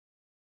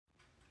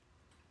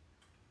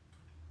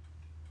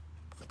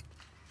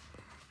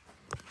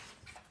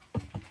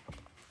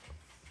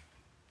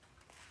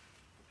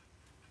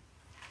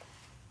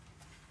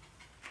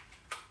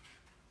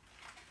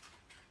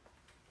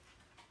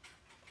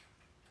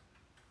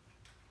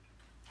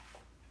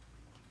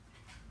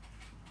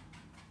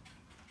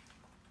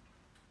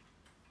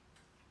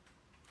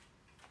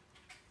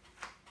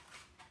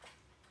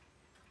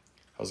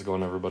How's it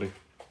going, everybody?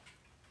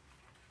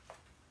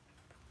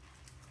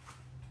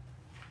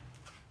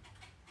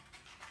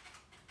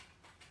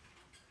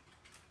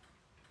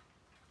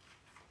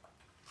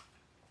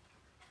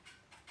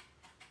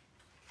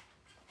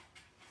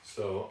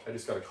 So I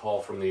just got a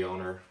call from the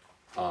owner.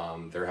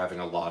 They're having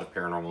a lot of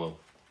paranormal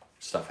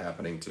stuff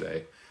happening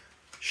today.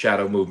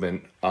 Shadow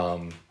movement,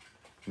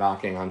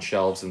 knocking on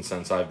shelves, and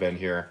since I've been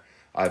here,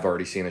 I've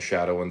already seen a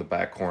shadow in the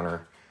back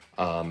corner.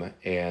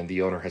 And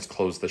the owner has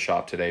closed the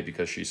shop today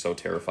because she's so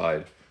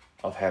terrified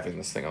of having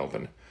this thing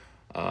open.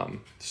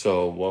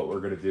 So what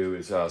we're going to do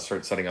is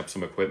start setting up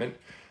some equipment.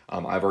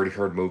 I've already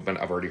heard movement.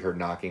 I've already heard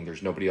knocking.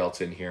 There's nobody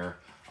else in here.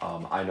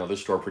 I know the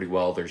store pretty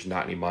well. There's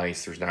not any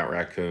mice. There's not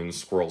raccoons,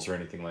 squirrels, or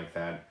anything like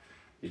that.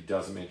 It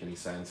doesn't make any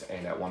sense.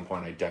 And at one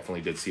point, I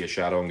definitely did see a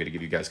shadow. I'm going to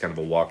give you guys kind of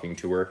a walking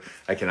tour.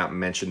 I cannot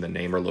mention the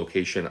name or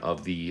location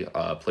of the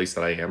place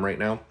that I am right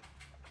now.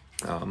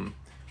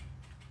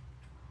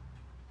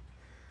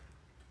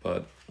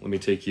 But let me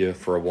take you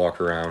for a walk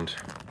around.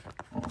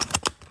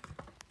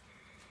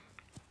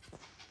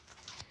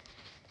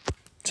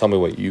 Tell me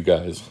what you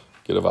guys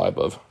get a vibe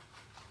of.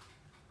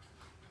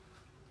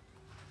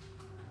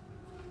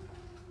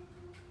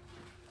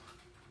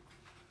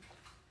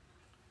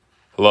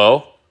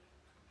 Hello?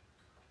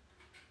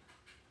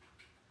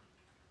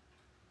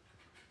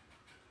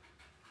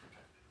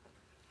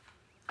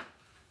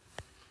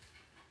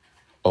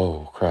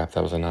 Oh, crap.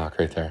 That was a knock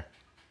right there.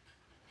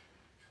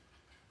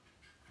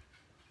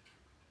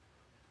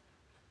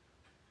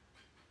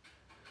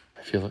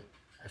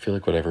 I feel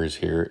like whatever is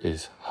here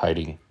is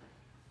hiding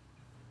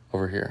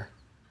over here.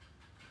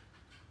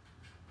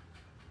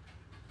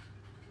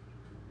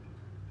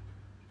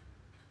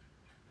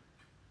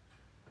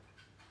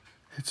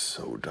 It's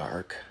so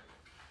dark.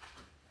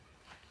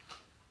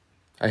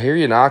 I hear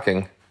you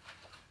knocking.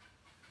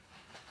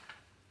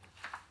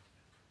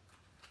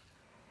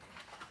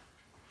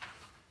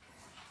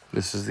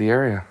 This is the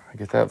area. I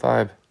get that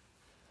vibe.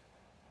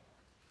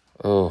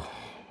 Oh.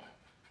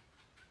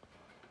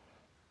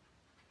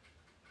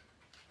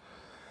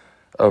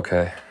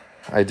 Okay.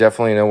 I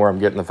definitely know where I'm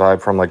getting the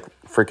vibe from, like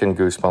freaking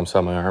goosebumps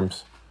on my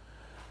arms.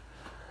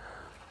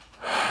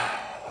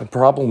 The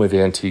problem with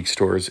antique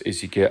stores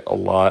is you get a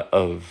lot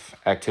of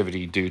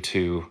activity due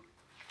to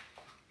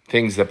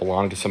things that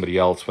belong to somebody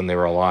else when they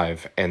were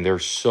alive. And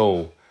there's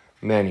so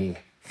many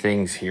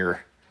things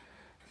here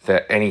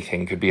that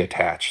anything could be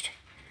attached.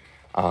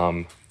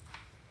 The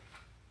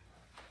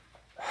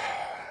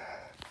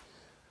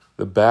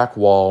back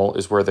wall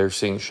is where they're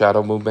seeing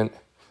shadow movement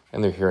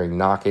and they're hearing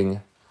knocking.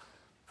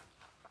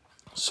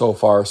 So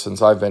far,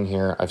 since I've been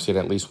here, I've seen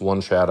at least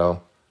one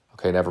shadow.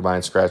 Okay, never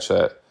mind, scratch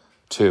that.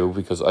 Two,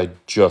 because I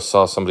just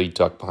saw somebody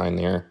duck behind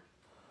there.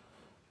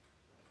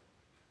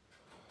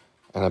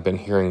 And I've been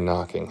hearing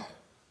knocking.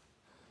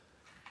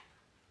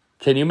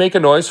 Can you make a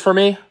noise for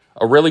me?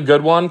 A really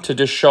good one to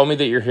just show me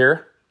that you're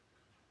here?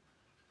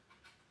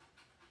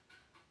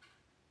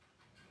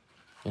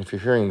 And if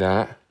you're hearing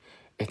that,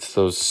 it's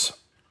those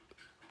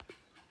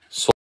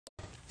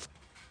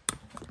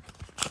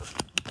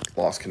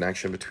lost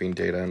connection between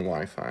data and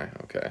Wi-Fi.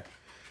 Okay.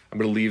 I'm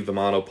going to leave the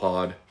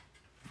monopod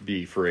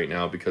be for right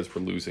now because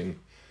we're losing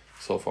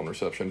cell phone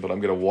reception, but I'm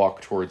going to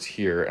walk towards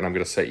here and I'm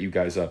going to set you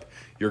guys up.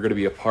 You're going to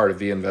be a part of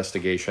the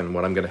investigation.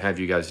 What I'm going to have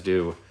you guys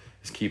do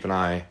is keep an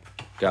eye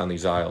down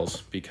these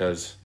aisles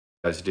because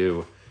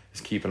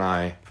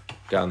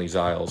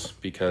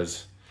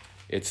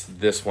it's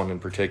this one in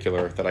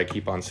particular that I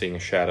keep on seeing a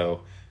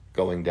shadow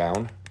going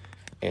down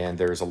and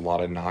there's a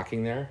lot of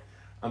knocking there.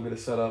 I'm going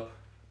to set up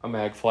a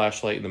mag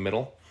flashlight in the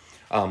middle.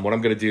 What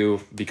I'm going to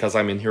do, because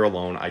I'm in here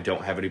alone, I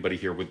don't have anybody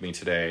here with me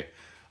today.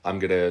 I'm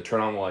going to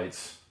turn on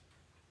lights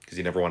because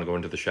you never want to go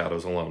into the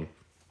shadows alone.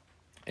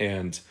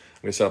 And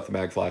I'm going to set up the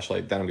mag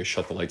flashlight. Then I'm going to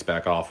shut the lights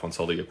back off once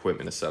all the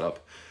equipment is set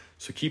up.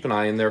 So keep an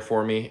eye in there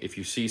for me. If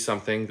you see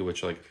something,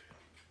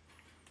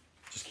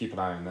 just keep an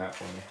eye on that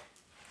for me.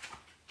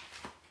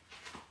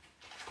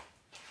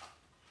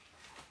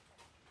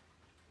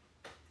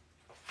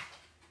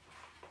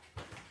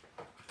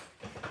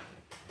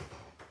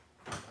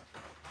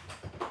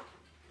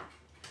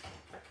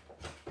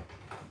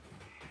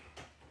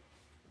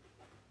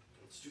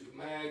 Let's do the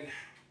mag.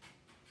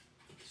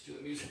 Let's do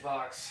the music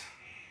box.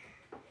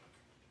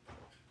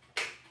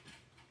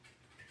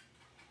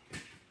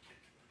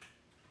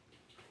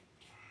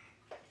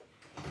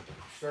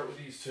 Start with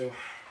these two.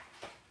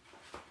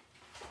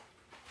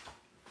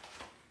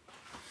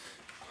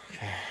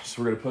 Okay,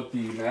 so we're gonna put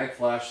the mag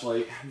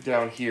flashlight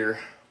down here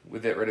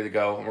with it ready to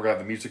go, and we're gonna have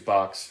the music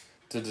box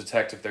to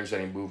detect if there's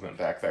any movement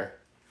back there.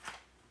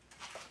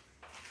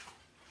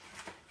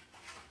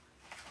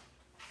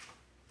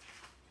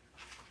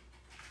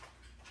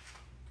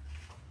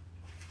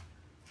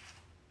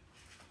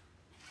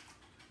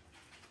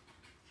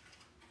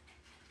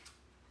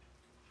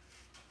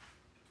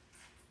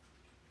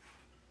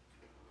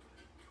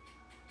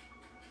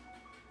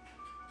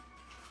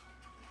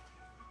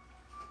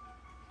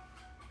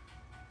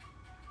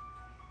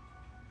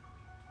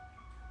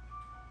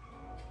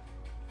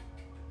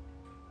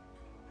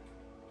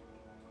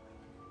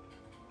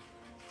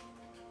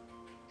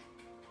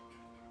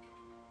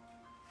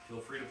 Feel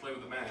free to play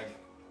with the mag.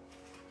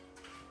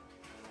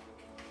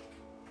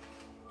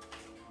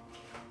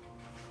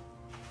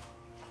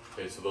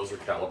 Okay, so those are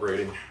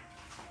calibrating.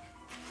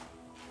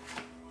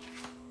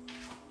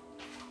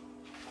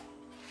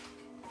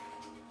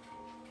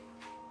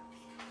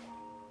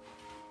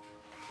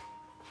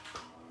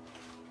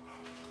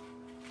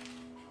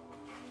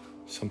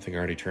 Something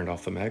already turned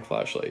off the mag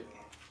flashlight.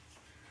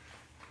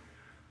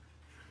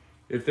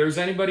 If there's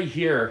anybody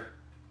here,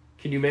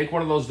 can you make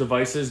one of those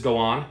devices go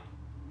on?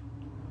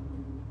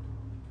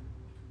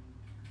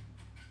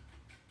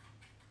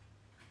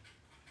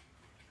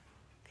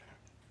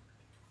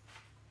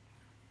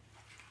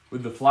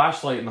 With the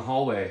flashlight in the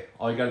hallway,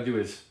 all you gotta do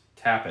is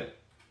tap it.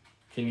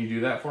 Can you do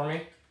that for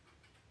me?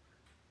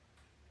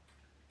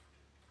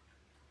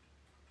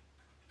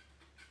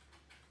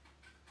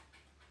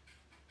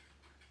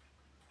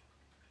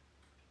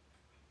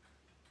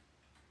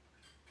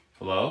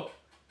 Hello?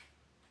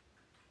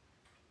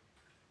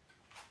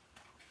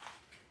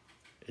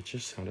 It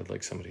just sounded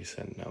like somebody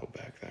said no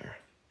back there.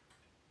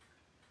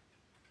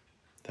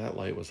 That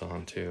light was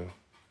on too.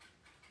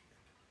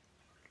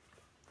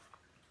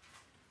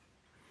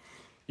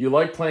 You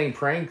like playing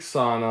pranks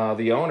on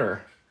the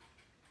owner.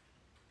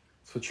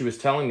 That's what she was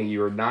telling me.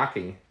 You were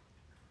knocking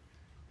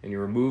and you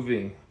were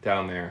moving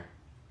down there.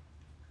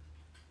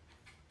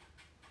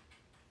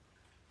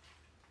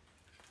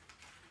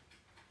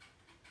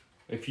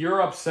 If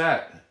you're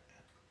upset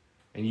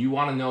and you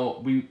want to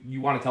know, you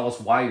want to tell us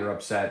why you're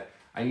upset,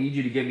 I need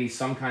you to give me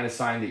some kind of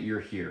sign that you're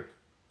here.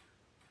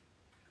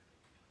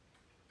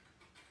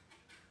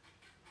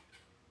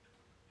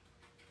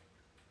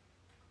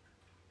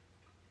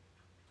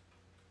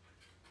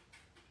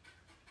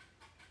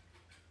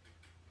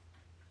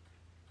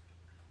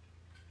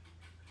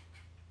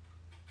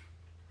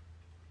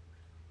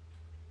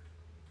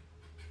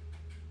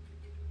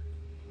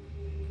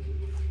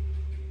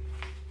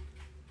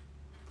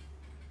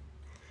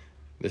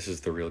 This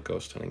is the real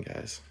ghost hunting,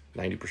 guys.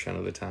 90%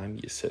 of the time,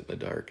 you sit in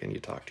the dark and you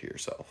talk to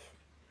yourself.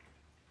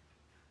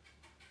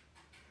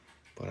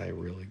 But I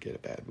really get a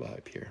bad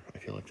vibe here. I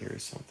feel like there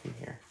is something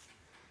here.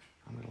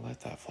 I'm going to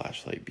let that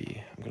flashlight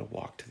be. I'm going to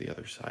walk to the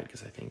other side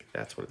because I think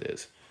that's what it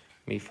is.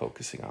 Me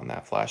focusing on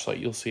that flashlight.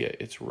 You'll see it.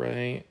 It's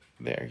right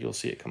there. You'll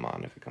see it come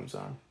on if it comes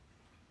on.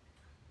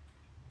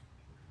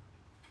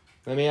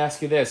 Let me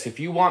ask you this.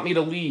 If you want me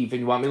to leave and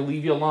you want me to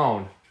leave you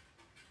alone,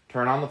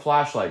 turn on the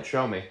flashlight.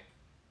 Show me.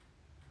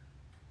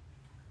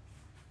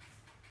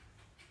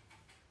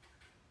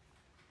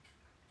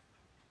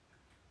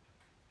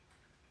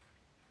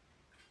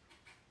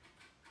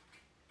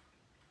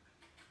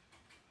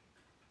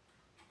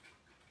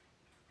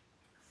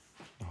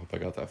 I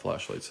got that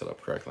flashlight set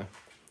up correctly.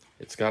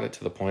 It's got it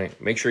to the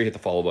point. Make sure you hit the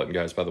follow button,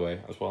 guys, by the way,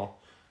 as well.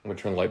 I'm going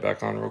to turn the light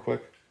back on real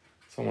quick.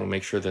 So I want to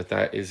make sure that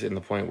that is in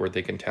the point where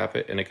they can tap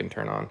it and it can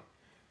turn on.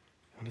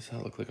 How does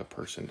that look like a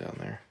person down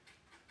there?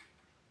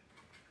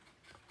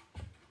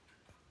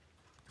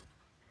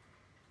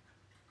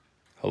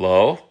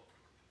 Hello?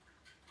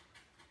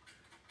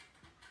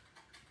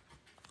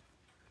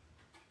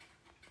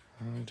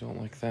 I don't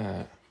like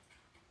that.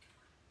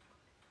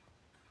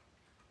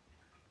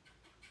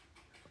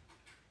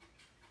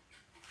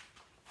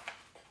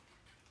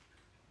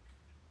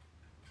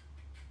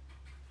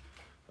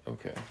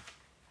 Okay.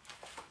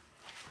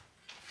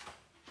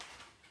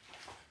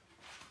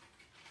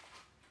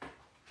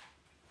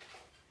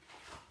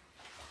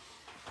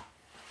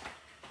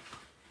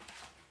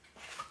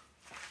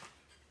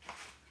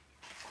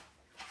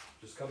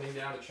 Just coming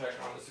down to check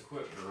on this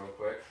equipment real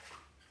quick.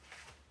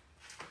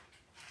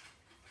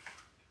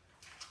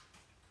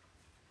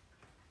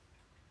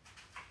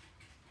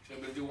 So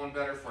I'm going to do one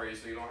better for you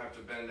so you don't have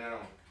to bend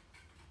down.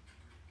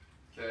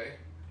 Okay?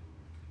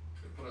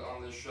 Put it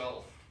on this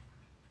shelf.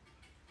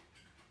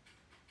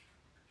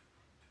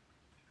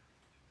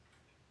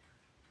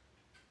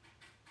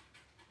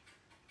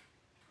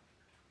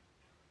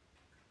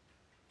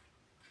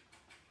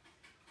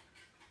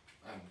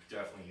 I'm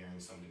definitely hearing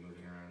somebody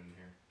moving around in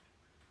here.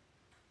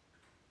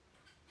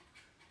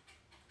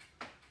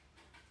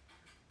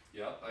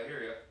 Yep, I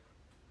hear you.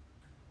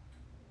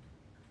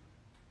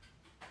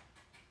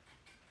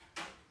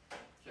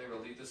 Okay,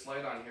 we'll leave this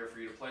light on here for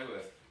you to play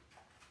with.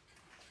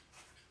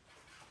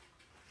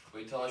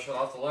 Wait till I shut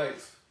off the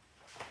lights.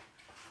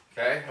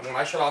 Okay, and when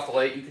I shut off the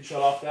light, you can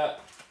shut off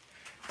that.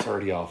 It's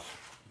already off.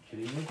 Are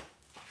you kidding me?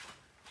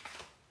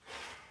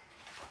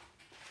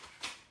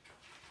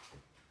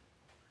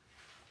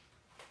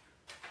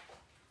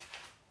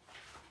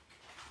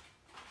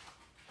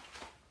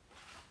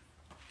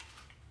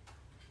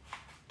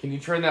 Can you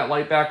turn that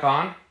light back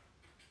on?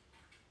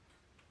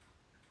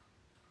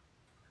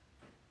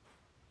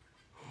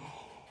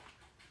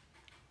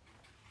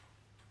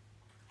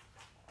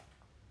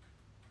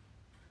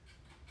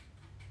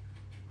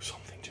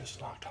 Something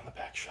just knocked on the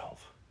back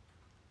shelf.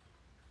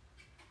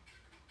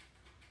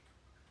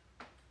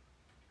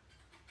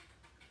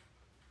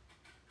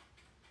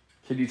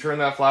 Can you turn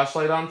that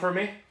flashlight on for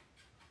me?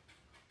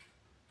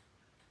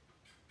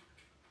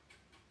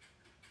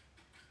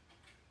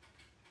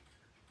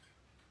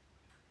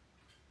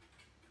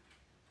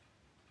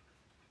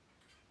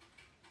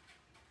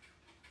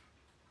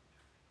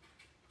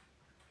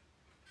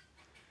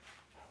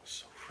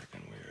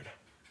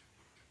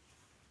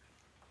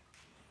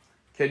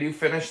 Can you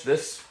finish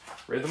this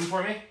rhythm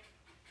for me?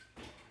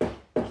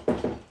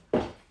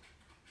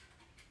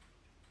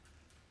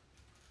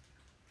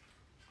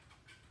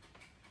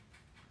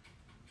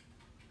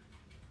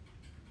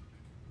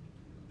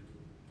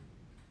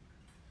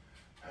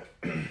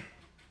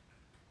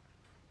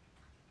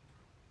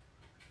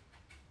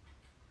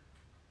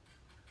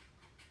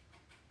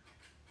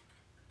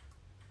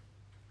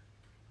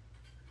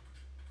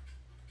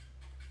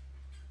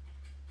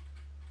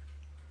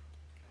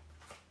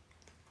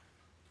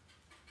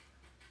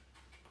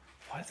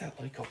 Why did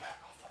that light go back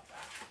off like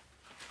that?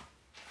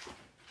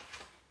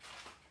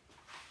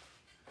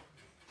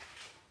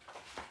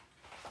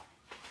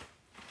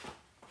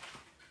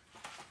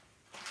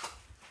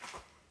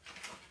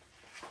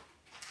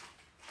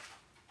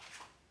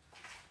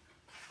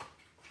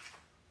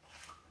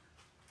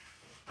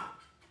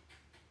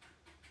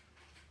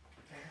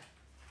 There.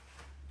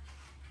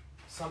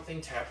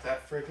 Something tapped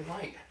that friggin'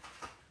 light.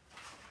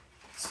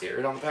 See it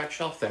right on the back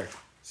shelf there.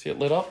 See it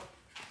lit up?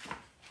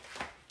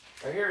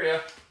 I hear ya.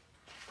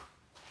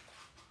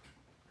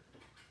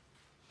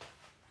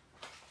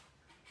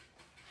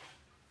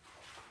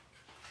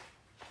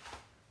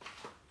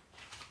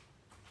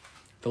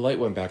 The light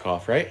went back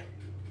off, right?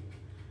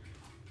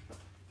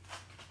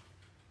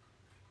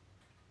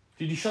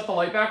 Did you shut the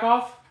light back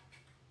off?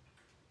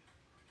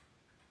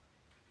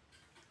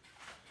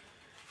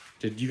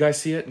 Did you guys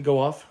see it go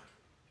off?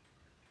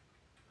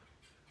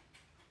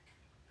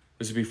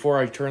 Was it before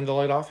I turned the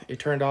light off? It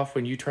turned off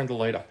when you turned the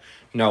light off.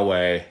 No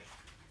way.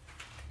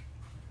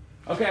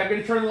 Okay, I'm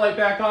gonna turn the light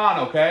back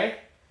on, okay?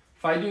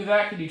 If I do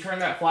that, can you turn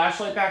that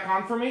flashlight back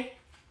on for me?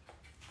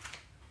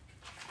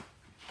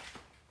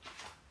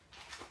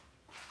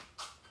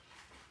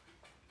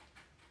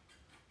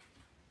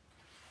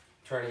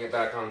 Turning it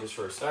back on just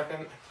for a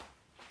second.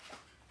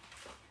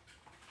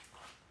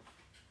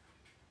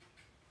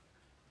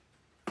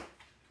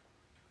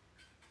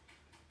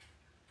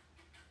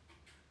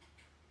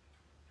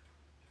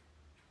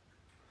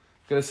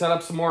 Gonna set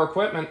up some more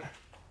equipment.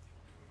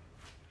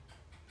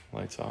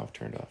 Lights off,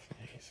 turned off.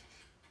 Jesus.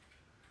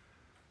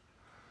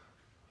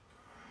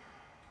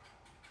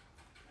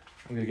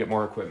 I'm gonna get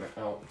more equipment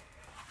out.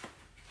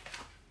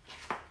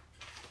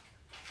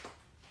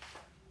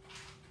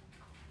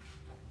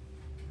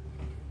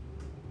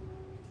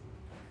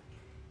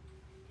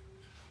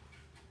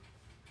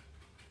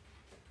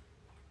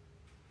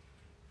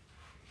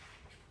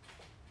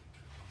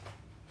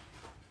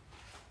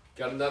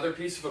 Got another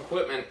piece of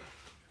equipment.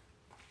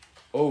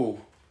 Oh,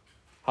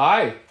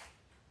 hi.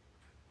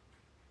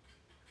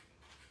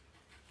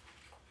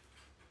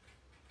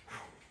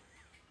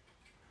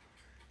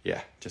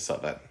 Yeah, just saw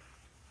that.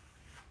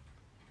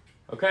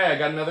 Okay, I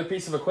got another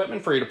piece of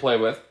equipment for you to play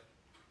with.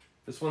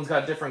 This one's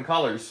got different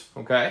colors,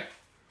 okay?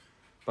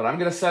 But I'm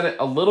gonna set it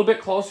a little bit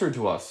closer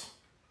to us.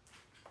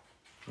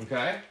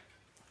 Okay?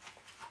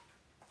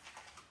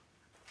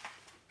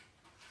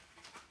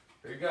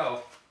 There you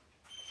go.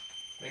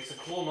 Makes a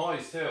cool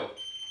noise too.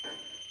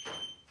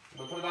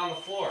 We'll put it on the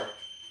floor.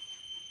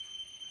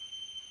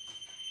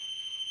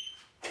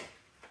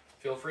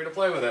 Feel free to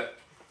play with it.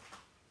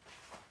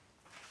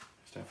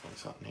 There's definitely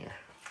something here.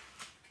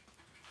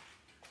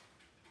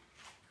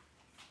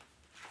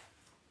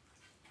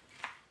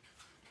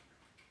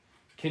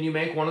 Can you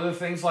make one of the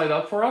things light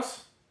up for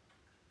us?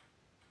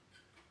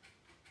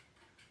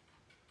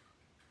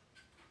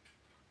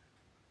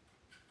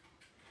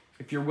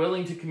 If you're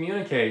willing to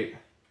communicate,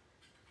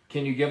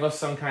 can you give us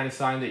some kind of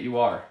sign that you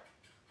are?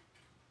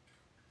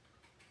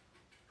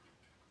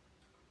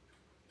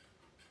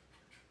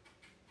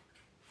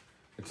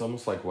 It's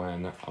almost like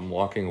when I'm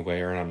walking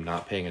away or I'm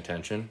not paying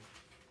attention.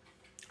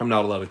 I'm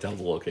not allowed to tell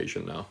the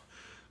location now.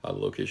 The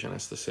location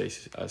has to stay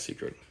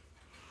secret.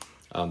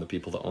 The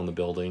people that own the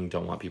building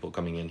don't want people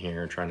coming in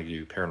here trying to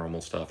do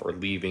paranormal stuff or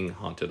leaving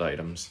haunted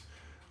items.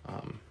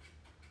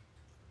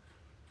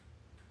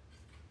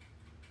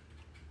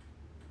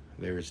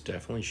 There is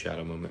definitely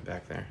shadow movement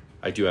back there.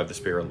 I do have the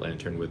spirit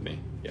lantern with me,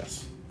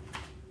 yes.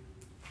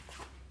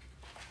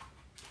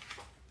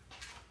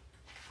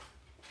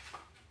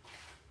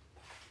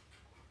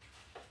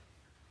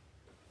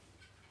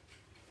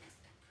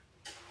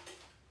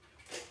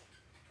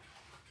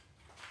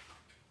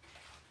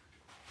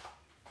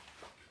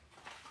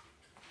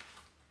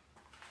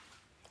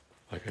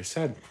 Like I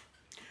said,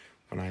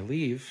 when I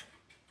leave,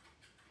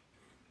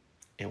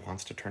 it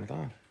wants to turn it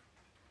on.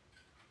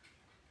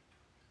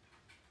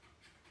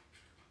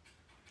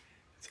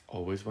 It's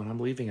always when I'm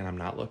leaving and I'm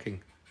not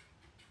looking.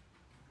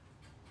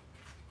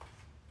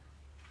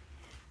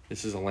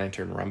 This is a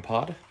lantern REM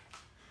pod.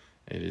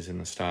 It is in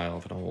the style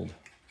of an old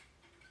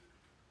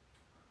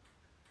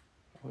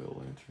oil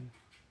lantern.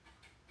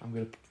 I'm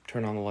going to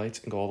turn on the lights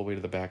and go all the way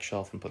to the back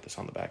shelf and put this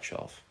on the back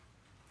shelf.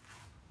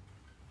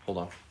 Hold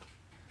on.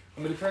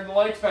 I'm going to turn the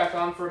lights back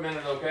on for a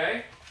minute,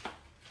 okay?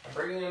 I'm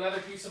bringing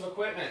another piece of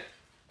equipment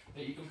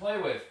that you can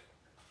play with.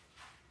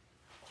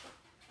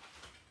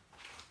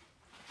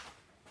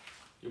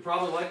 You'll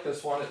probably like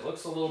this one. It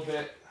looks a little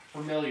bit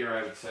familiar,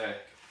 I would say.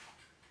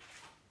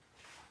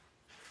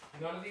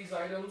 None of these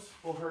items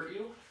will hurt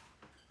you,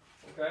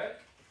 okay?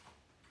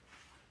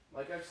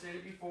 Like I've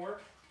stated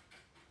before.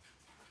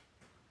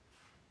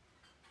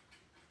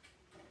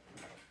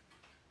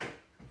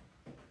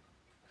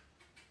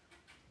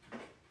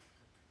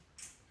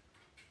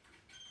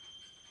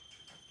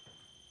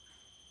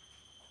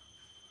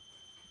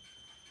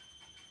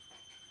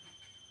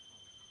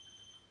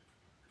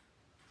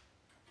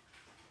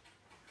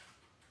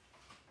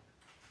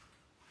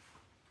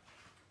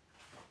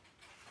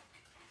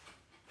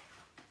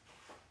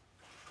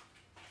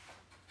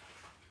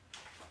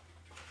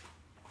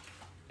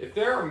 If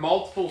there are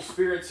multiple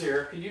spirits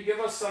here, can you give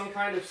us some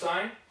kind of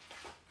sign?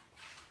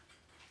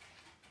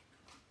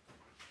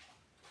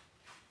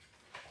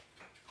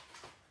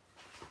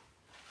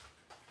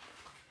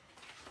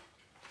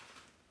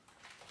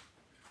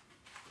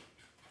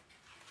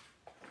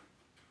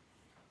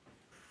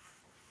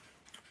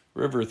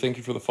 River, thank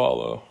you for the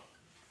follow.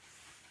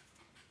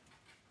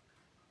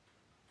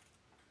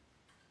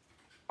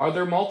 Are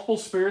there multiple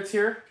spirits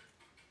here?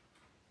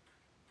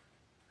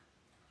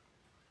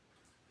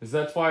 Is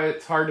that why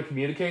it's hard to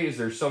communicate? Is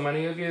there so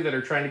many of you that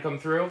are trying to come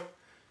through?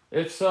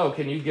 If so,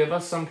 can you give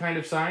us some kind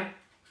of sign?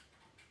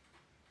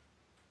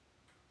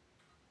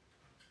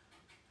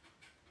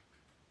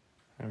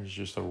 There was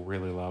just a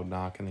really loud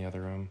knock in the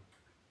other room.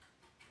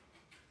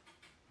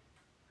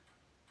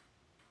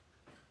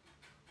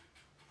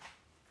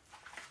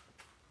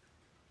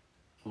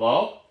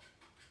 Hello?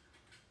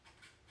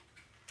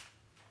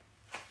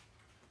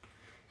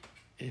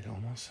 It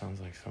almost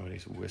sounds like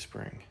somebody's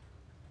whispering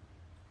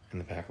in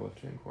the back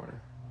left-hand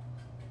corner.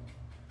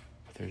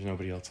 But there's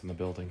nobody else in the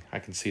building. I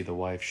can see the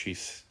wife.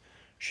 She's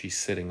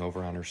sitting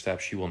over on her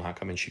step. She will not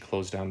come in. She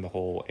closed down the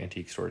whole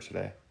antique store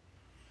today.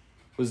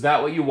 Was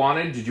that what you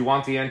wanted? Did you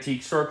want the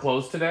antique store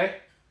closed today?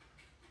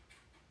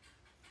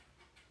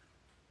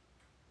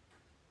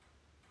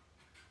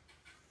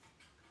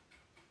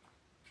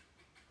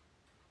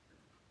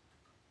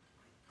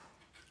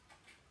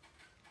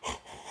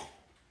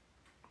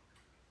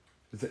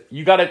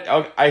 You got it.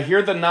 I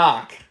hear the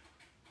knock.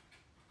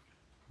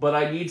 But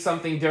I need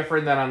something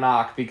different than a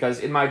knock,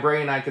 because in my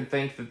brain I could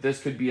think that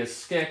this could be a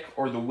stick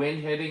or the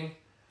wind hitting.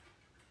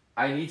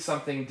 I need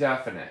something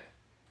definite.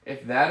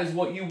 If that is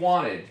what you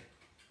wanted,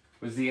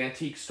 was the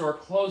antique store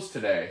closed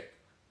today,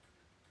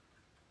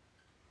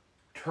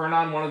 turn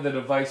on one of the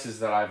devices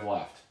that I've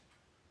left.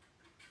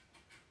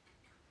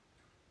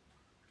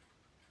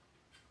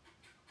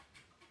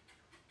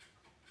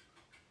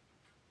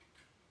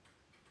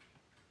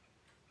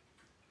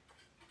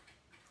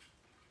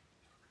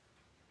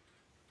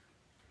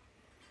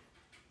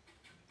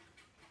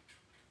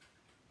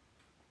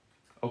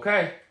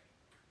 Okay.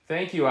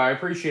 Thank you. I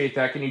appreciate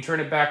that. Can you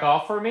turn it back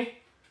off for me?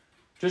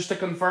 Just to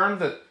confirm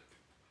that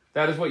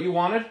that is what you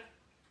wanted?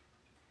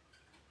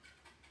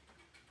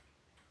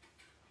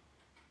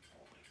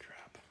 Holy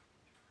crap.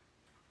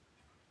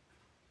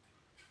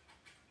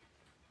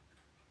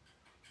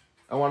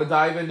 I want to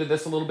dive into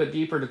this a little bit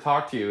deeper to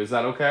talk to you. Is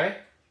that okay?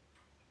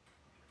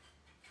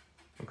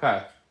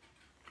 Okay.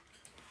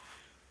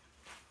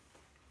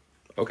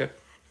 Okay.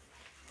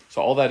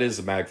 So all that is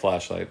a mag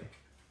flashlight.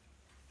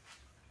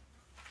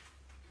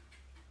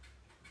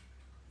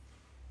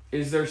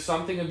 Is there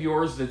something of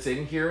yours that's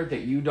in here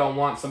that you don't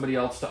want somebody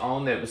else to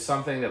own, that was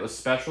something that was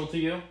special to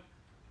you?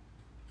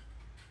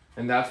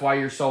 And that's why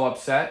you're so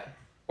upset?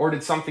 Or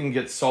did something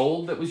get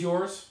sold that was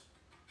yours?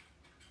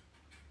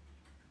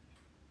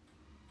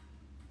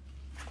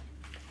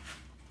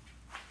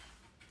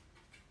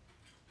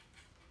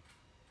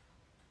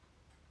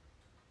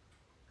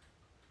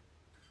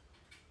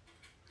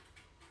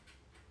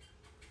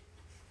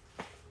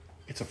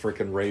 It's a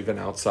freaking raven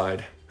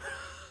outside.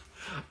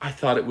 I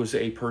thought it was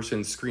a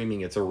person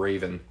screaming. It's a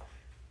raven.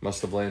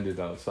 Must have landed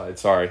outside.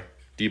 Sorry.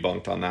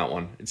 Debunked on that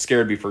one. It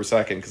scared me for a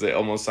second because it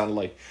almost sounded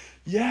like,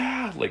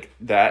 yeah, like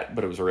that,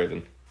 but it was a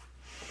raven.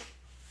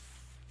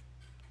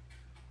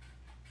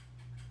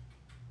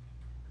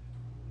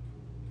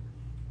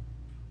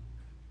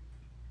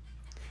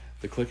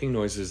 The clicking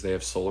noises, they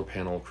have solar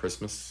panel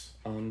Christmas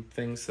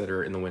things that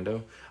are in the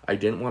window. I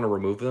didn't want to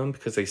remove them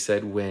because they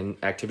said when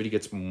activity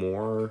gets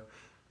more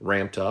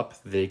ramped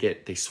up,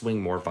 they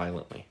swing more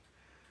violently.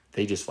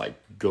 They just like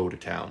go to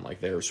town,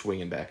 like they're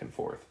swinging back and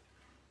forth.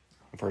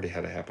 I've already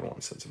had it happen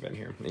once since I've been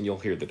here, and you'll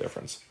hear the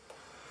difference.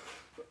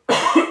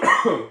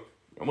 I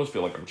almost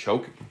feel like I'm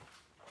choking.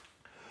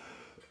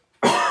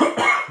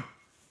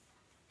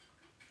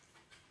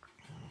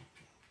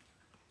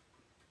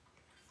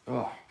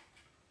 Oh,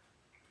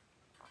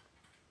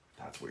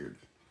 that's weird.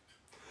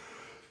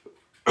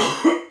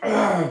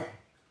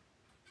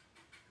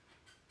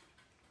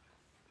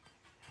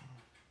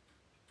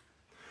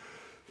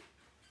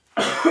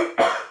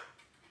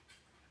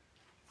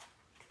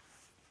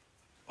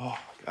 Oh,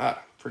 God,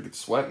 freaking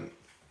sweating.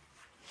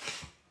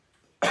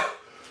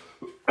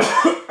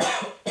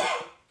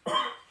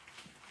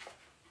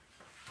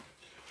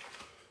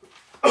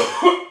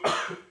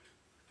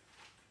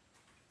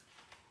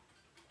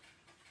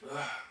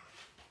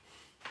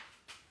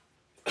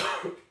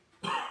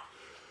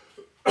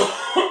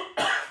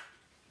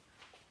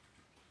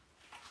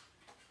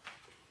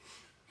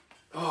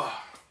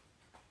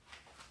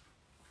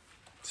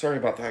 Sorry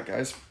about that,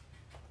 guys.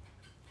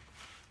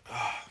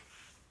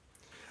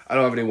 I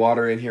don't have any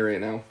water in here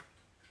right now.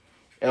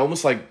 It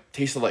almost like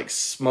tasted like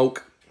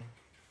smoke.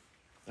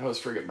 That was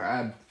freaking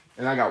bad.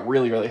 And I got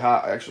really, really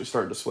hot. I actually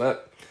started to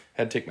sweat.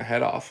 Had to take my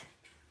head off.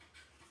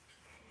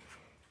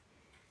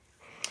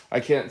 I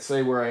can't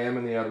say where I am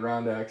in the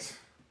Adirondacks.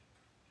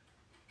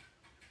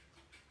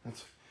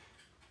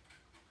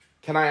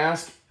 Can I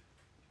ask,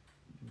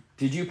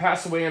 did you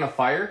pass away in a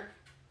fire?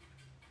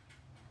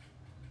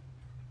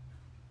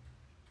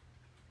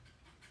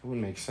 It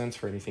wouldn't make sense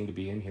for anything to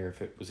be in here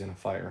if it was in a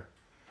fire,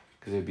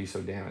 because it would be so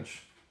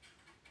damaged.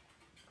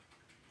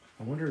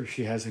 I wonder if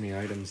she has any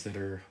items that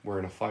were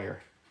in a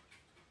fire.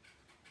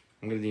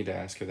 I'm going to need to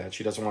ask her that.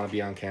 She doesn't want to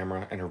be on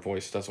camera, and her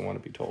voice doesn't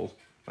want to be told.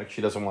 Like,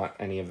 she doesn't want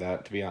any of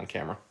that to be on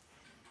camera.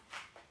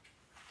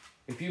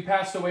 If you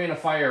passed away in a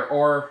fire,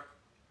 or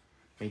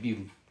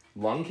maybe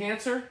lung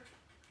cancer?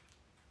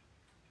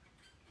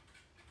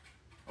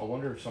 I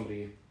wonder if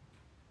somebody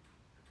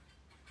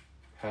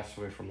passed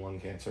away from lung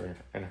cancer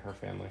in her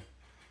family.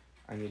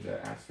 I need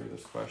to ask her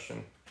this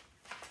question.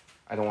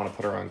 I don't want to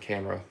put her on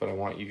camera, but I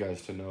want you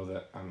guys to know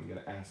that I'm going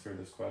to ask her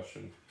this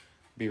question.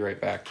 Be right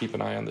back. Keep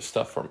an eye on this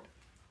stuff for me.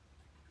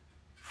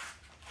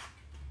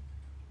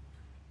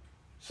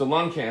 So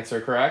lung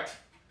cancer, correct?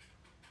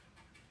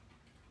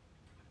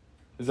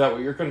 Is that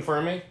what you're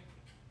confirming?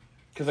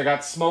 Because I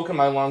got smoke in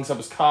my lungs. I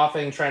was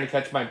coughing, trying to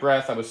catch my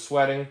breath. I was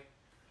sweating.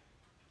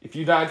 If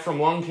you died from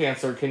lung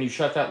cancer, can you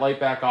shut that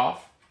light back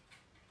off?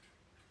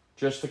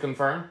 Just to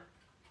confirm.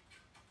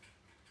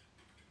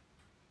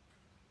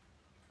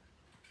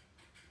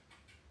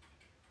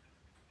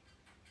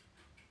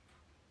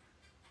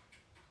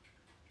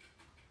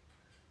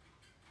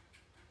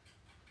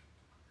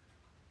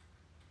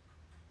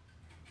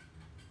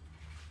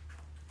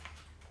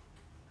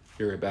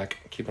 Be right back.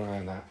 Keep an eye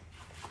on that.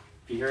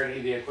 If you hear any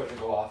of the equipment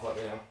go off, let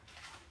me know.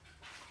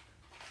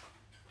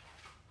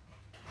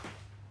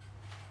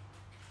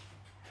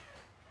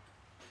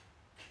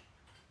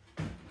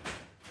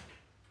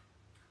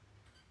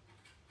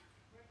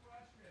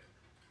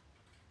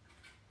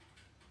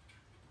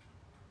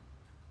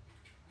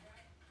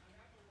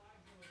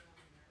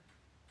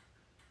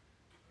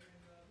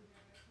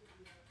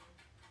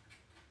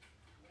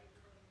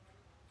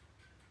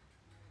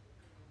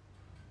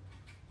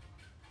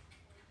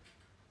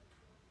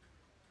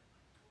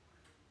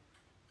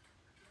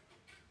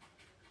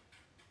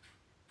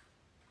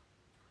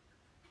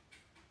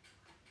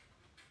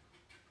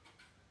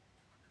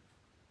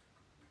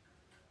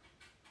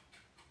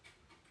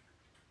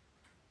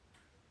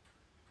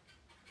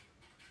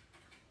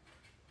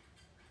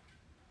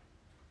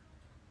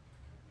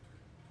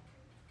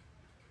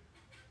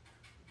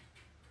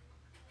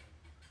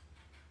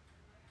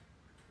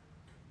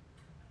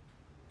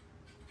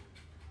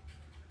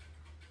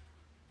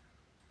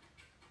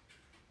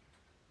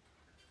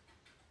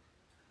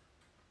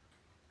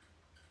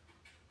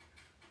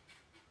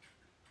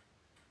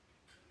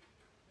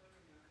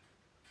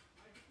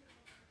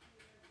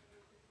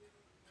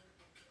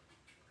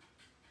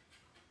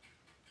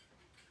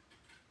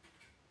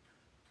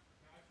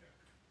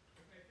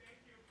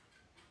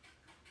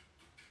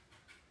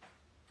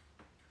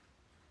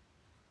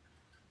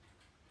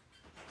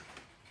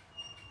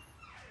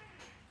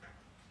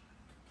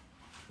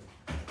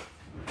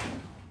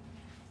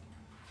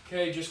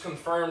 Okay, just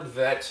confirmed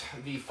that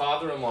the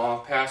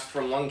father-in-law passed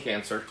from lung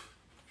cancer.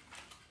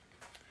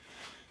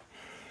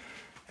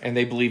 And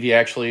they believe he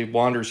actually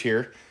wanders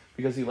here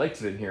because he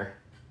likes it in here.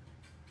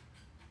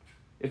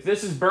 If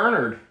this is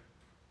Bernard,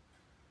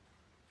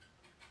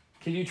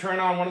 can you turn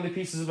on one of the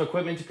pieces of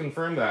equipment to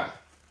confirm that?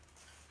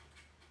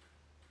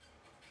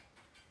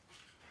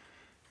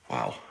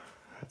 Wow.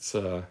 That's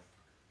Thank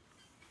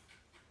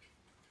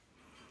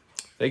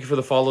you for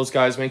the follows,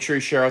 guys. Make sure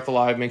you share out the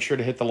live. Make sure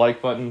to hit the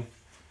like button.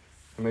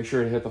 And make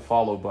sure to hit the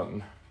follow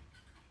button.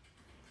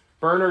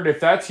 Bernard, if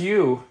that's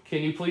you,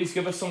 can you please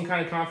give us some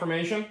kind of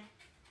confirmation?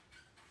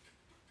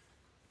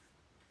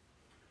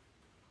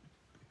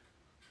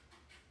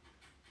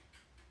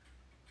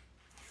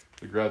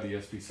 We grab the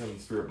SB7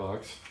 Spirit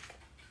Box.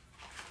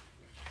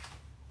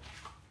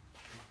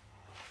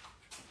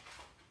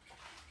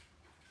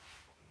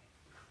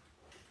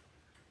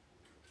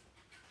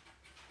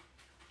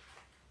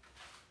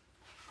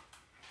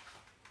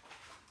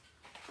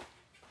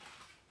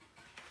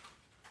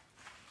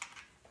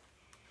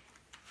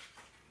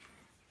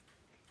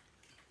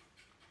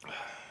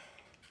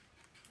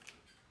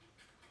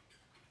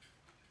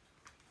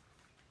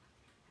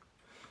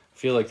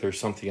 I feel like there's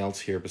something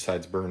else here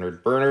besides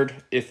Bernard.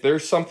 Bernard, if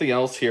there's something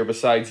else here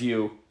besides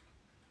you,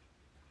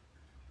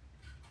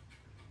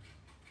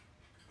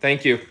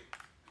 thank you.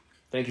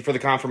 Thank you for the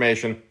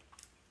confirmation.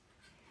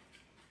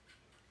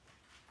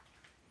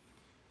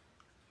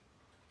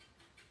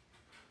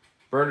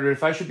 Bernard,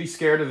 if I should be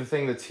scared of the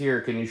thing that's here,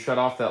 can you shut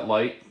off that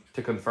light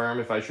to confirm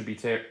if I should be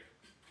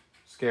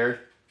scared?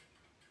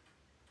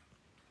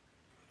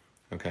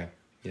 Okay,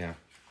 yeah.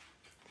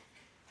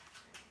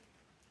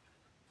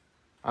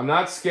 I'm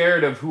not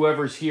scared of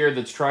whoever's here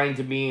that's trying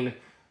to mean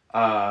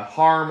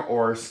harm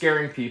or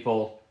scaring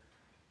people,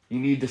 you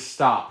need to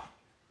stop.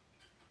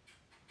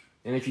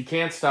 And if you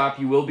can't stop,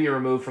 you will be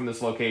removed from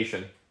this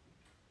location.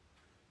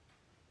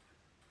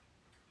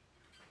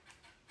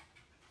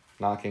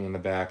 Knocking in the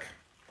back,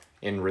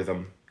 in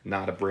rhythm,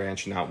 not a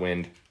branch, not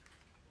wind.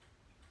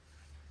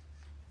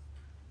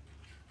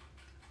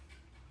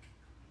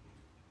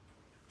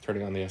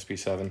 Turning on the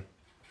SB7.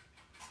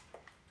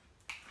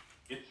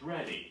 It's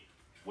ready.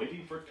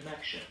 Waiting for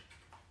connection.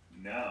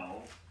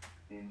 Now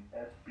in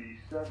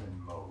SB7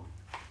 mode.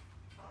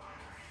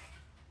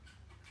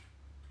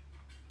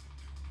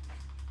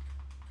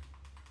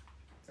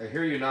 I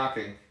hear you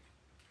knocking.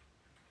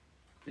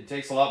 It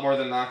takes a lot more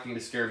than knocking to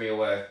scare me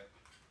away.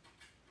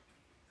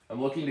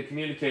 I'm looking to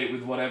communicate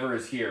with whatever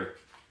is here.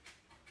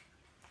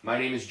 My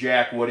name is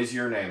Jack. What is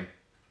your name?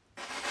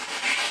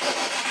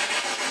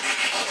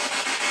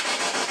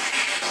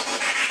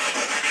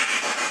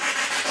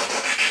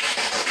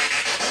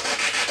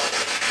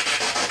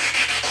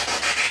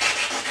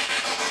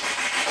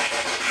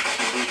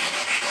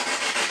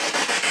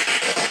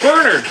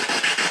 Bernard!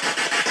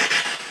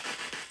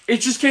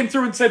 It just came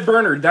through and said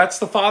Bernard. That's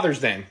the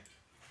father's name.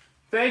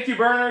 Thank you,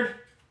 Bernard.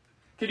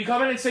 Can you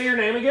come in and say your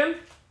name again?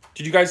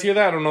 Did you guys hear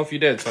that? I don't know if you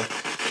did. So,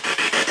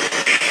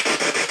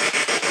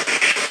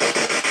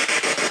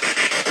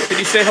 can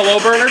you say hello,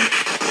 Bernard?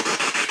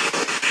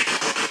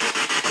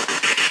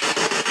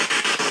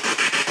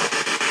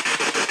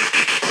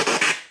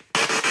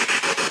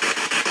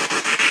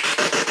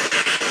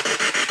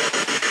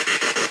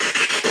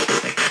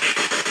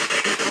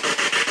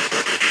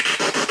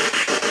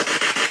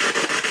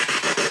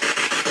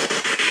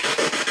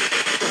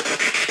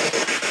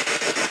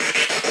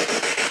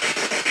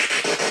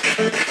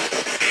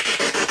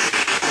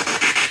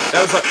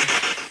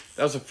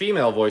 That was a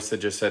female voice that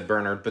just said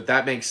Bernard, but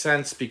that makes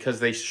sense because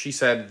she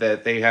said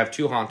that they have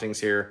two hauntings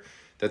here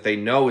that they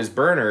know is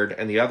Bernard,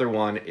 and the other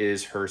one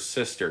is her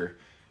sister,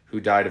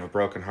 who died of a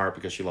broken heart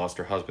because she lost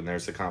her husband.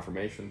 There's the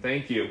confirmation.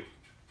 Thank you.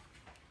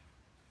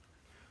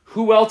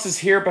 Who else is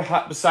here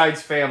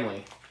besides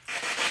family?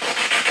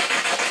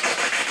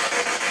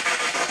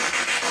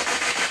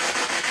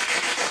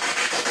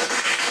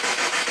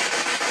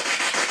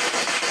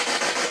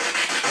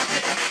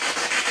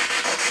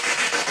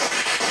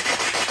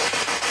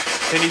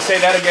 Can you say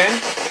that again?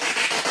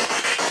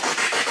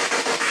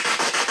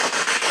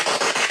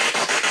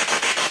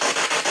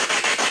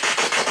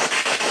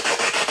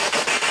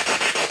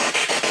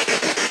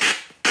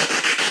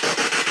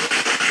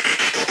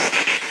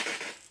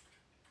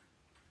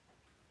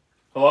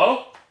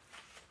 Hello?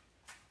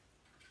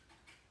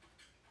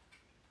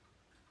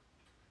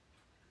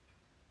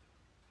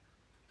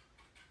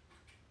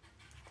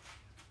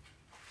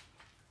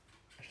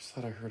 I just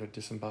thought I heard a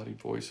disembodied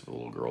voice of a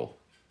little girl.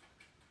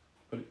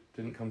 But it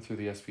didn't come through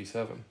the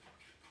SB7.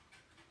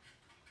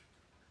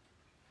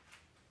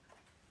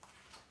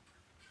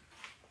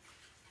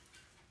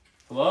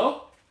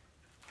 Hello?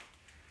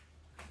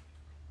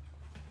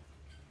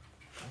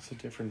 That's a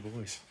different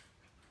voice.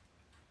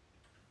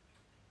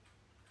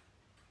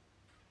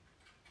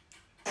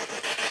 Is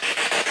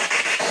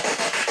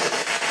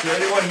there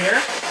anyone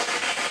here?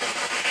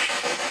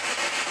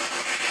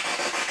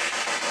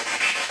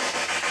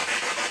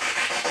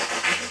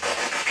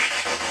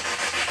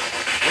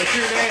 What's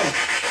your name?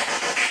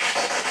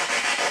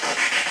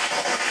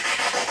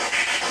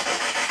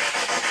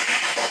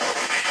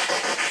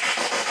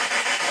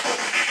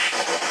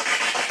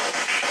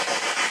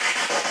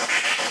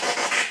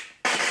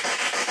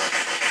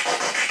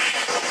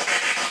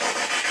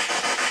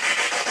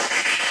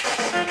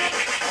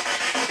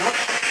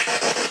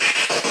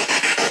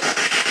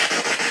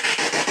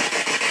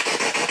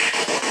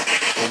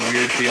 A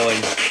weird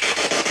feeling.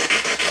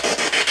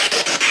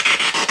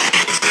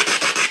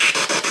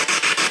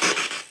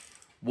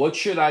 What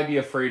should I be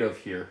afraid of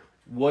here?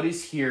 What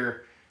is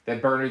here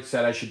that Bernard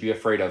said I should be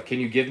afraid of? Can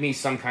you give me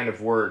some kind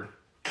of word?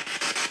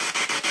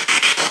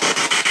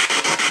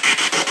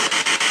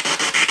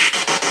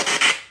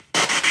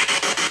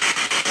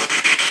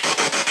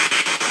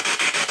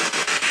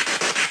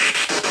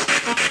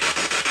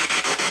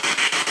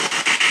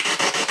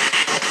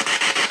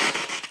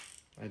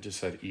 I just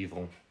said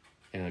evil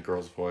in a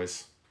girl's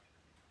voice.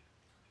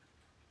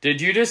 Did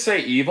you just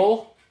say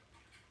evil?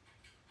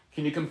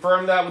 Can you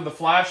confirm that with the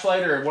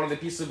flashlight or one of the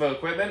pieces of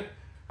equipment?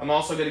 I'm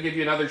also going to give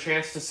you another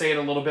chance to say it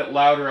a little bit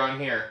louder on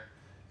here.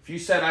 If you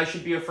said I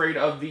should be afraid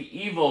of the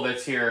evil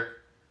that's here,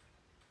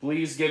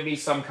 please give me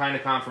some kind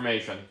of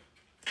confirmation.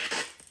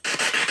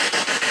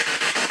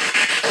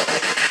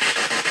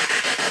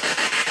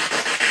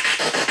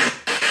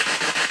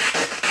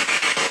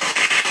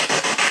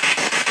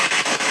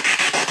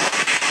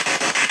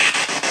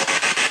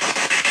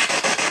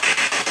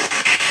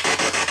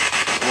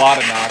 A lot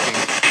of knocking.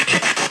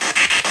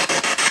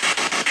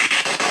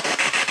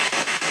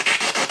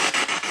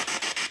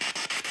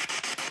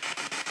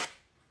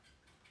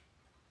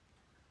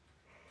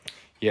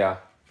 Yeah,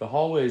 the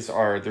hallways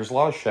there's a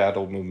lot of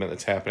shadow movement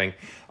that's happening.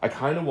 I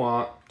kind of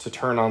want to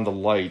turn on the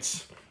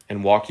lights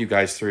and walk you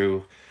guys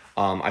through.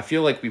 I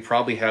feel like we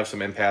probably have some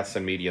empaths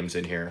and mediums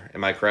in here.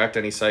 Am I correct?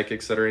 Any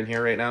psychics that are in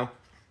here right now?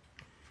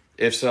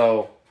 If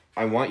so,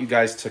 I want you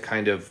guys to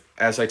kind of,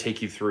 as I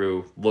take you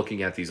through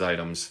looking at these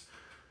items,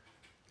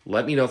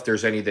 let me know if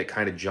there's any that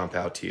kind of jump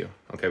out to you.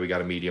 Okay, we got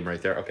a medium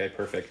right there. Okay,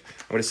 perfect.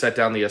 I'm going to set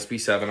down the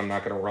SB7. I'm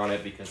not going to run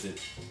it because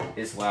it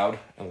is loud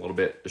and a little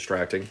bit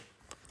distracting.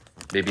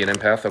 Maybe an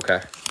empath?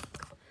 Okay.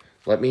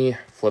 Let me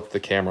flip the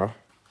camera.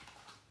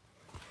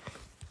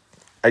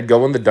 I'd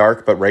go in the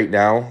dark, but right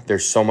now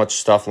there's so much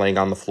stuff laying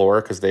on the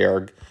floor because they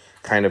are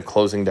kind of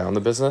closing down the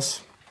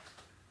business.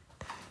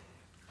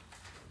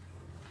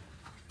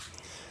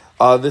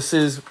 This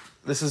is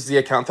the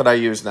account that I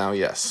use now,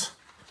 yes.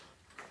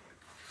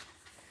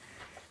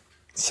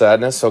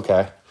 Sadness,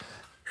 okay.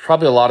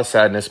 Probably a lot of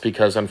sadness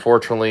because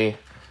unfortunately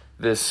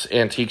this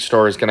antique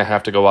store is going to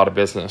have to go out of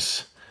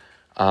business.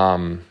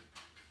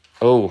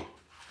 Oh,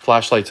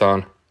 flashlight's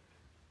on.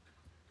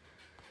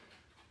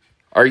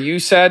 Are you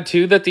sad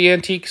too that the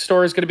antique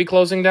store is going to be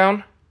closing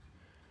down?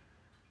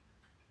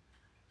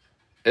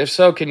 If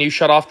so, can you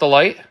shut off the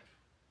light?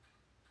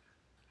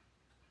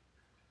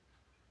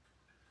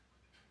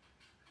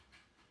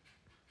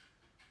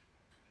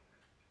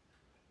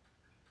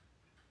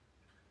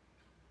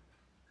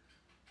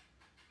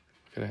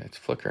 Look at it, it's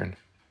flickering.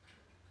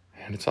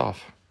 And it's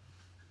off.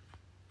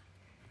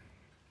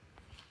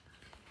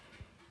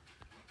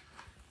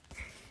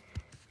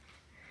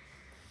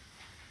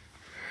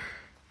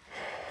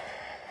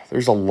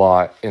 There's a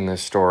lot in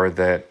this store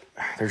that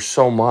there's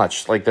so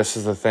much. Like, this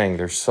is the thing.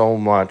 There's so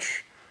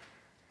much.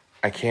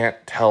 I can't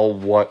tell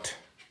what,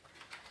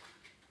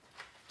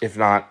 if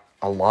not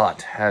a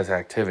lot, has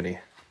activity.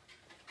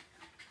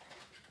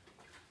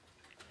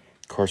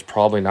 Of course,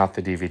 probably not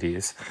the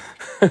DVDs.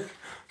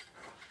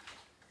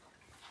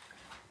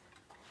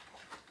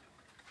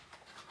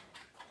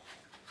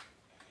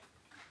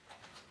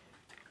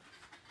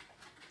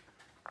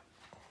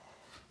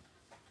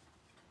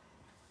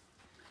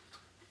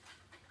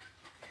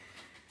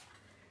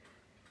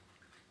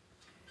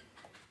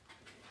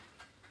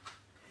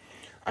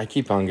 I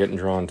keep on getting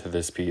drawn to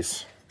this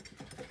piece.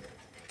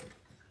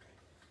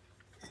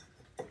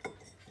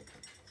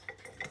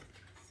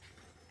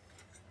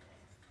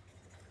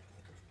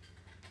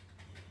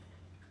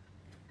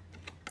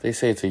 They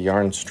say it's a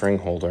yarn string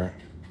holder.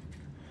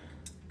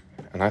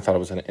 And I thought it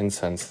was an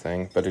incense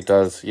thing, but it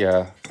does,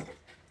 yeah.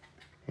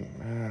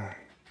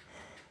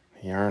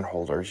 Yarn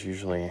holders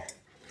usually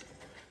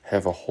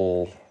have a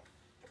hole.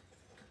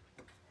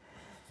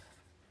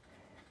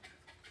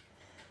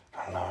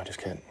 I don't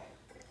know,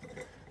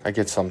 I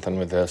get something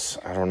with this.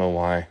 I don't know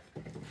why.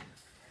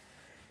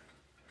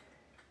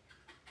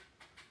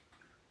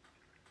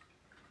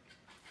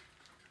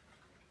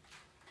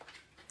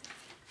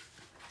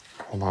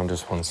 Hold on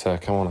just one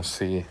sec. I want to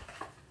see.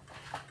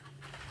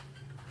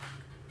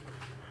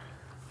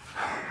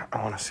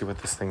 I want to see what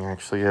this thing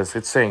actually is.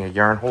 It's saying a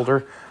yarn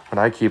holder. What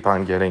I keep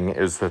on getting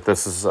is that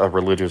this is a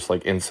religious,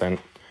 like,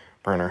 incense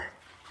burner.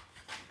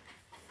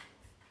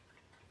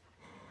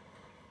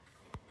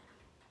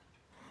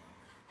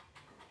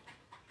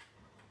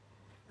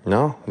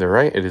 No, they're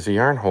right. It is a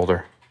yarn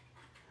holder.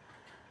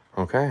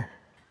 Okay.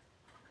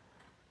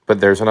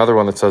 But there's another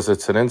one that says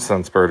it's an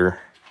incense burner.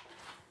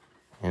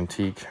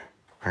 Antique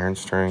iron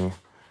string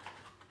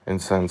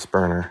incense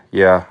burner.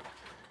 Yeah.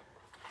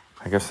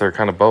 I guess they're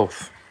kind of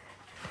both.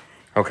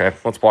 Okay,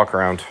 let's walk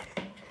around.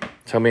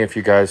 Tell me if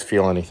you guys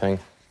feel anything.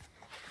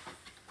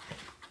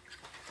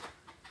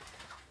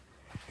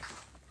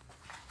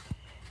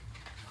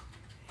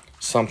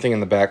 Something in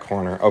the back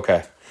corner.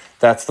 Okay.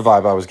 That's the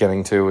vibe I was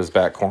getting to, was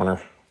back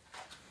corner.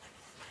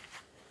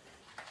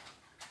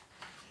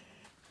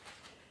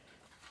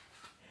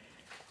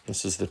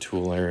 This is the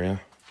tool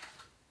area.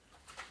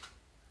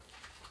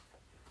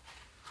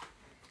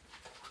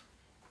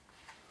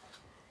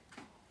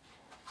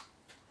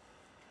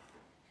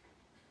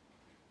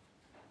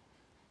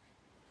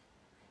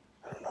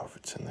 I don't know if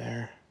it's in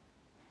there.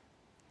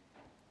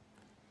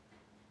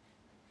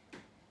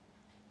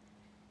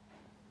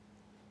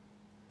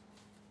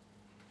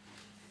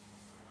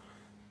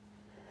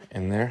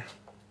 In there.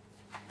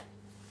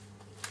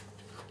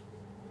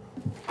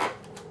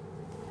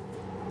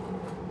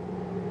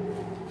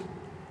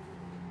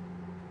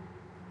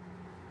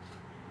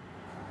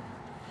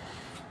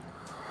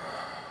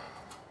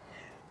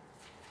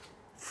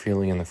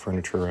 Feeling in the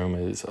furniture room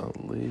is a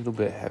little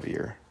bit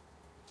heavier.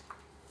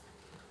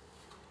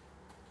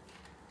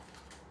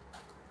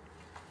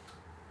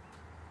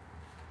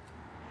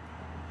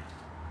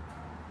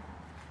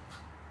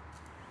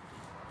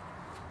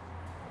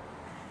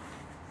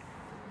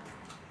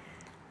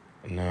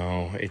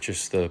 No, it's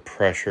just the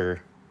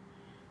pressure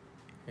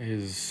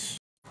is...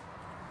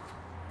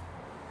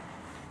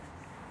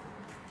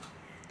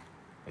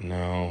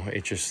 No,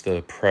 it's just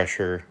the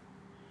pressure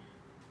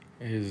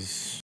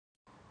is...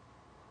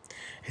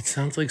 It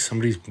sounds like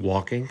somebody's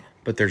walking,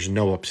 but there's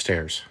no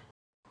upstairs.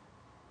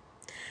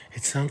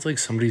 It sounds like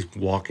somebody's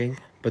walking,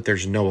 but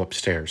there's no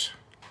upstairs.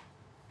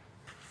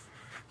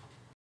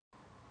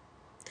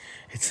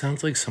 It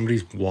sounds like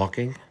somebody's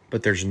walking,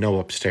 but there's no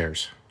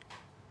upstairs.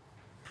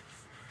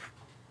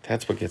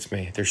 That's what gets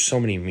me. There's so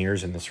many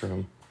mirrors in this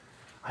room.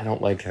 I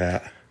don't like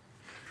that.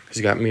 Because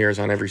you got mirrors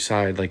on every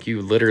side. Like,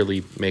 you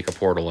literally make a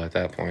portal at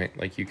that point.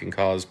 Like, you can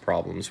cause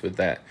problems with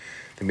that.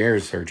 The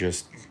mirrors are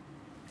just...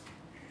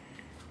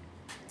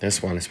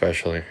 This one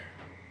especially.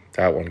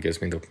 That one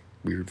gives me the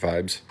weird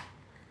vibes.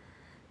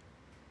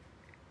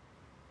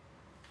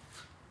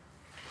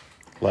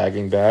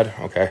 Lagging bad?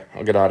 Okay,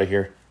 I'll get out of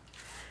here.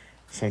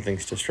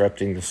 Something's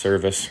disrupting the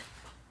service.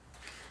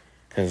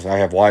 Because I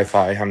have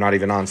Wi-Fi. I'm not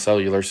even on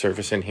cellular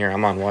service in here.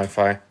 I'm on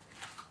Wi-Fi.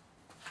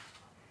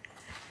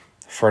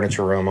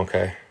 Furniture room,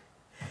 okay.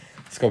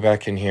 Let's go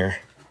back in here.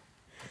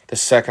 The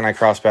second I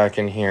cross back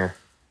in here,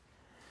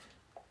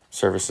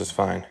 service is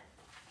fine.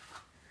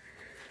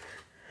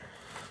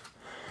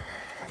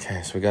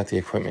 Okay, so we got the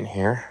equipment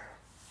here.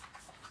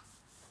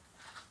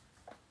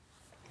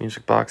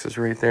 Music box is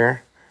right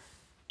there.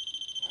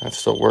 That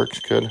still works,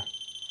 good.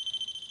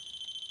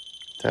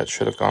 That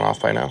should have gone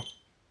off by now.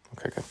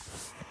 Okay, good.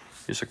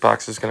 Music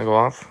box is gonna go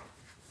off.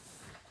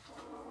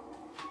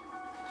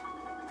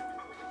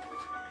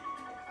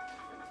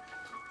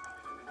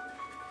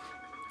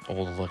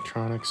 Old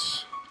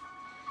electronics,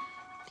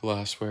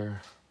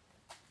 glassware.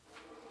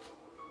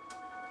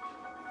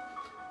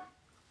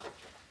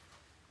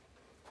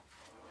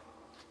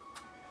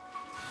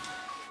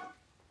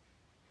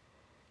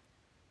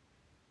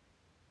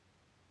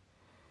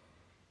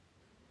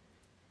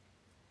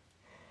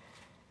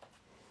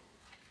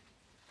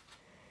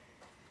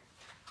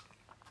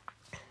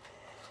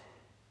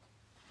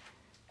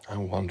 I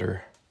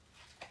wonder.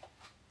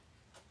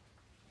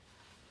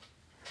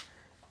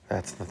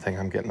 That's the thing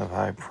I'm getting the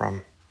vibe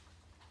from.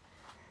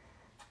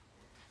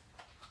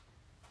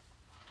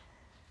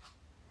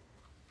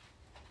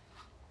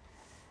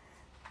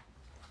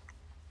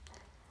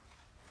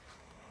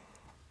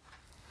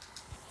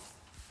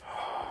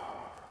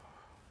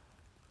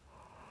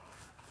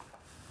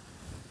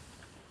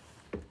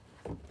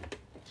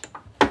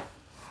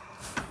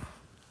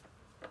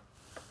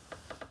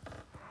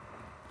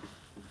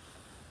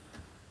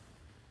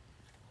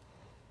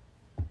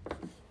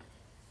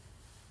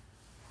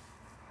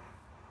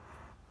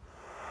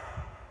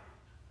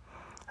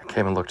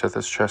 Came and looked at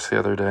this chest the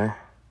other day.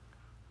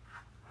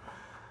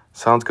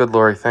 Sounds good,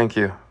 Lori. Thank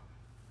you.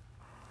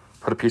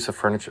 Put a piece of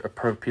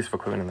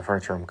equipment in the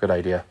furniture room. Good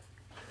idea.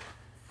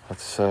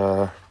 Let's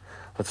do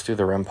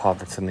the REM pod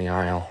that's in the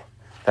aisle.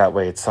 That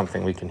way, it's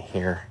something we can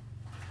hear.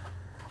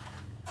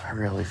 I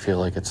really feel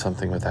like it's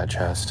something with that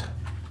chest.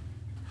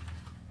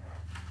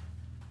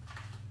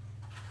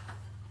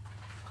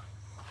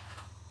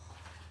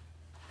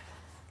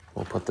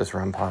 We'll put this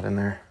REM pod in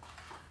there.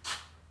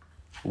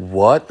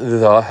 What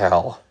the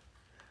hell?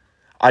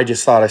 I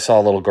just thought I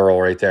saw a little girl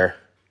right there.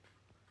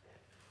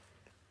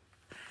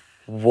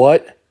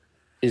 What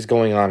is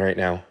going on right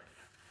now?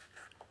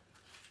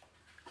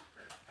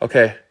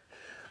 Okay.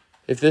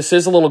 If this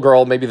is a little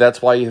girl, maybe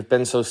that's why you've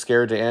been so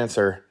scared to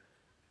answer.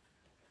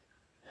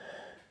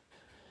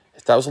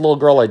 If that was a little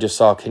girl I just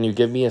saw, can you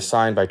give me a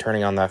sign by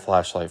turning on that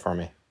flashlight for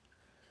me?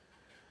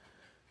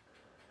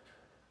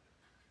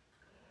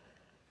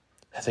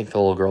 I think the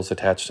little girl's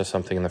attached to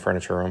something in the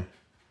furniture room.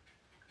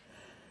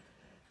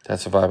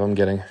 That's the vibe I'm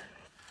getting.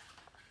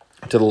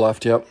 To the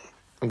left, yep.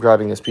 I'm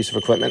grabbing this piece of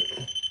equipment.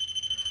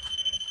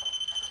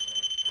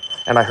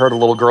 And I heard a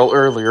little girl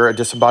earlier, a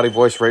disembodied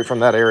voice right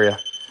from that area.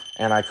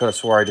 And I could have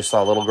swore I just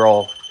saw a little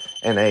girl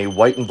in a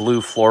white and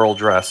blue floral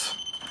dress.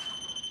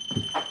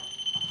 Let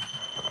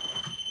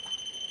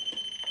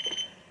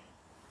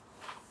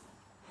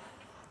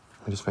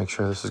me just make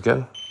sure this is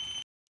good.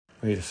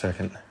 Wait a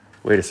second.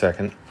 Wait a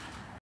second.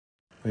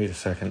 Wait a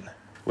second.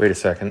 Wait a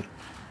second.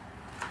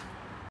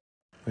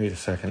 Wait a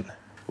second.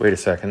 Wait a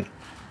second.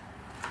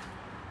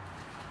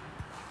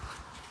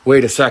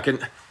 Wait a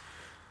second.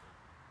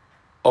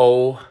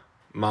 Oh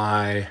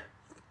my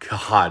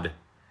God.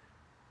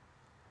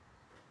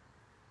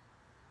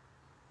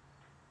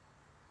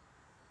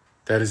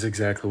 That is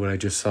exactly what I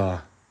just saw.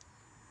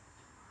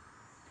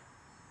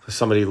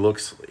 Somebody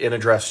looks in a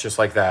dress just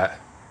like that.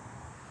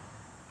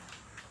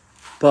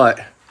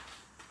 But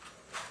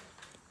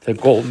the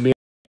gold mirror.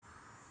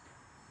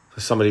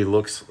 Somebody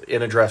looks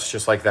in a dress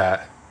just like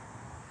that.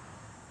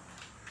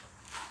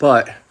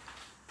 But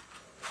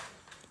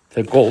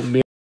the gold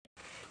mirror.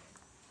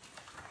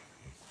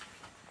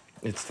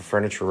 It's the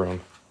furniture room.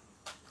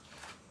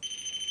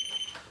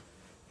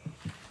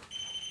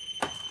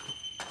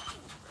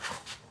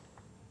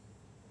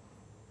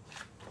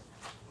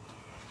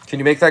 Can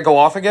you make that go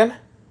off again?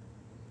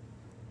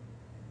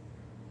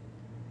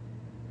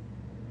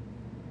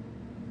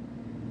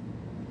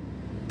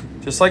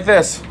 Just like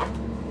this.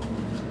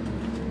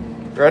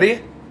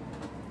 Ready?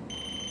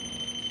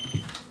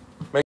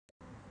 That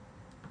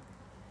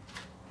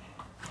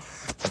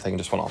thing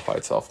just went off by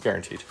itself,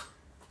 guaranteed.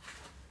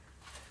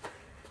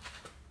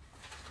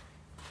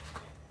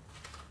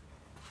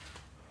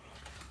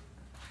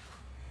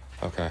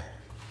 Okay.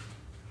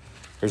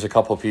 There's a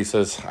couple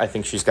pieces. I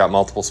think she's got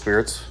multiple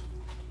spirits.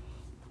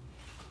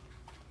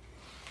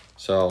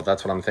 So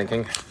that's what I'm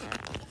thinking.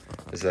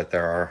 is that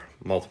there are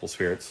multiple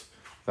spirits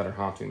that are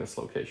haunting this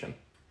location.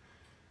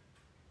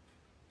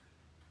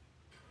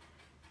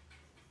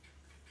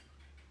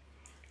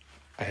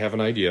 I have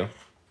an idea.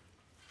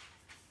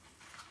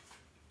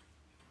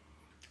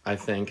 I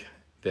think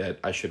that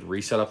I should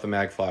reset up the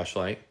mag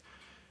flashlight,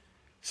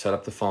 set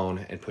up the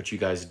phone, and put you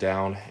guys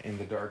down in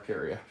the dark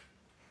area.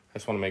 I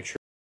just want to make sure.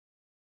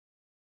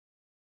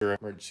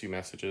 Emergency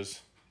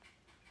messages.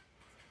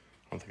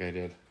 I don't think I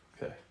did.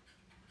 Okay.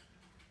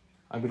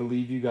 I'm going to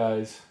leave you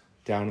guys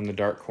down in the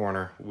dark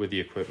corner with the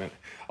equipment.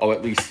 Oh,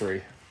 at least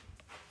 3.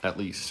 At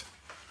least.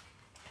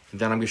 And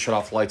then I'm going to shut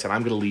off the lights and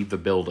I'm going to leave the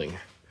building.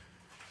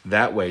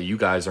 That way, you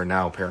guys are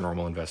now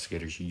paranormal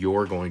investigators.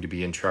 You're going to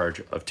be in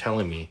charge of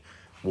telling me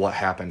what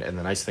happened. And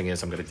the nice thing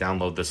is I'm going to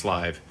download this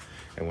live.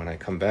 And when I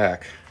come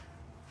back,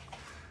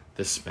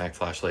 this mag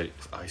flashlight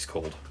is ice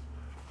cold.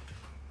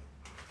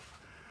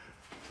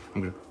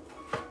 Oh,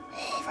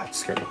 that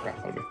scared the crap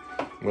out of me.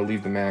 I'm gonna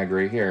leave the mag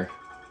right here.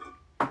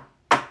 I'm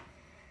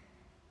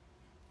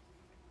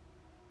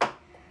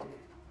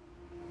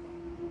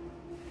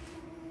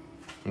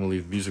gonna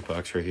leave the music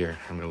box right here.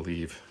 I'm gonna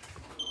leave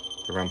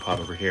the REM pod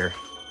over here.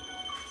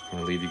 I'm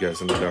gonna leave you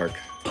guys in the dark,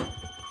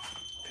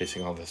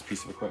 facing all this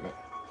piece of equipment.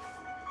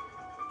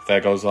 If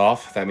that goes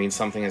off, that means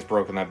something has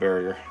broken that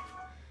barrier.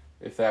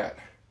 If that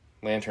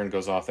lantern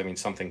goes off, that means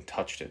something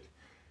touched it.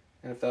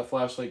 And if that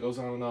flashlight goes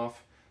on and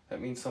off,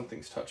 that means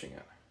something's touching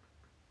it.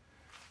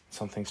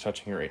 Something's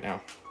touching it right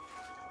now.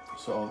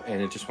 So,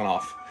 and it just went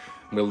off.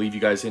 I'm gonna leave you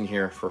guys in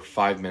here for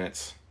 5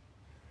 minutes.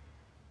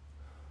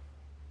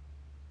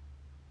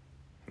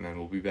 And then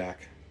we'll be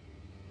back.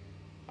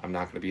 I'm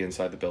not gonna be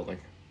inside the building.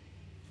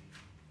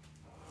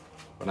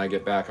 When I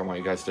get back, I want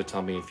you guys to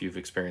tell me if you've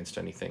experienced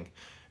anything.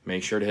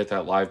 Make sure to hit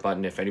that live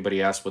button. If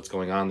anybody asks what's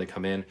going on, they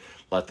come in,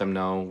 let them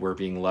know we're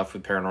being left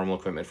with paranormal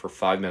equipment for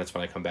 5 minutes.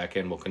 When I come back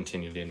in, we'll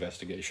continue the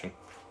investigation.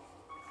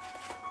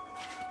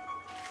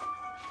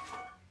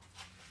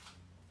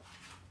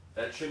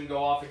 That shouldn't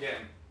go off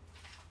again.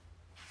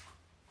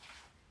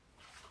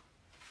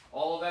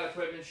 All of that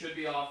equipment should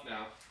be off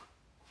now.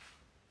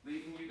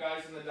 Leaving you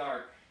guys in the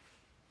dark.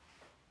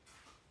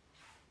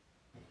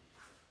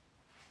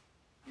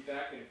 Be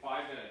back in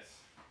 5 minutes.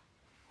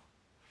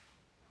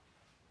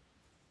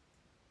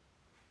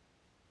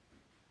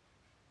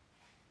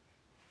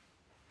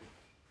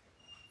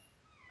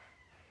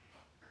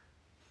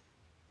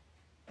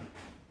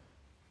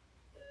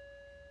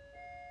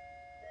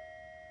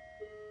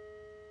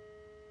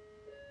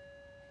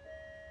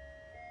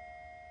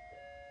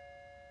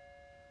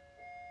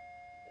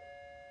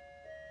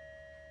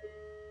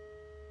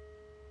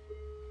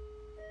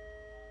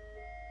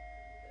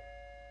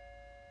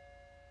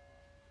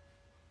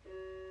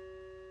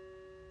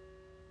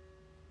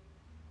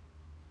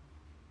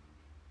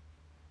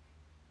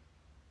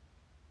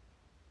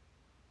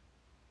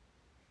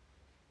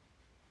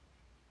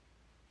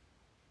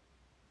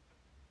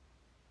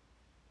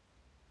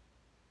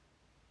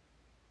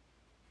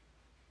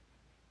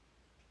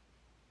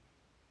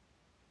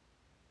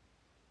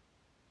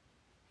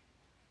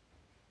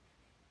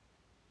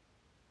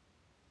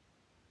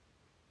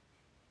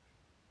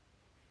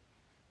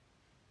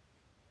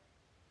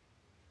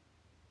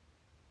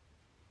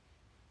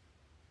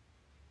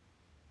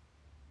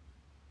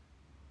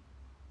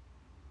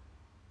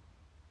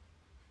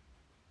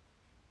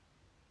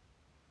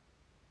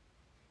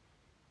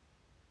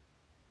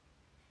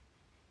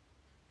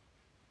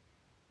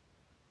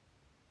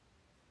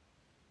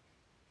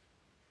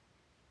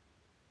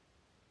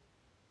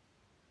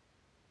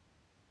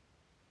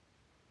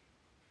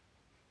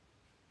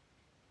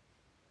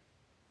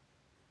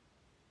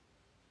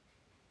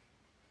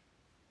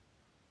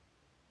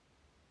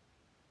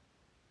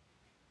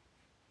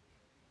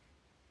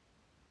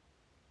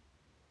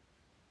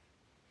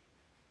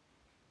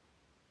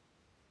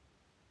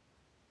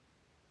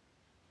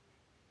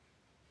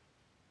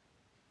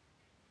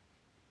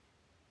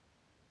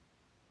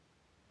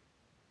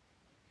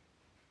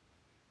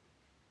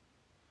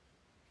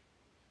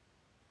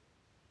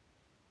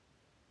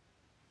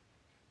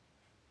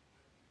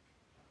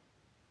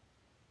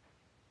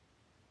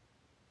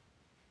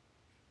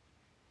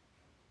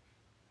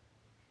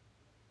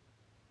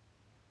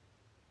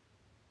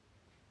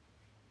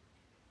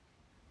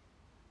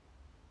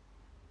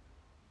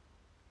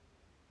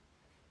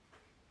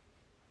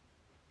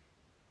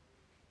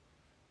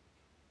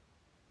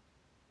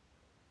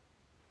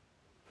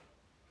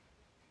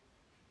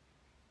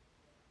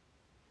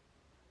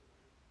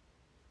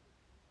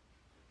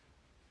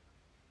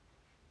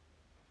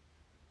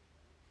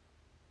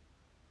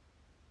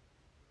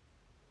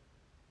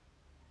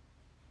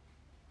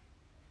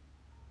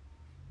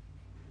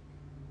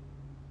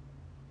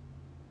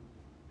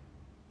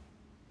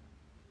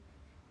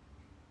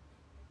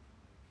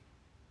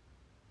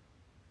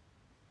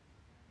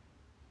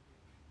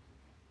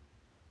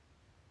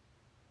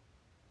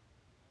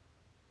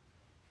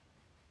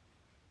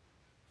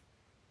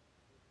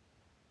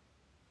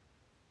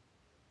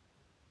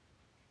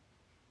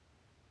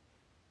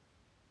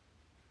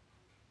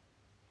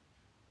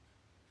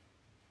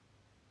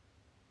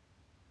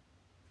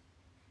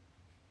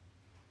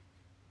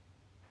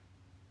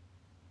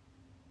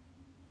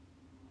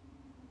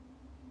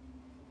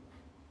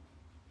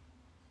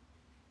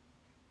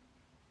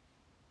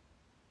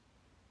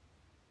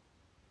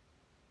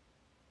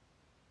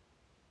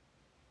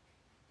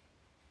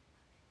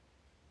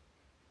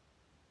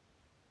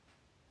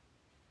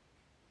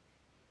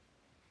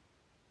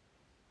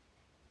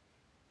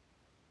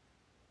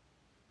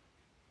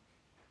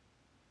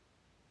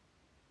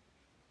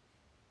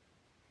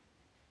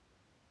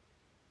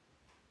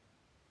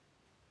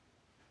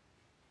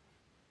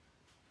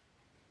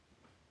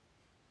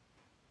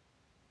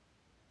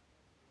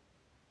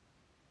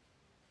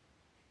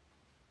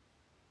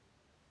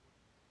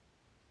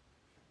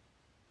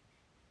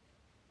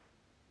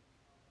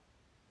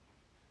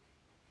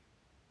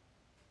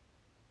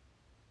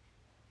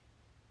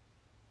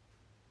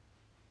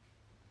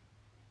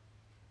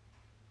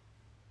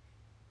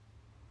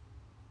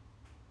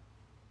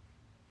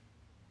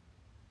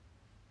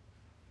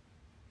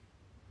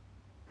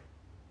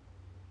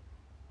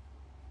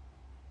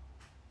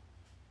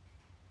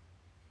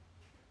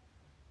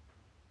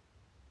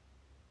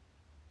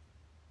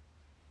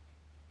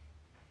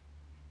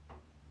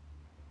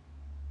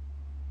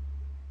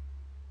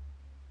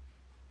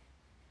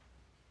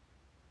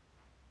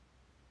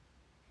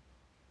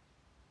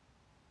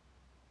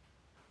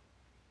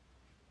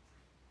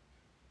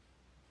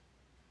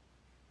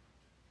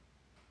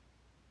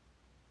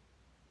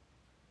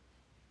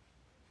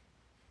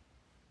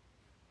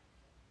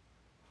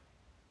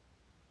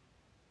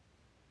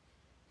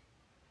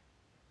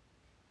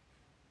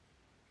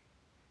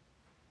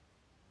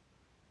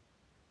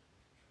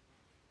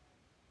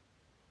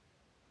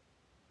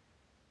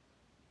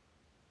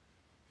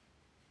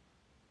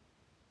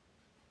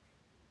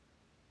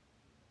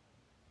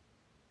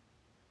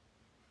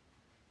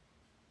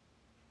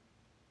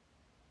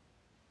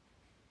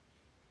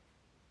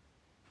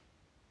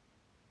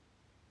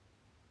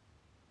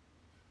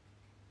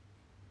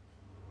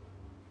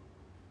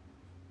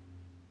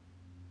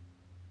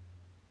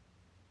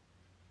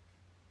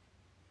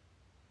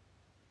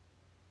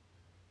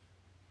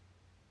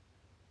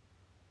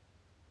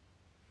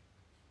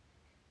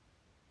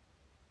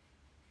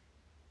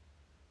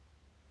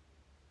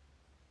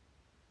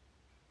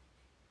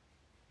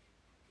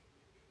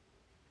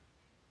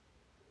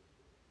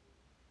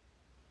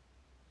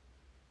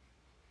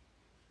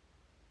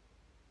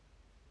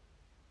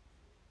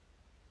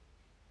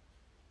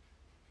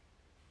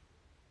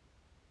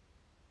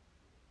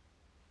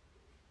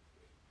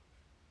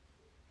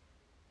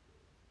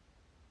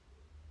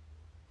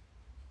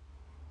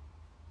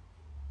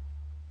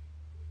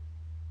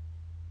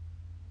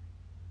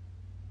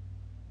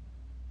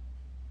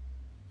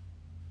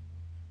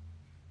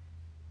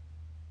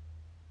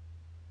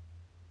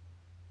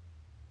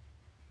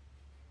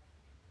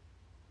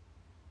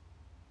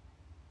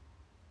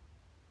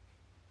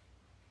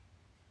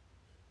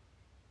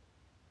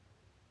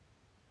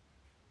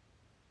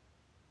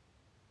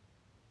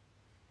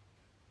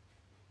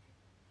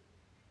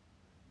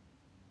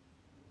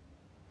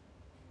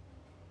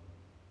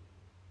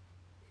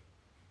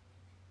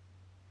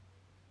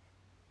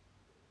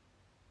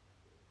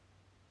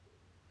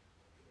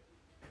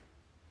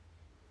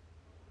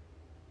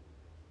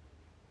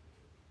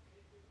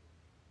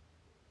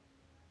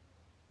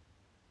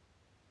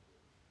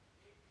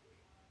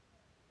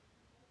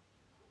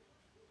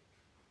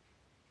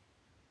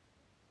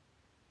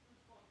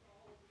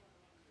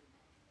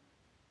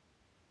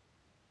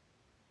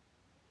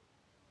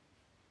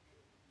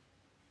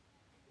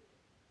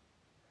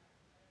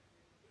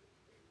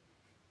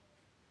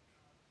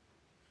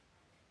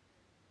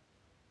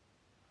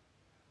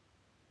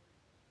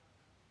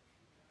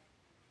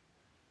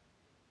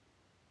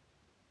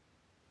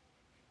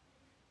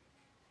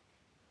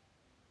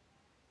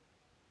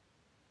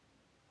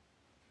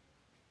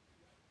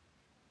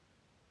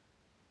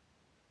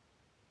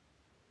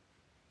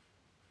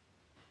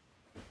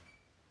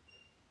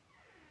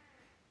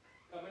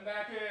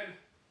 back in.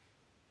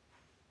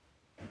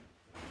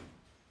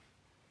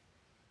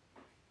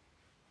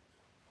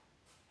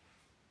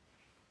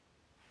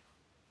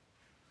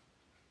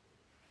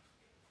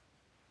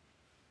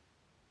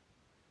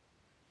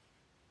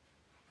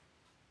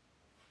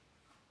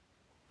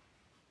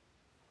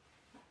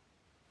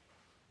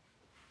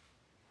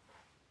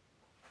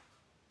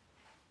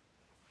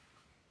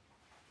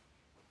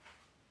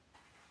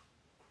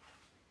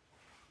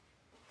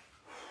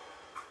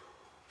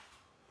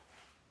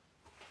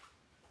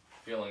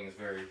 Feeling is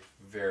very,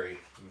 very,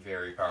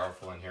 very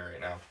powerful in here right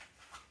now.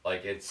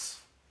 Like,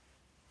 it's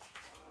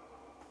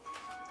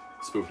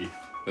spooky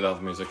without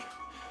the music.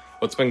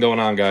 What's been going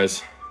on,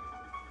 guys?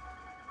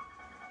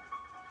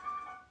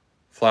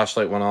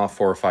 Flashlight went off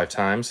 4 or 5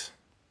 times.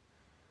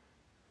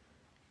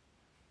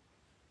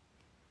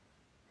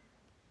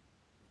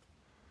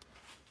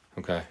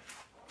 Okay.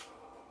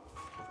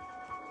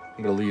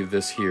 I'm gonna leave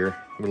this here.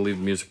 I'm gonna leave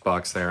the music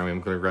box there.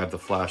 I'm gonna grab the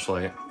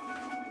flashlight.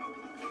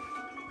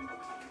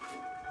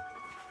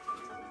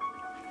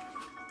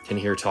 Can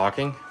you hear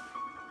talking?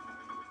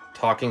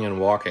 Talking and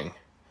walking.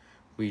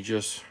 We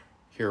just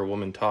hear a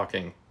woman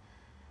talking.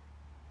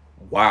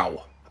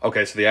 Wow.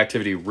 Okay, so the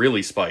activity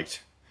really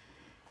spiked.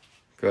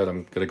 Good,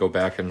 I'm gonna go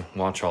back and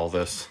watch all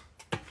this.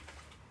 I'm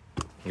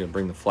gonna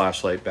bring the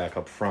flashlight back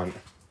up front.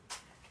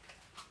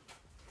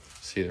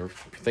 See, the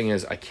thing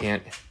is, I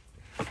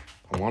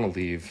wanna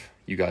leave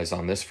you guys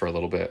on this for a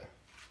little bit.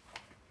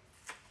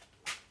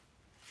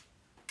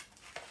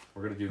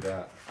 We're gonna do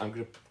that. I'm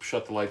gonna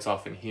shut the lights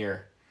off in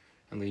here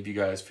and leave you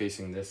guys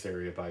facing this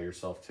area by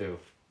yourself too.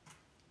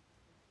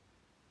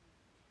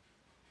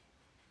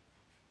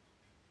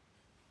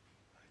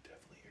 I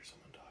definitely hear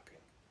someone talking.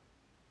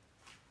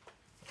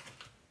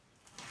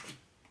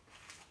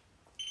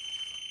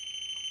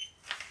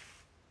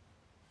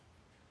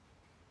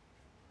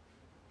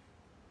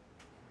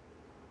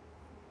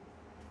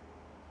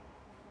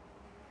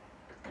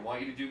 I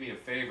want you to do me a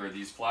favor.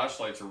 These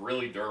flashlights are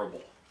really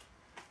durable.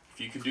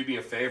 If you could do me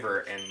a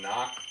favor and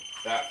knock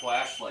that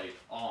flashlight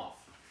off,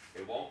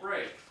 it won't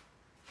break,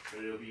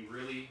 but it'll be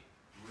really,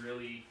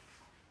 really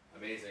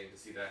amazing to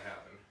see that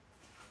happen.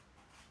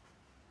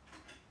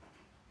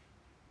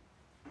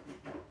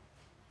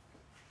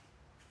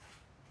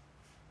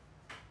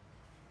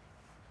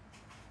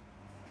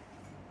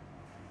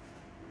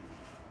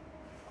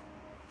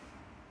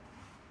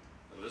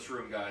 Now this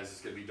room, guys,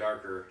 is going to be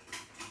darker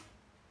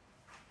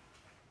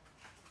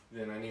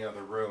than any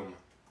other room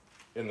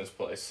in this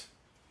place.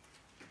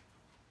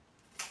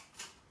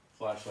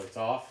 Flashlight's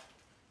off.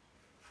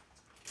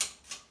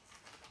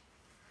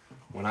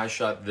 When I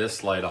shut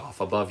this light off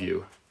above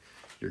you,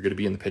 you're going to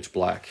be in the pitch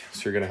black.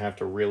 So you're going to have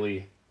to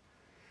really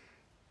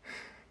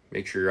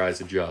make sure your eyes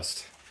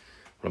adjust.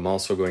 What I'm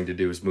also going to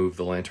do is move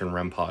the lantern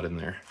REM pod in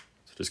there.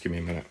 So just give me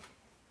a minute.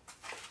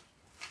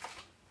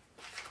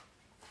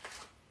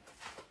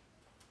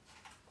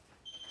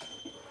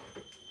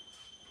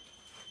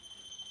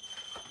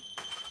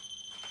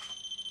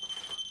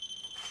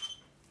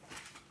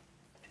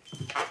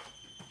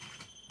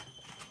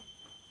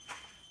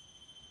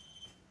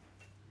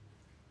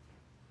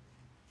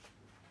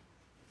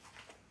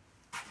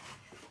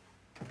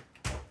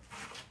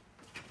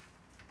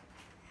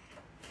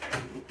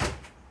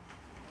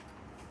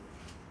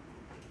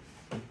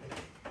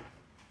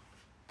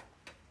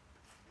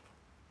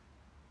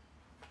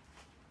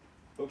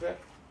 Okay.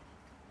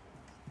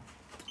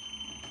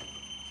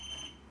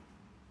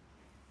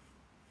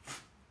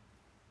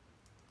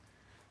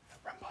 The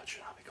REM pod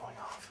should not be going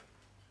off.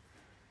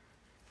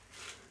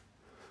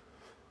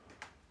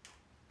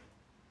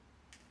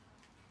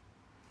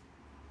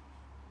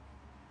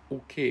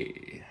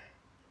 Okay.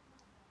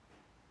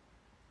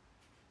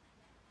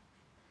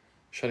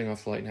 Shutting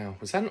off the light now.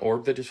 Was that an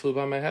orb that just flew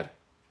by my head?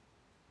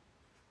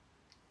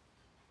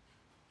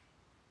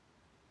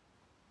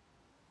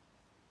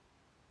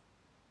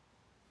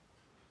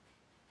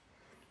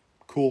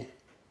 Cool.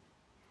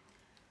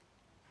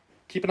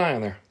 Keep an eye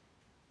on there.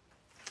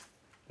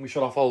 We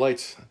shut off all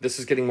lights. This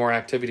is getting more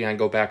activity. I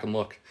go back and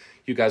look.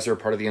 You guys are a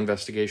part of the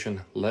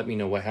investigation. Let me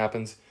know what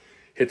happens.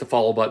 Hit the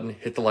follow button,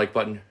 hit the like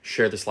button,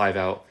 share this live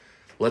out.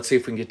 Let's see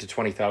if we can get to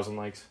 20,000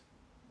 likes.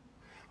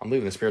 I'm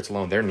leaving the spirits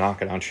alone. They're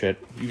knocking on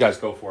shit. You guys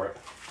go for it.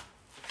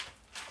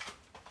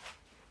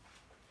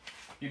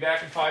 Be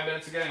back in 5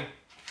 minutes again.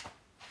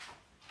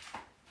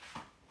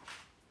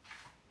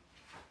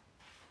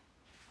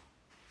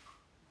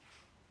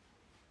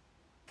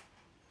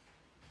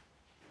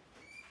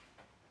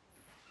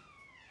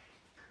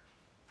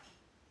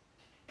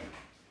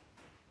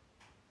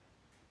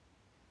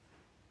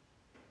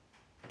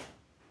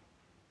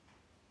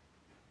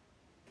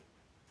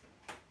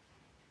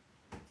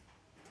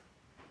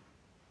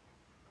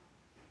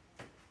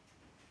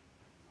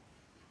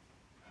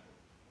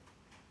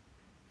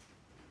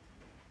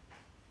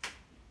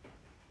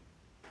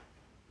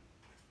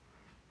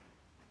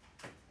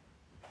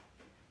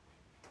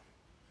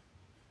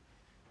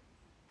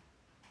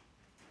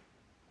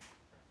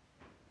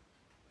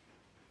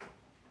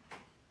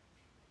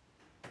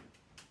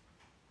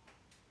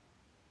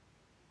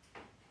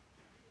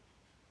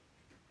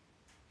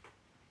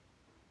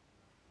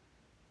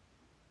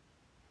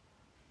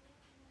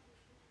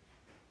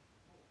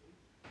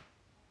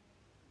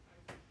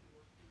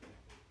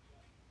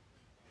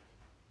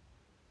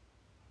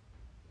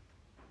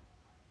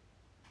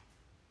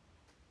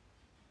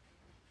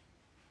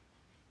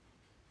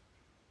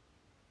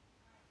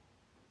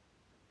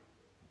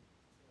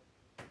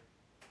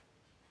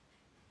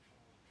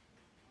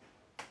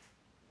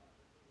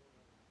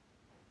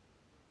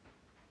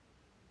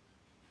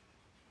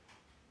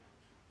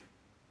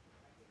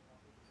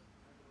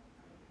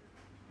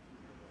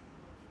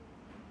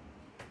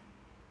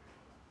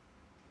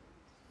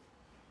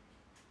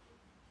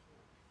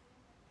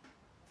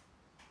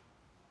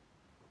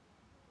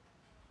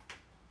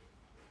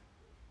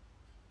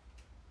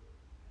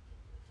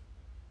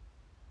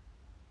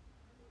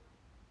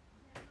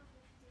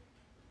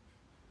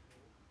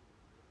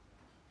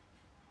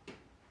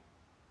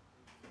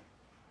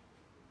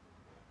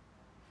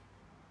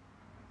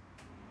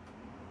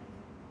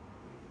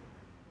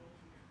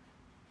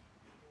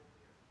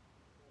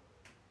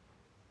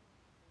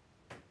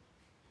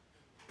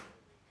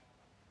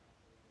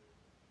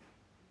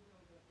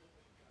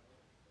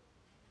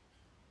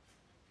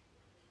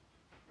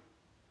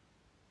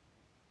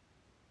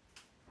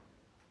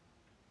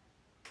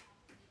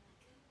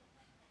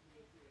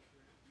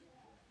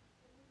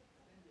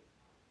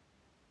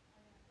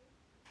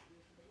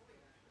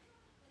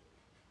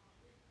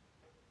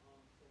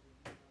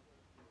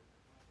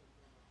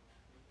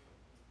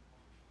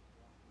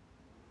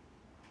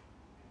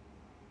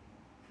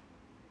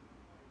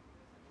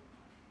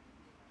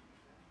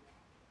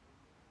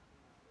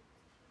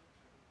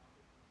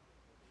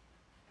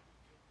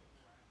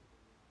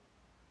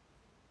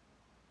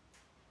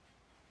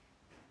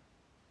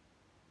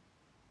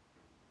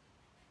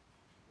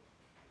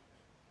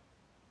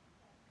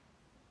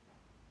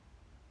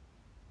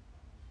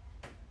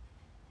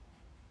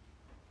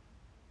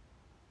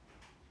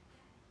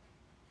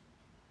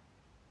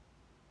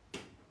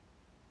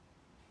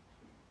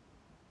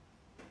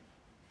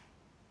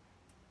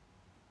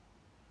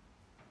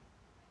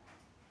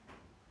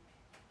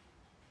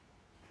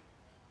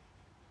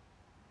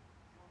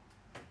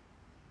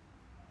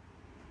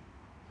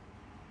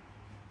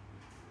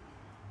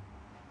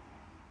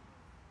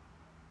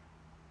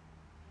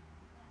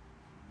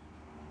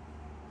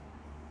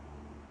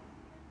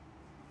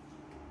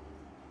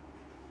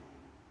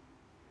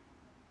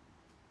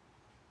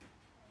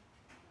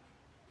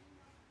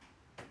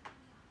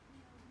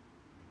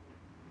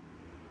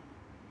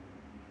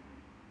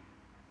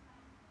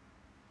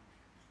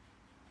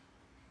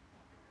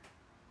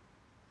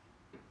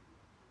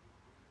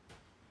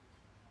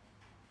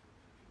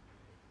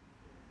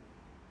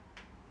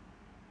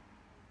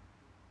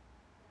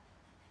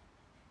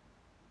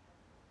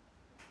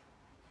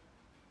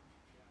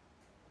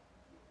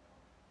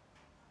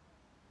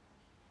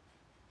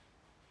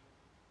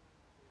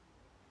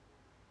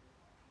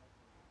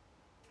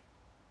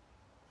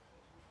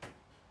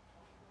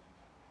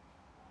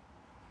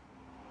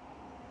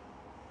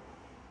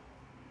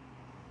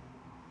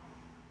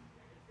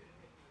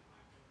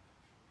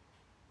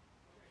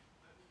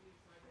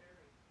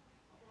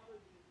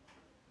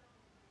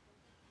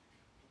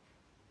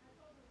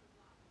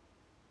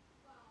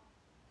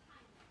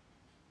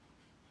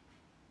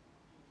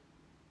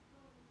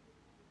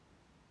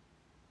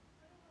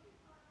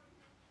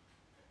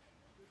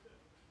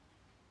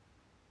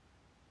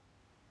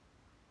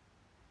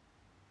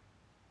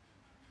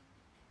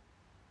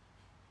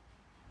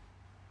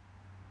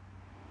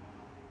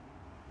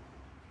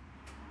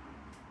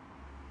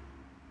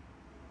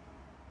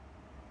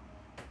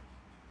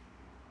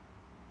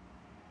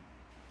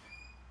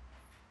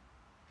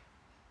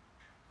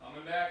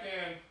 Coming back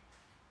in.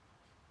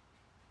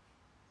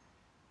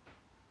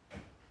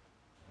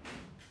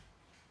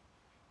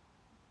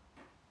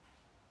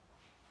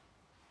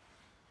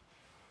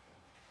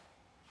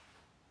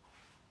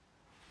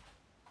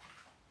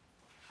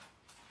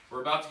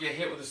 We're about to get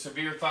hit with a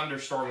severe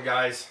thunderstorm,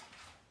 guys.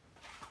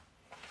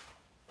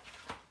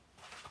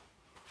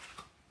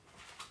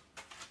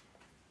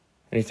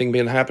 Anything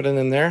been happening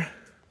in there?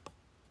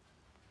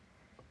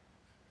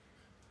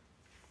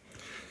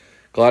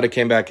 Glad it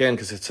came back in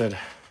because it said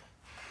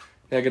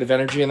negative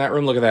energy in that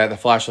room. Look at that. The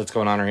flashlight's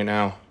going on right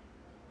now.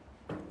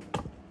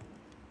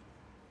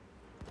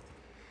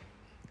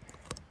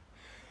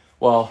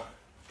 Well,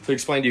 to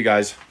explain to you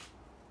guys.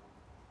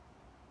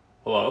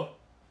 Hello?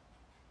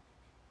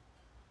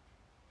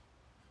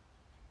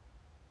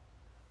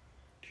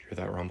 Do you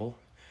hear that rumble?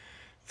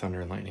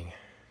 Thunder and lightning.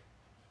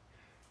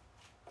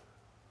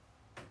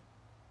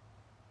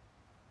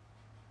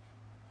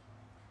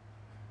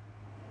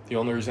 The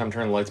only reason I'm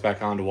turning the lights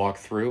back on to walk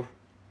through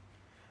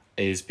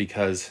is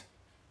because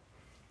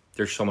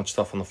there's so much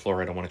stuff on the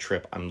floor I don't want to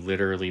trip. I'm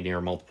literally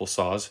near multiple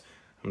saws.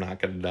 I'm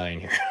not going to die in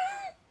here.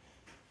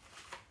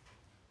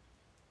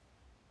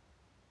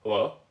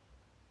 Hello?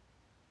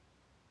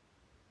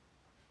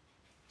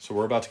 So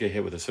we're about to get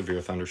hit with a severe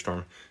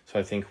thunderstorm. So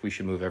I think we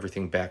should move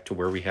everything back to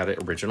where we had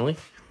it originally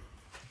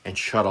and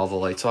shut all the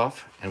lights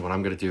off. And what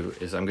I'm going to do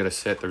is I'm going to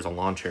sit, there's a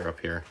lawn chair up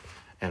here,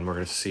 and we're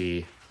going to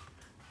see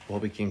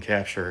what we can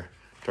capture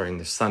during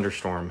this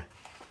thunderstorm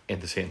in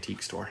this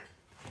antique store.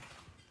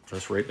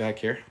 Just right back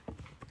here.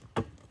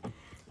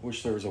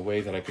 Wish there was a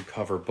way that I could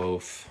cover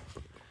both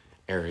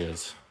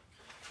areas,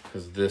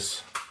 because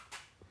this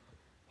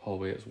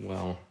hallway as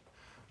well,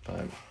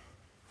 but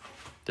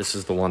this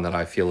is the one that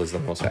I feel is the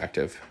most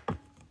active.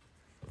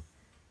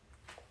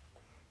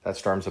 That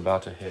storm's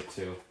about to hit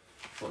too.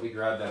 Let me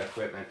grab that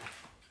equipment.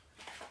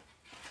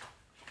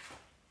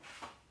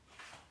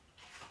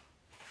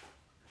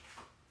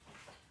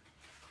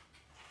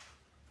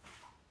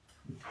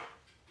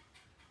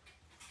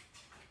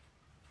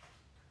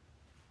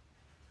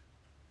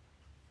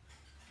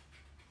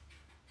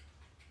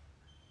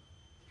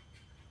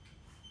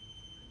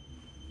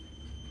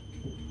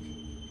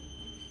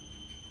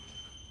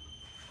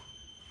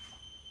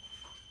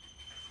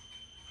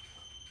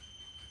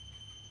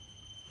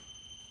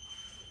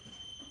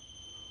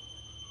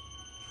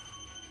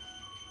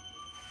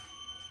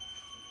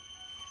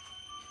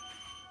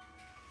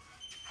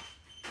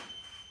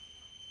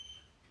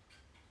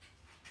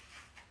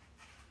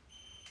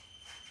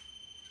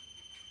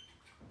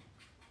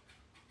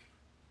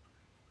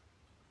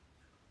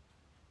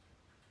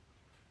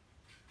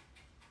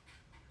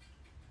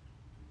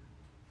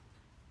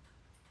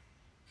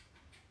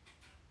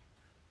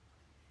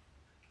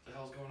 What the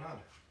hell's going on?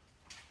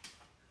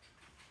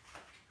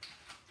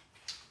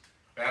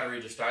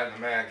 Battery just died in the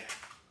mag.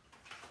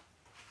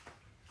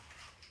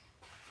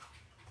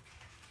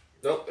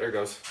 Nope, there it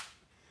goes.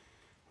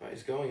 What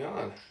is going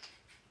on?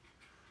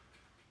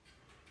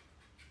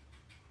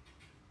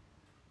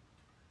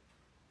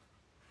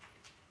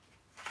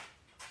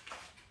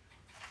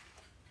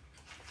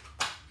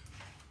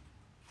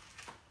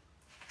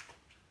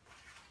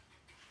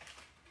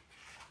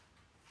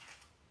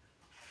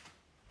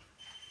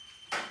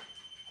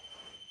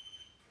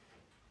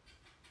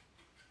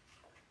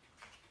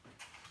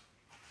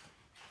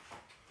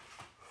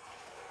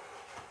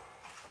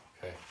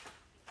 Okay.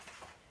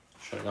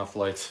 Shutting off the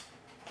lights.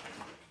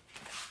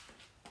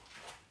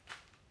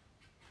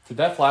 Did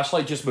that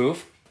flashlight just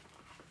move?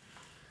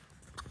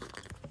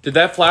 Did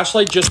that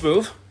flashlight just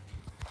move?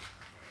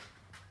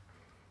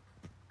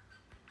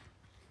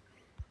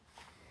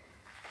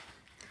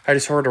 I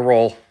just heard a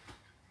roll.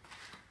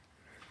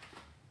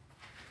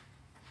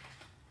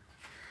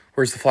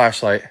 Where's the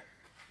flashlight?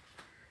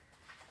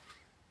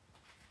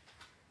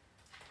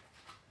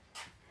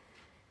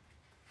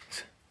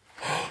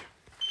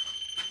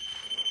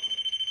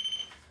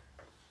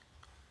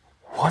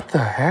 What the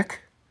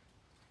heck?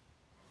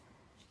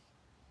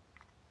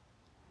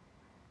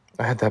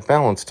 I had that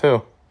balance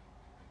too.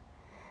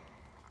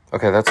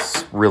 Okay,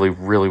 that's really,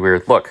 really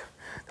weird. Look,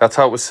 that's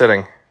how it was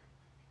sitting.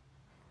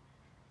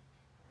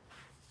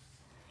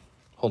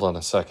 Hold on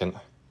a second.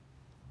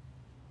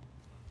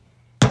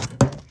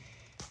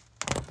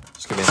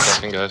 Just give me a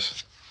second,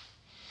 guys.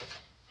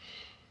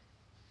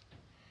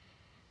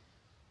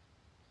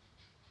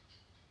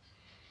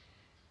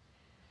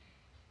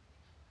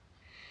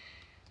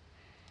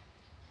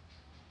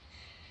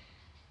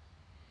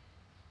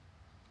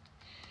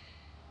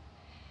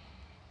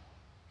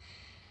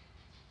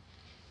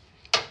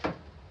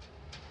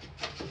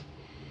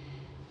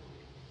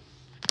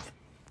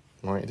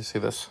 I want you to see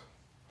this.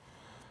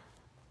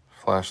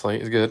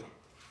 Flashlight is good.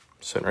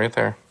 Sitting right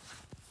there.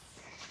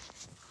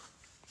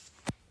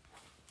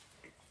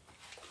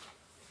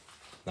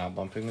 Not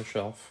bumping the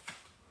shelf.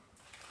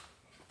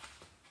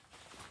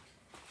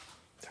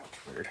 That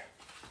was weird.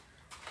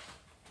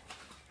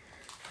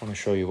 I want to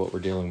show you what we're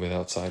dealing with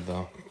outside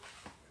though.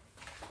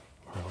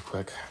 Real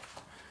quick.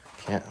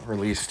 Can't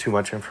release too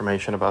much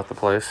information about the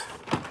place,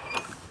 so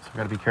I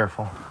gotta be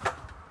careful.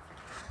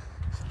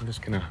 I'm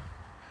just gonna,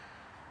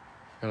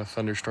 got a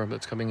thunderstorm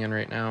that's coming in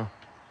right now.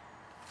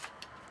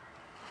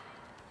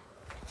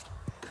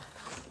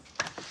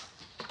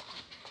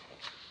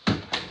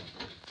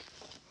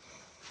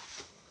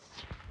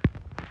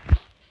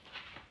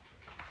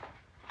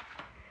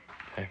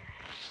 Okay.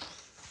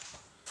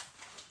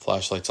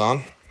 Flashlight's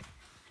on.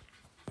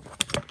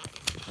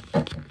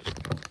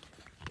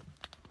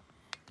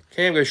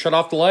 Okay, I'm gonna shut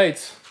off the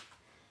lights.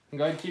 And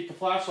go ahead and keep the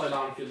flashlight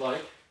on if you'd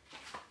like.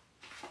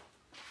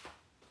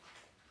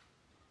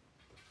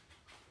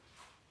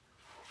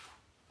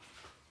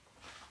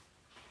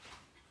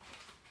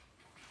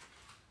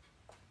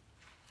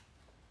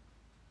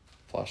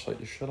 Flashlight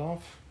just shut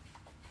off.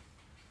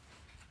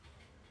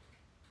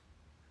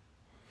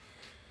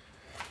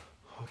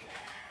 Okay.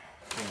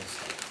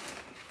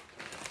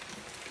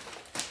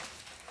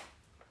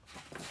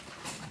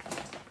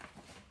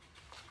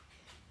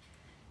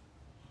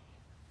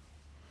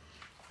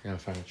 I gotta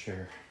find a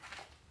chair.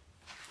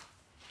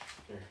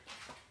 Here.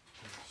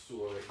 There's a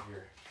stool right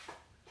here.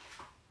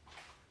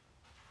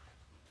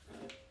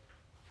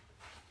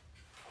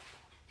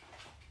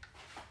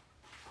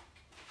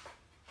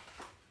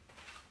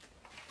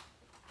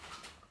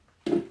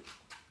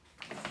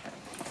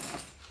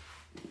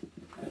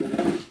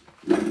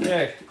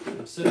 Okay,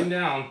 I'm sitting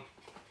down.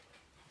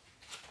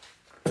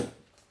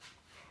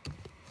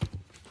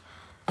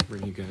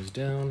 Bring you guys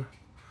down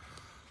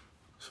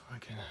so I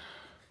can.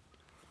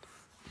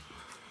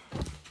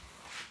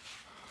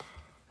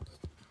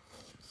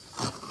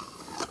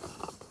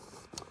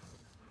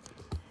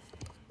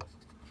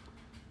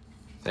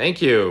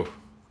 Thank you.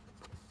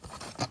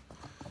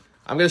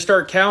 I'm going to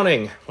start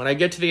counting. When I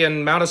get to the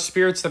amount of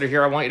spirits that are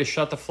here, I want you to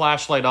shut the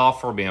flashlight off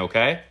for me,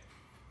 okay?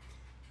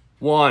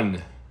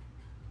 1,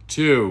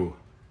 2,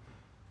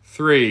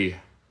 3,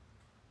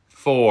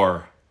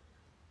 4,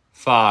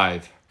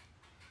 5,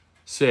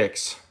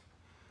 6,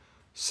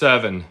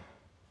 7,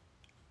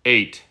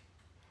 8,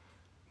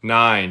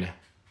 9,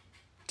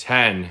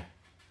 10,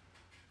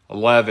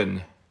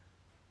 11,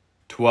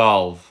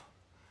 12,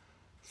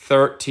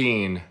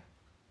 13,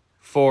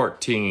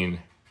 14,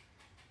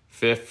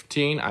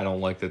 15. I don't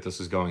like that this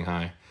is going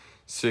high.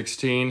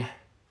 16,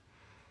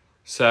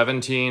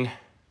 17,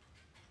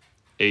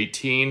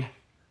 18,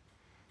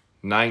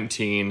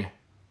 19,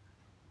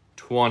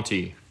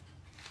 20,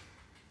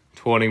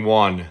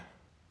 21,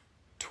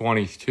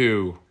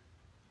 22.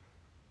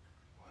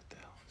 What the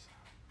hell is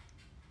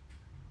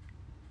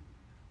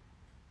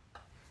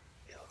that?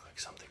 It looked like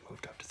something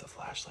moved up to the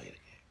flashlight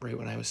right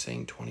when I was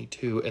saying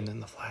 22, and then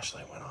the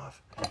flashlight went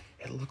off.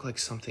 It looked like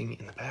something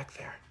in the back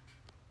there.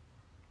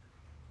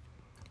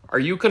 Are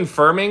you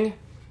confirming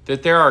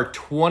that there are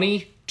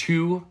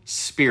 22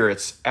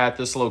 spirits at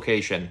this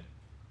location?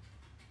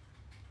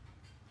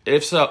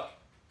 If so,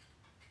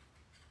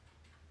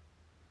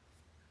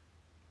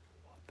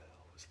 what the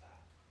hell was that?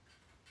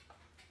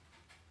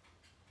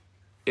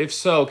 If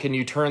so, can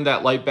you turn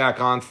that light back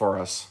on for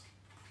us?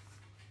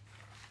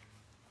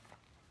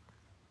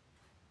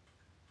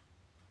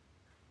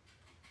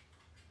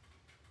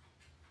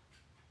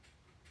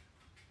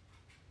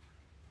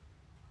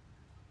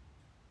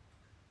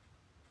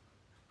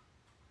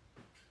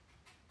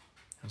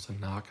 There's a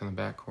knock in the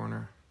back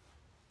corner.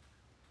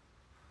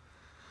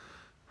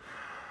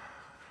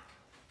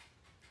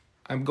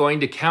 I'm going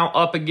to count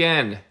up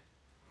again.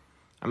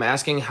 I'm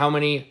asking how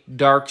many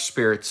dark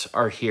spirits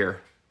are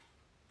here.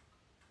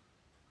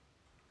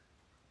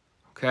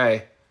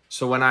 Okay,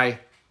 so when I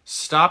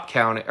stop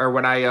counting, or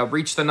when I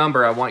reach the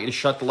number, I want you to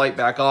shut the light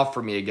back off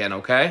for me again,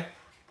 okay?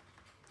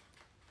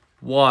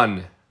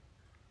 1,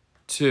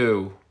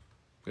 2,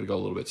 I'm gonna go a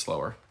little bit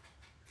slower.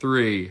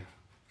 3,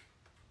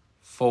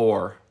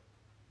 4,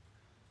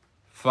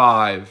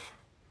 5,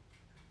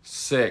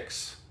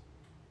 6,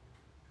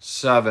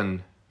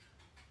 7,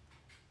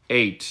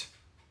 8,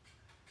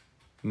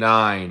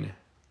 9,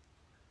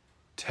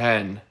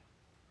 10,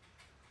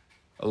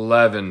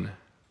 11,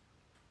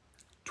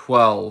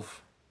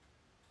 12,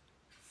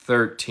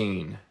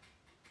 13,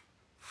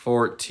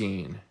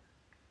 14,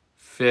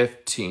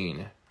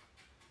 15,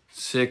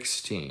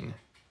 16,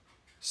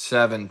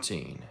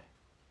 17,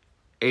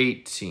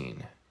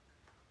 18,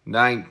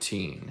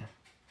 19,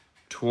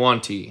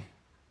 20,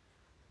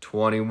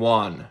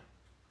 21,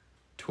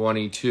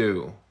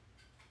 22.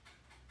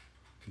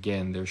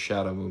 Again, there's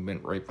shadow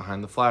movement right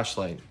behind the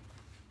flashlight.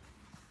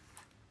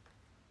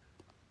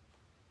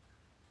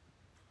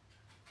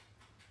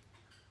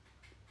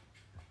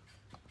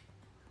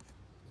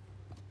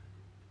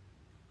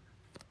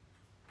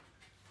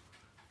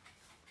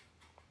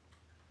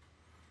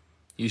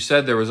 You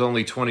said there was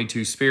only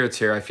 22 spirits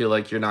here. I feel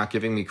like you're not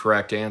giving me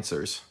correct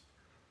answers.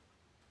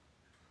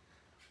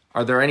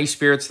 Are there any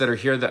spirits that are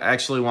here that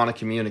actually want to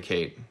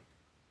communicate?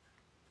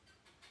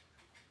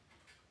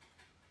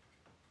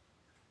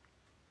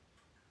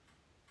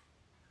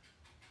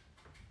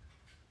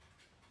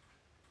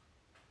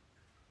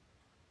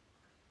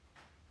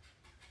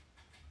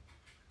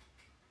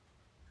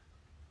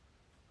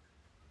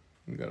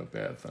 We've got a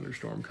bad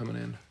thunderstorm coming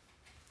in.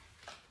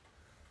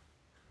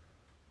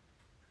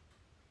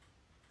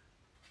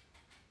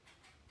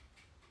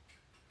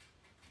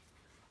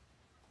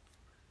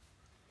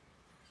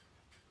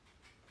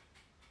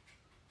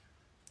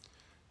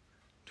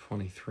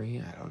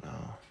 23, I don't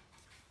know.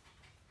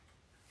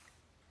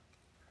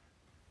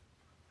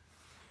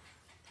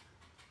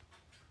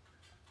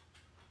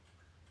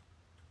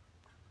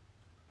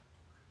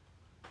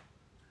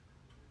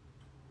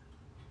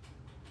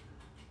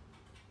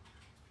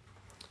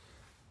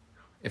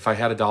 If I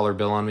had a dollar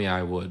bill on me,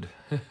 I would.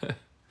 I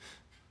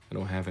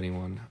don't have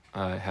anyone.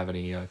 I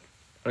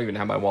don't even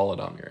have my wallet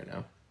on me right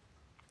now.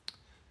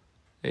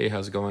 Hey,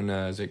 how's it going?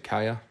 Is it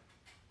Kaya?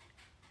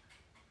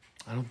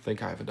 I don't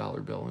think I have a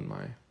dollar bill in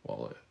my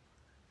wallet.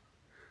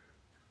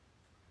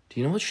 Do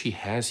you know what she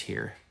has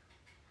here?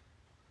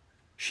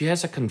 She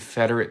has a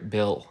Confederate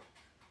bill.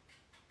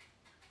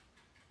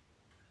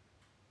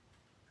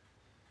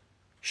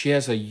 She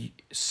has a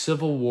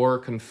Civil War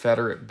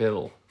Confederate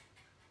bill.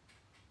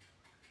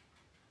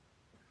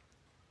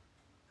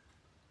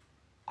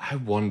 I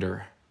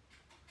wonder.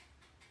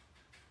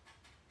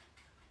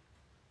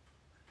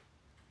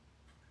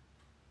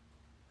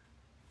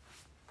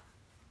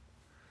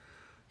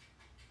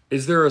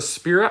 Is there a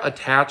spirit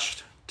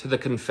attached to the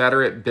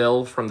Confederate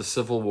bill from the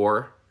Civil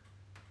War?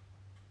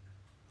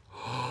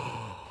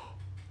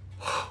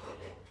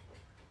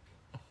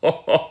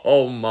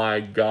 Oh my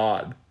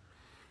God.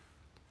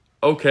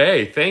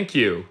 Okay, thank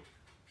you.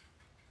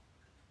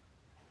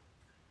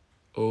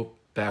 Oh,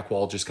 back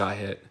wall just got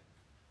hit.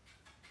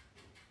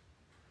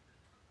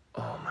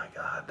 Oh my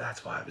God,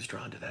 that's why I was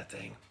drawn to that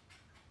thing.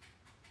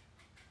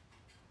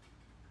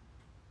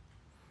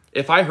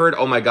 If I heard,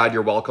 oh my God,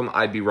 you're welcome,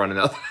 I'd be running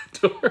out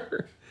that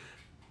door.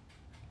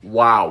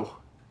 Wow.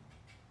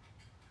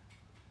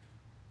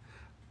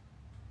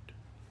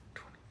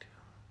 22.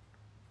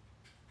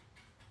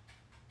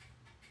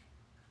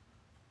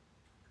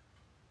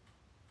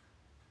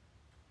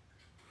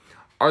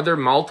 Are there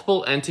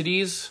multiple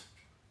entities?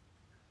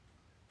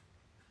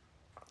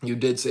 You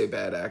did say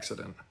bad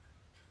accident.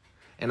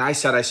 And I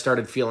said I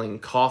started feeling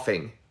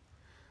coughing,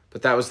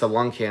 but that was the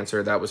lung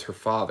cancer. That was her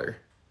father.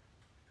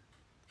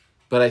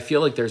 But I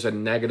feel like there's a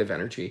negative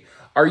energy.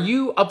 Are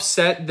you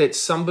upset that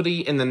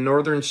somebody in the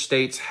northern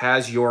states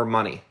has your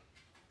money?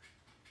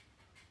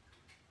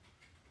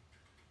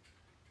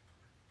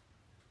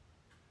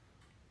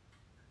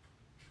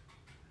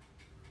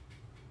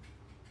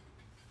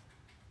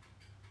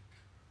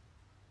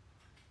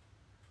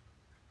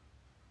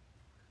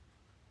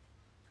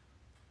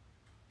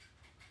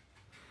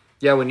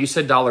 Yeah, when you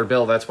said dollar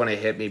bill, that's when it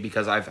hit me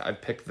because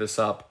I've picked this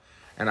up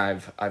and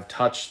I've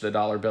touched the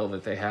dollar bill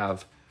that they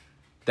have.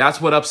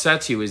 That's what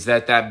upsets you, is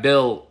that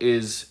bill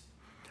is...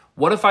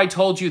 What if I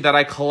told you that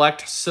I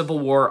collect Civil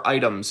War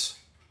items?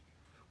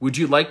 Would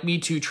you like me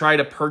to try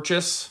to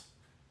purchase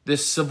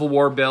this Civil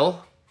War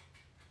bill?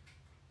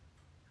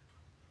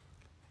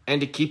 And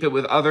to keep it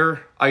with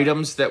other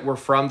items that were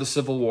from the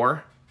Civil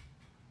War?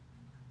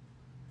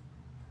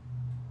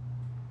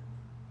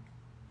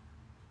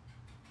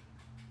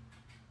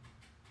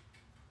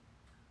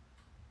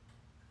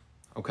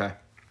 Okay.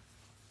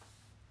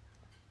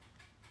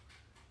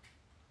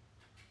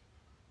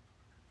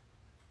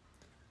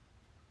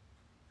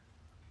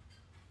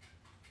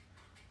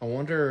 I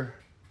wonder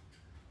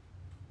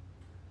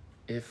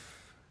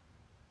if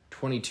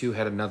 22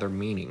 had another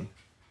meaning.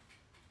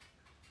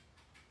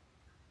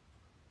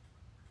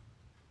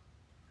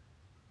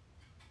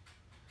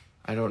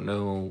 I don't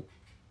know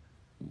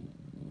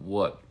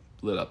what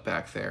lit up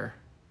back there.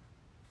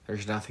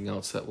 There's nothing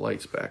else that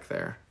lights back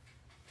there.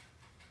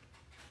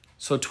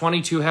 So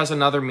 22 has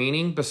another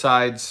meaning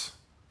besides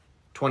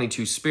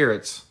 22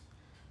 spirits.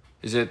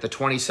 Is it the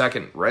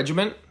 22nd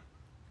Regiment?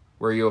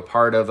 Were you a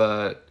part of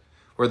a...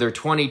 Were there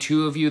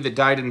 22 of you that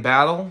died in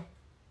battle?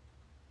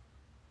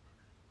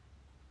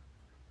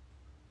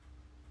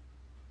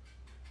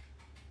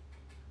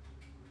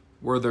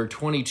 Were there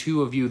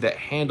 22 of you that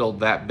handled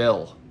that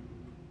bill?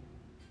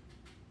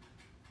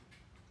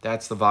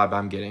 That's the vibe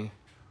I'm getting.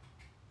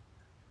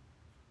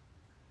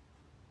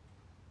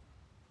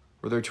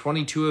 Were there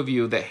 22 of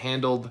you that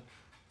handled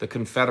the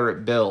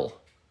Confederate bill?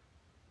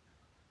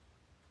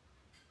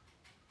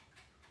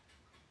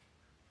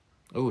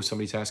 Oh,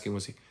 somebody's asking,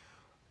 was he...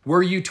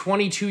 Were you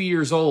 22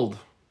 years old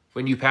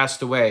when you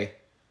passed away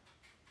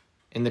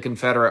in the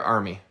Confederate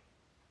Army?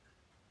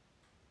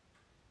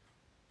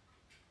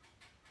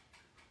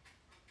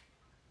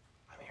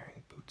 I'm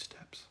hearing boot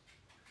steps.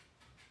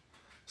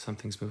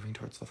 Something's moving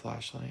towards the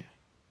flashlight.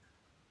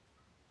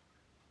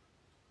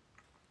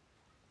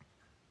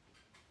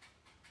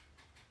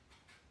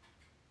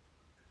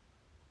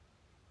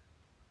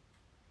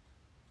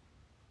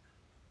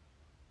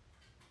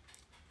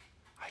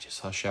 I just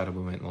saw shadow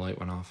movement and the light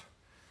went off.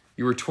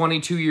 You were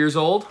 22 years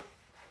old?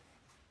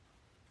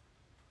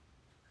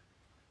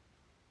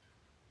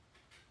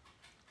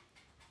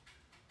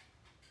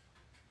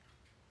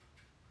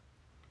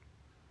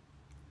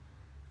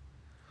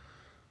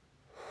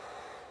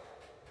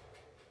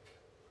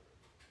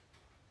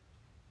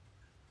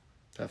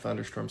 That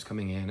thunderstorm's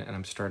coming in and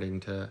I'm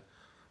starting to...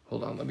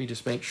 Hold on, let me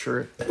just make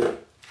sure...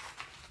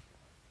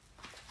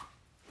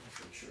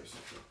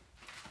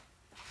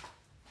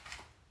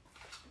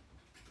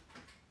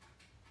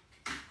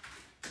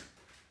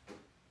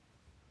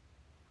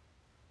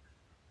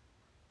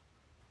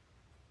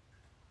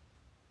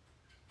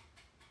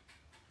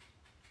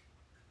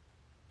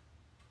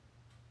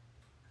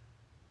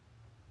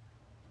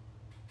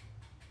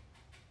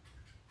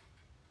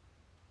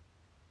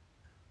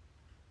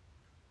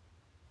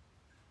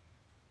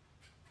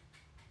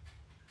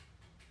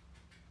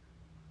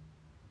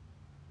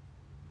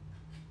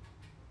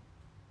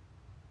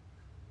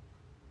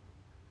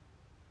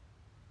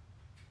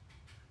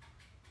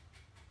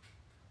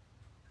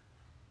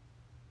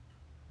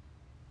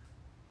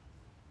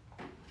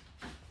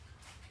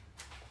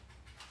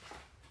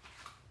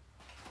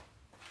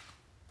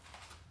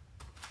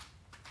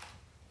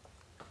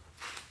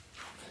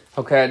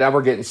 Okay, now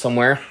we're getting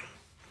somewhere.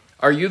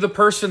 Are you the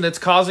person that's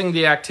causing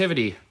the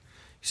activity? You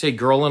say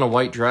girl in a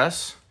white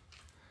dress?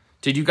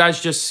 Did you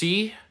guys just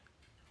see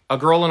a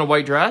girl in a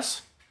white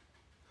dress?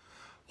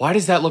 Why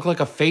does that look like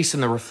a face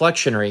in the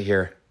reflection right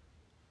here?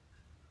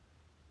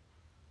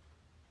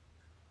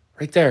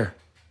 Right there.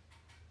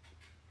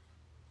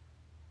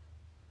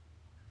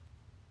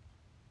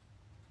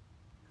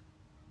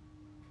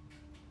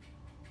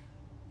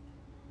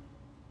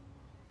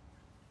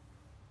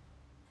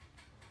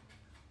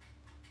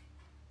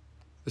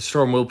 The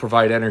storm will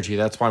provide energy.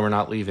 That's why we're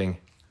not leaving.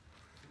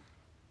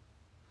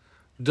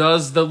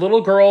 Does the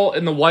little girl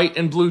in the white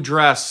and blue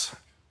dress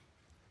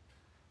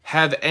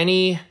have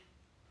any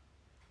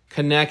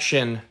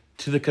connection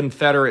to the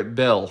Confederate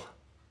bill?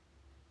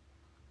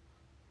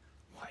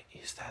 What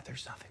is that?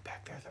 There's nothing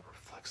back there that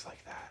reflects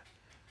like that.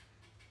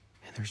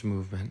 And there's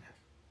movement.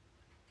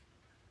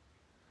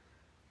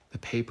 The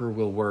paper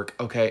will work.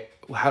 Okay,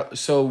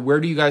 so where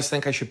do you guys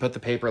think I should put the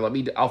paper?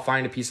 I'll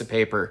find a piece of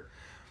paper.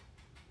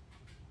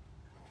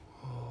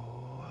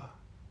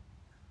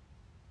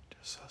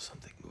 Just saw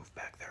something move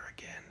back there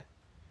again.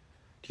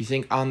 Do you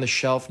think on the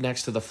shelf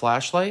next to the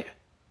flashlight?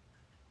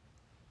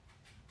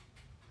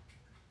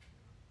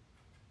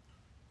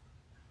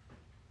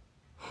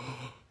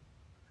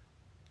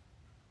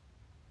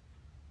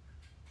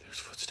 There's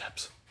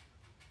footsteps.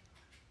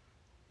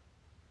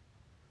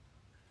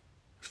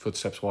 There's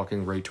footsteps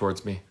walking right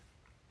towards me.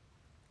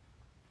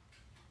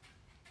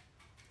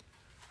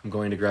 I'm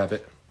going to grab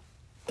it.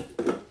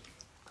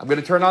 I'm going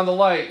to turn on the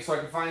light so I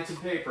can find some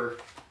paper.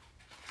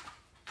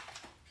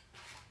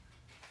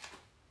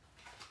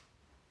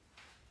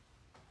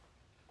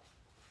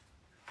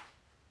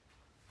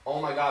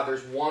 Oh my God,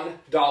 there's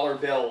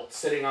 $1 bill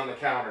sitting on the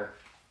counter.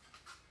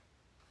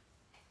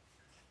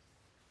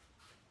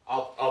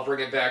 I'll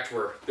bring it back to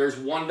her. There's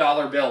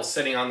 $1 bill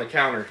sitting on the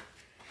counter.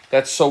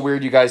 That's so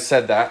weird you guys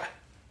said that.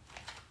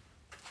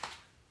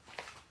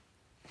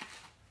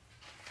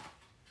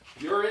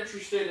 If you're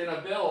interested in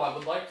a bill, I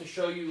would like to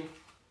show you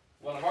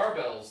one of our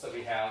bills that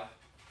we have.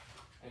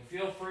 And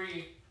feel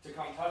free to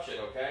come touch it,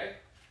 okay?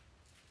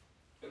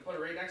 I'm going to put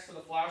it right next to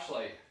the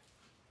flashlight.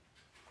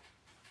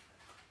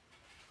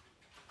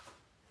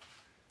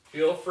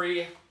 Feel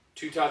free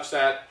to touch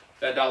that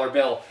dollar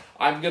bill.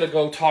 I'm going to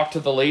go talk to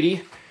the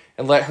lady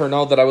and let her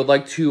know that I would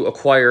like to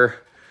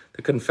acquire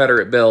the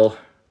Confederate bill.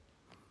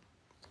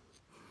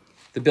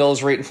 The bill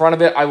is right in front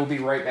of it. I will be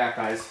right back,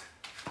 guys.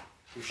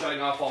 I'm shutting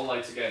off all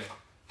lights again.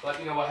 Let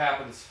me know what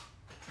happens.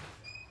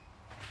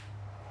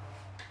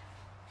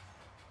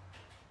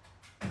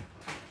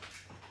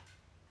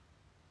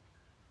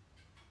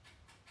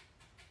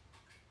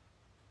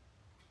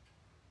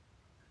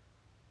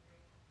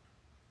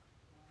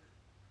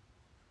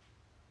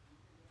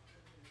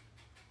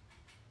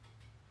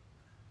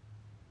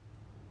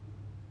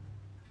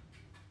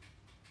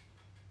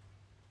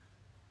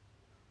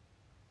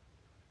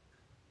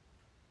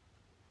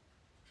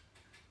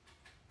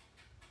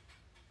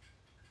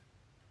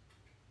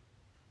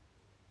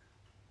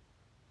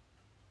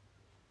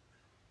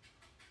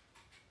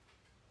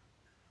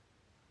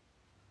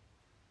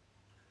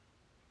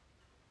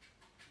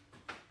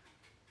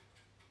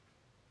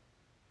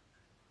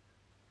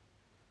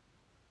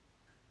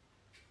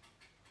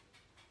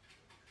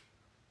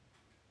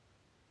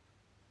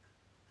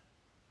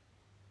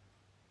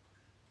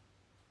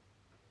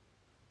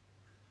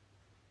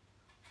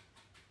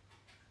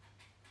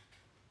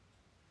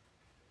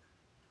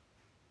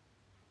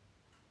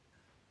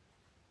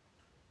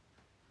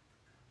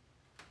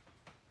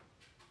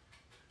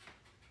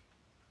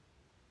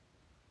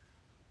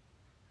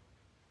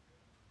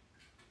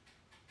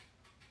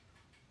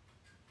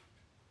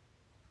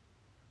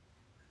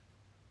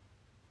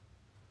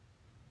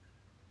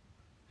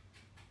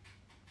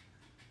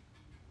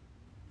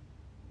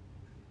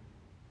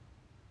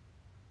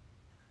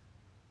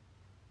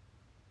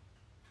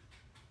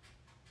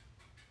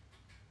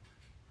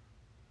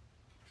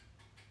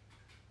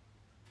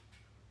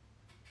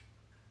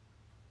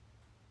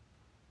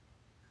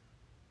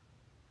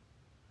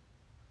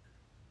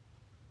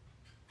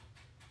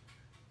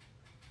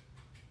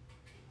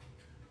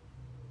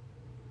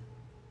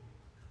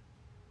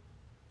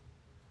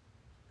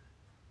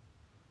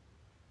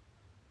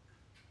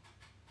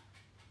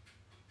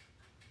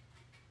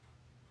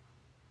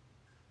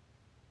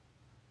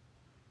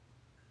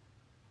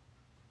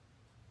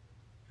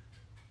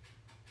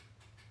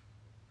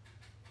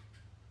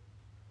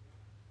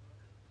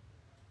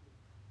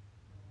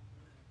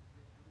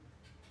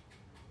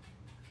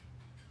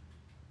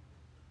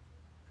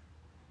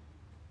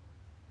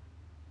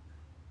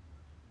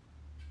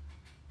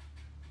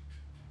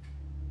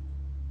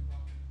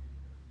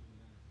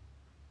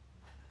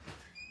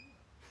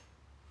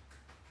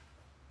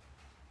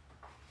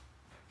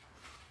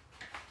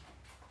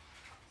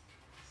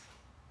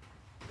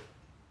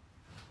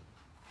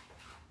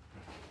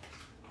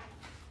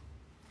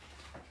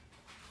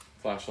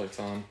 Flashlight's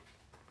on.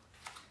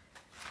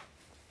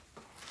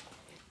 I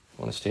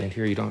want to stand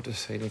here. You don't have to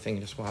say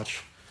anything. Just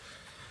watch.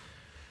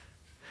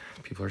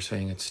 People are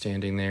saying it's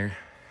standing there.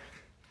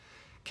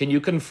 Can you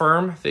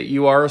confirm that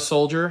you are a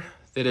soldier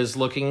that is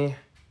looking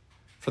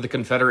for the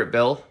Confederate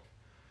bill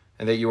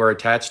and that you are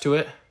attached to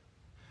it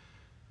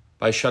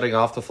by shutting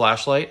off the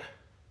flashlight?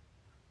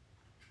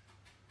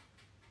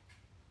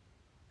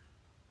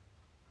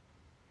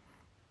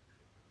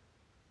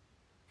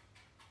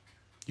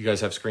 You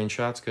guys have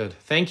screenshots? Good.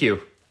 Thank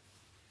you.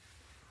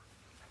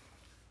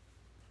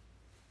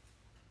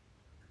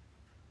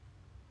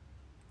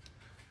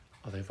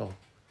 Oh, they've all...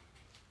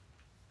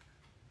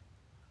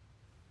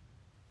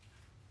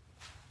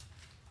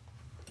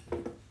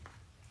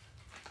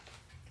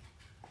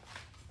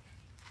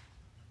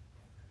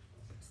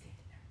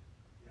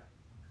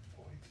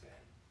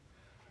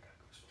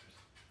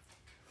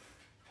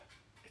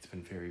 It's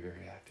been very,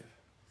 very active.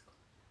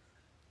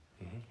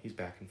 He's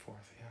back and forth,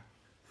 yeah.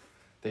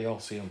 They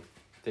all see him.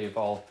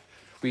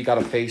 We got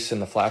a face in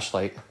the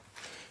flashlight.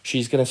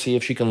 She's gonna see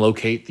if she can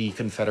locate the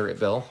Confederate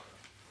bill.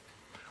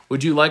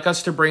 Would you like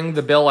us to bring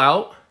the bill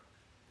out?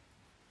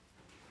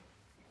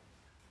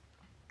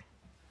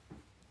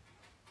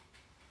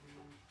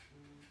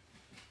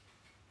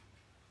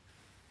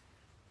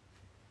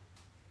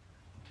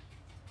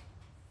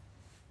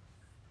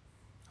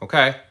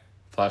 Okay,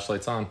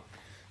 flashlight's on.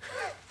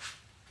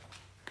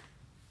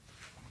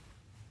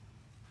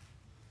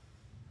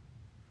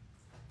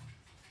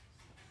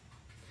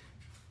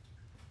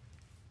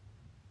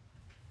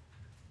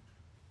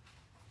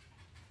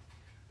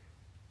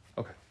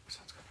 Okay,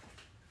 sounds good.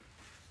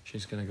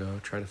 She's gonna go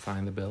try to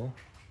find the bill.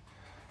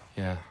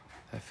 Yeah,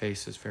 that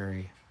face is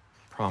very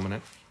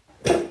prominent.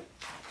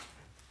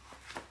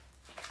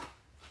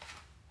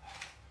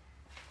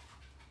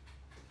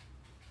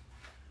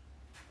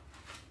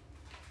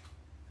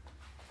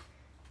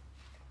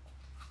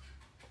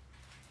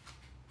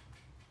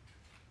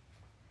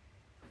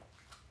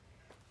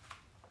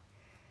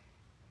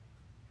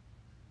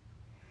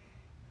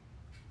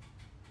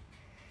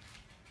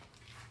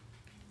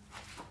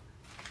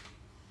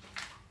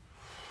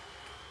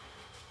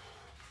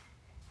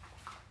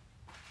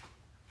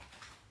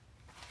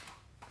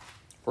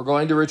 We're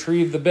going to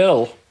retrieve the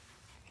bill.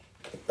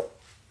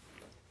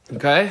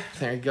 Okay,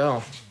 there you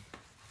go.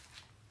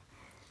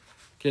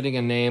 Getting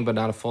a name, but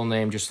not a full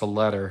name, just a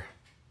letter.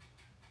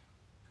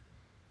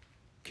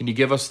 Can you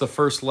give us the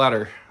first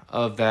letter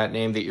of that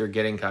name that you're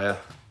getting, Kaya?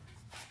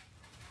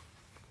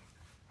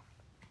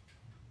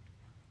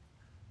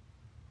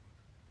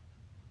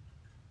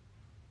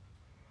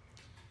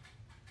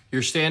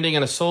 You're standing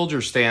in a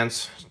soldier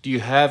stance. Do you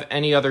have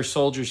any other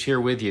soldiers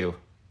here with you?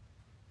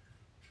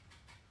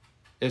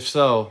 If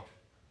so,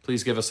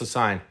 please give us a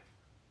sign.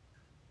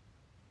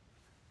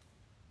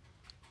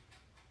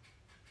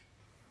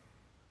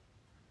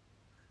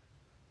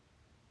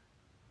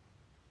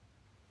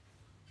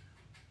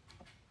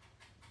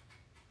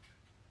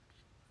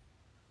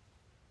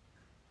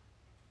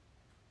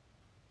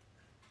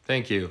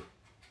 Thank you.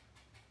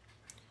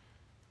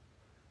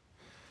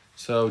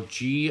 So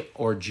G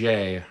or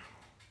J.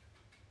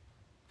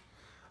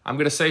 I'm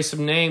going to say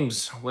some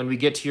names. When we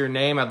get to your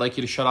name, I'd like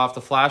you to shut off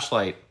the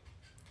flashlight.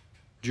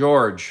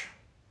 George.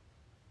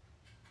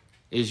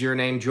 Is your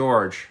name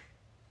George?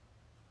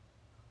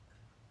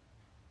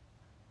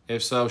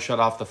 If so, shut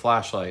off the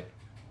flashlight.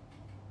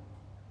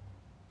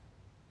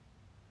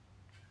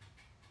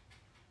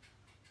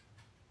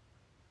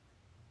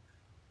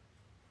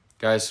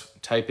 Guys,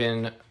 type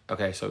in,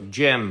 okay, so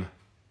Jim.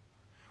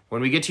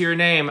 When we get to your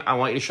name, I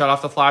want you to shut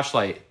off the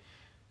flashlight.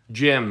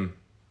 Jim.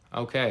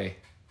 Okay.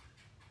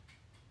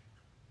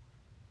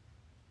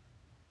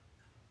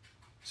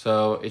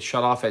 So it's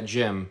shut off at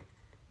Jim.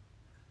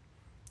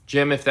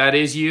 Jim, if that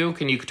is you,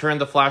 can you turn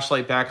the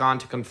flashlight back on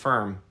to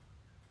confirm?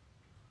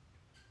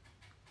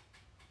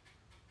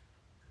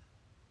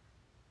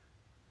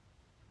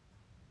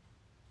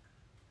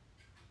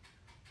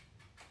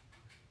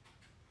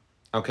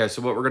 Okay,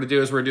 so what we're going to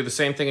do is we're going to do the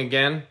same thing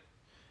again.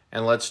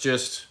 And let's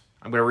just,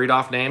 I'm going to read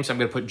off names. I'm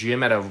going to put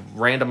Jim at a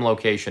random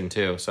location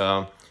too.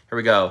 So here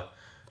we go.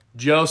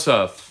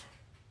 Joseph.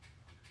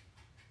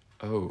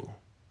 Oh.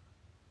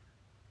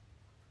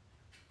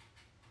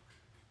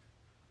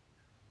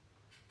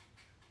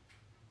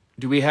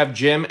 Do we have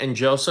Jim and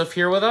Joseph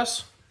here with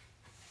us?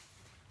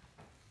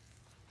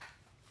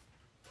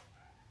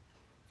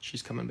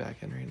 She's coming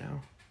back in right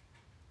now.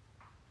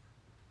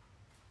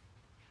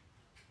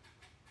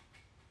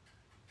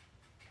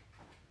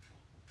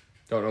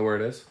 Don't know where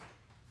it is?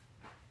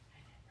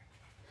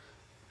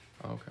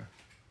 Okay.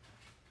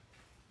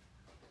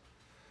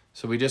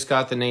 So we just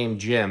got the name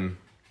Jim.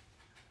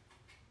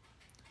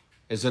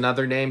 Is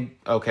another name?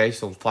 Okay,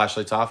 so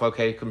flashlight's off.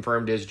 Okay,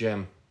 confirmed is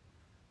Jim.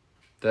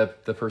 The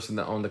person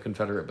that owned the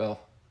Confederate bill.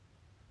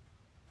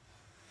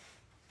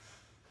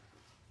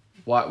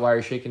 Why are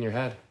you shaking your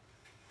head?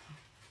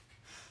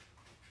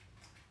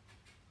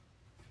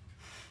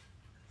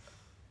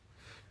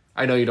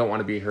 I know you don't want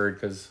to be heard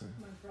because...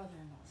 My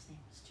brother-in-law's name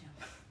was Jim.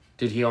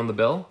 Did he own the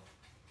bill?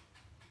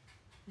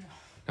 No.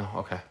 No,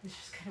 okay. It's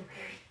just kind of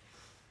weird.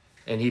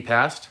 And he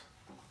passed?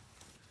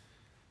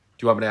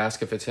 Do you want me to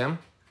ask if it's him?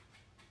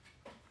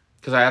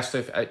 Because I asked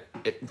if...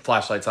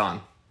 flashlight's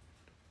on.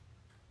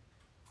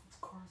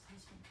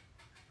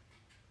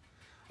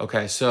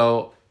 Okay,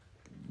 so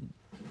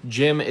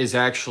Jim is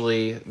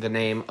actually the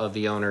name of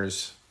the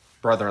owner's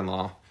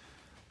brother-in-law,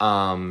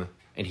 and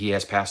he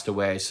has passed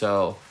away.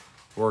 So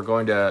we're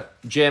going to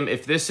Jim.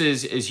 If this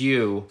is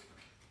you,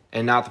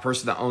 and not the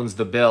person that owns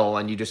the bill,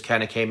 and you just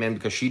kind of came in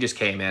because she just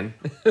came in,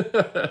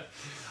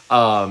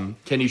 can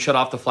you shut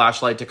off the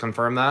flashlight to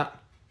confirm that?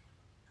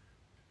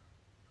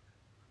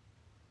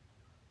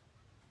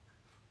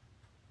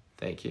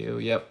 Thank you.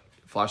 Yep,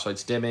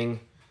 flashlight's dimming.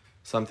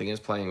 Something is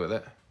playing with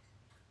it.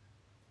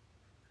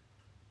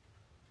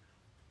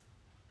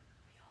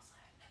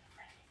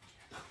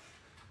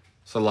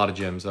 It's a lot of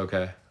Jims,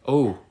 okay.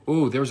 Oh,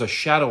 there was a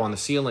shadow on the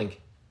ceiling.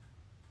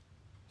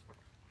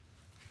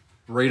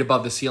 Right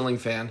above the ceiling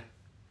fan.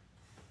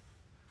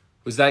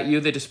 Was that you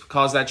that just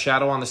caused that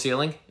shadow on the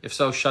ceiling? If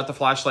so, shut the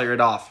flashlight right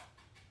off.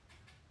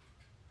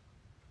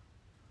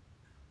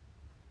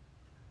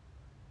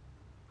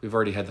 We've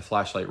already had the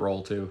flashlight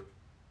roll too.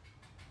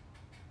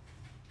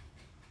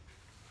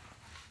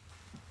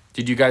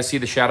 Did you guys see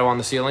the shadow on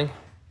the ceiling?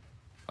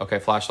 Okay,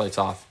 flashlight's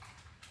off.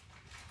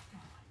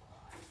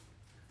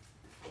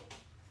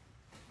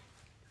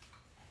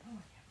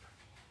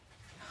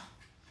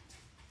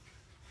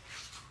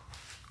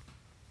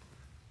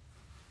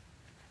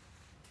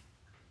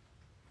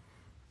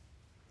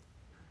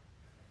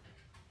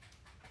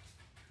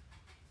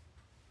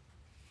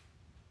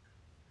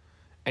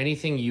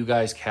 Anything you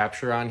guys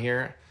capture on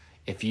here,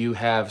 if you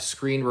have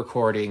screen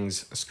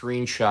recordings,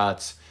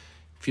 screenshots,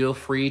 feel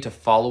free to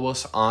follow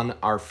us on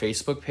our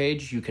Facebook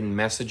page. You can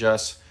message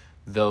us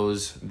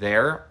those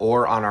there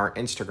or on our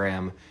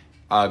Instagram.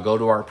 Go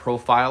to our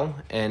profile,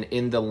 and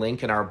in the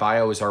link in our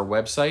bio is our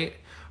website.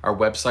 Our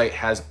website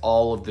has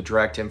all of the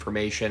direct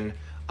information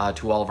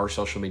to all of our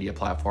social media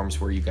platforms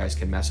where you guys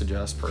can message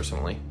us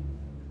personally.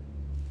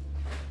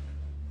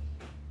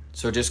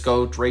 So just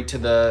go right to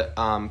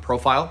the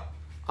profile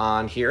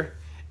on here,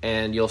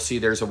 and you'll see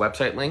there's a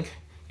website link.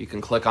 You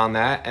can click on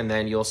that, and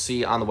then you'll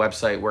see on the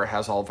website where it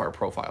has all of our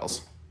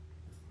profiles.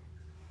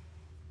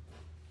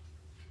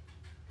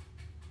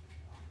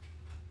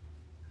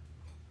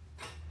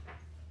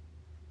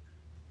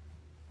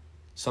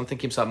 Something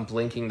keeps on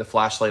blinking the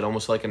flashlight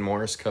almost like in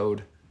Morse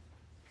code.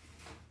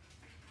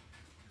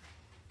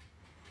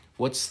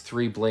 What's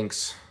 3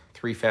 blinks?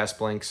 3 fast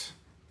blinks.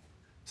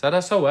 Is that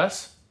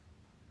SOS?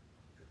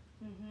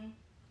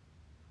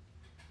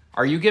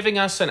 Are you giving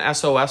us an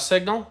SOS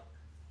signal?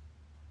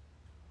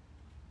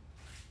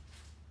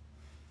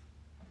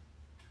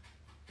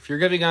 If you're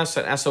giving us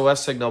an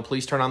SOS signal,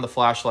 please turn on the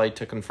flashlight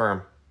to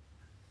confirm.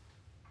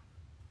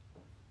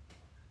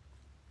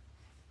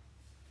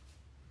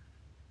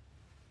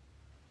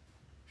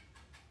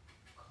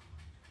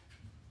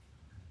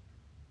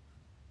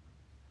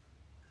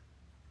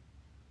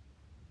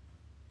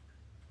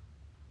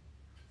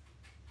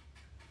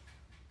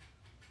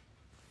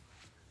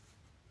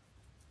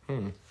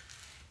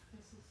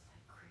 This is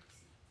like crazy.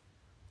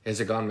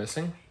 Is it gone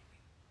missing?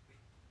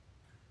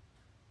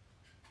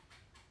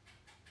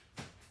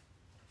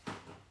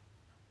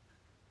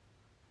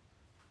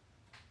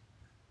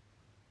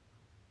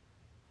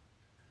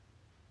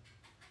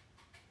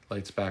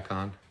 Lights back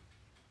on.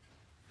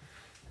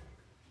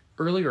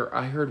 Earlier,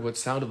 I heard what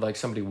sounded like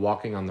somebody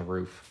walking on the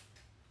roof.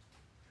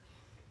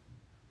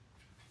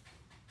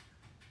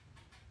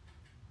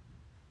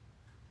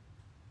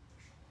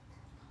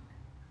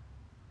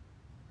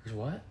 There's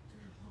what? There's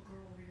a little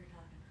girl over here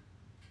talking.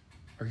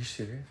 Are you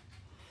serious?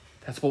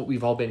 That's what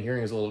we've all been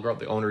hearing as a little girl.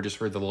 The owner just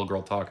heard the little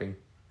girl talking.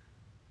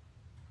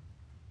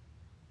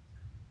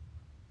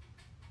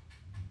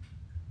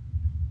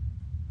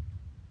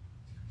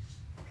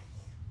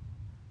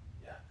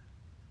 Yeah.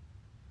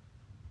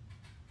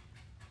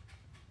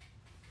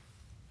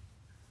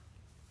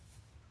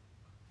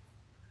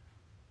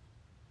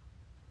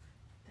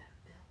 That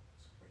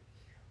bell's right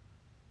here.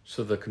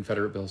 So the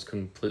Confederate bill's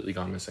completely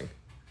gone missing.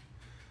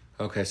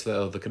 Okay,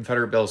 so the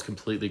Confederate bill is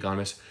completely gone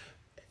missing.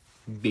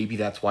 Maybe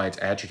that's why it's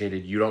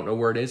agitated. You don't know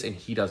where it is, and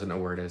he doesn't know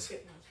where it is.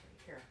 It was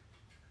right here,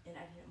 and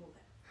I didn't move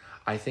it.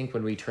 I think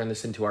when we turn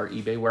this into our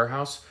eBay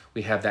warehouse,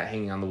 we have that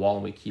hanging on the wall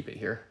and we keep it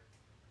here.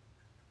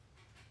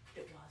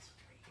 It was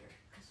right here,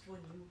 because when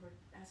you were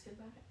asking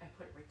about it, I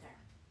put it right there.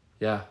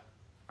 Yeah,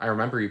 I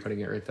remember you putting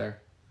it right there.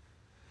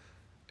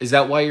 Is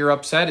that why you're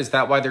upset? Is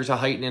that why there's a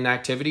heightened in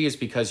activity? Is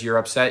because you're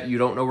upset you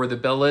don't know where the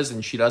bill is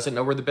and she doesn't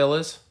know where the bill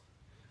is?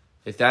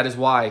 If that is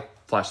why,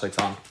 flashlight's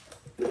on.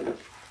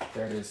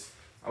 There it is.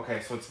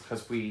 Okay, so it's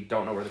because we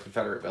don't know where the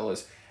Confederate bill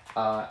is.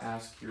 I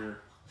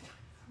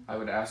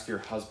would ask your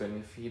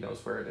husband if he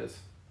knows where it is.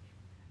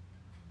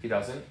 He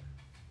doesn't?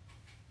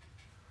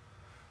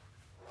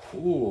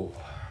 Ooh,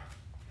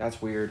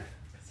 that's weird.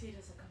 Because he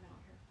doesn't come out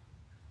here.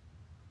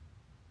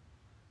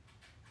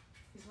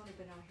 He's only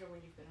been out here when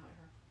you've been out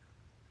here.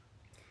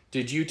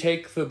 Did you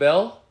take the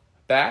bill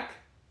back?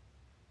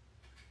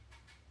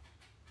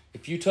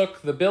 If you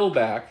took the bill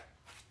back,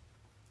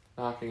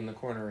 knocking in the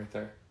corner right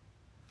there.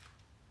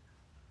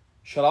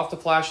 Shut off the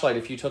flashlight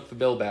if you took the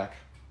bill back.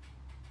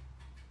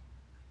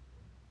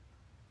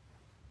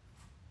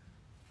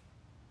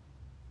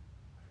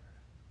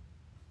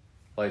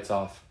 Lights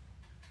off.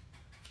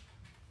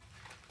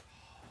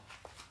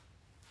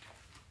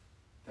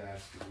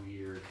 That's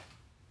weird.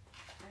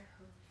 I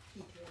heard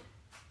he did.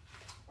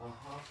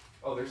 Uh-huh.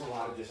 Oh, there's a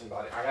lot of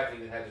disembodied. I haven't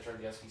even had to turn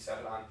the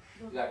SB7 on.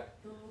 The, Yeah.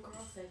 the little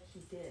girl said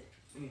he did.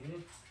 Mm-hmm.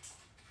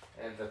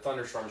 And the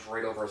thunderstorm's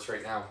right over us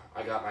right now.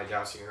 I got my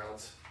dowsing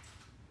rods.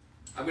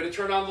 I'm going to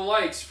turn on the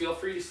lights. Feel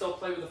free to still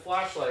play with the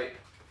flashlight.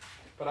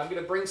 But I'm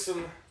going to bring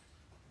some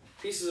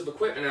pieces of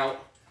equipment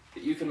out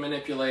that you can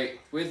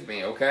manipulate with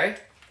me, okay?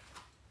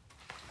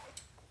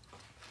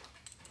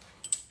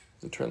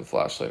 Turn the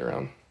flashlight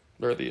around.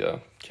 Or the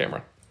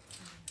camera.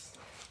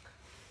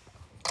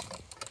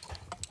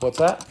 What's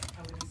that?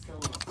 I'm gonna still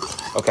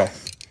look. Okay.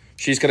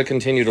 She's going to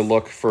continue to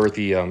look for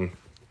the... That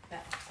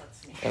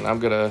upsets me. And I'm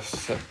going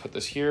to put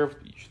this here.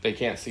 They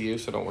can't see you,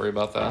 so don't worry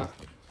about that.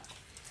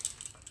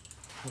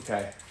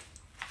 Okay.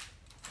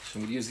 So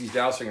I'm going to use these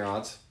dowsing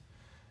rods.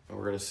 And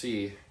we're going to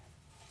see.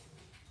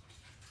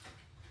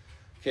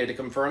 Okay, to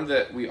confirm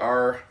that we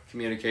are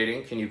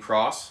communicating, can you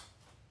cross?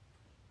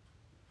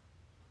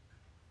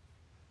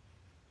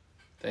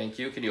 Thank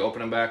you. Can you open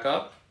them back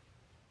up?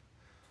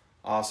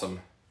 Awesome.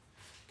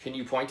 Can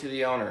you point to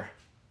the owner?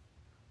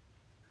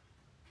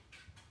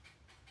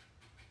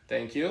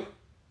 Thank you.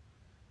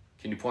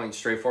 Can you point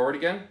straight forward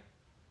again?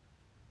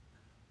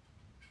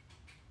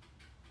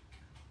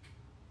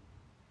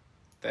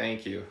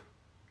 Thank you.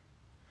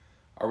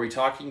 Are we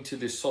talking to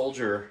the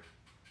soldier?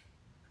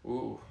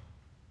 Ooh.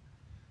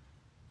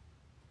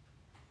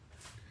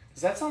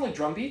 Does that sound like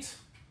drum beats?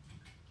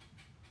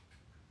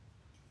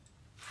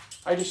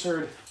 I just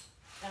heard.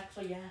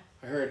 Actually, yeah.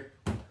 I heard.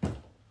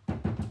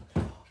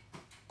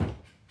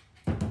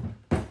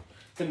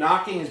 The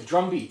knocking is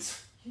drum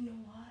beats. You know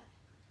what?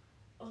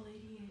 A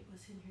lady was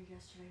in here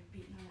yesterday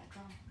beating on that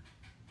drum.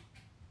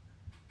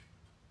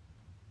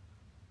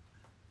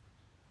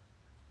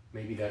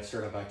 Maybe that's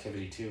startup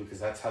activity too, because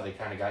that's how they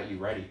kind of got you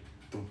ready.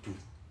 Yeah, a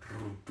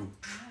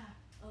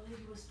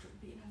lady was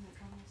beating on that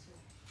drum yesterday.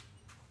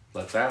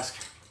 Let's ask.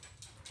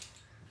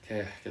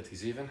 Okay, get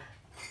these even.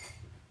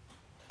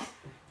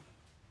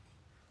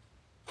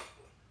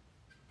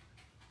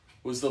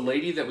 Was the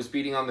lady that was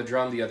beating on the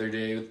drum the other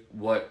day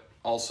what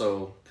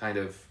also kind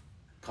of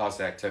caused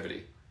the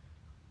activity?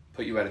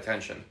 Put you at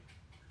attention?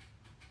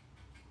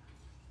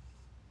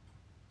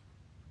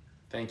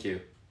 Thank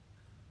you.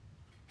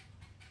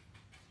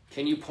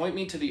 Can you point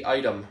me to the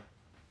item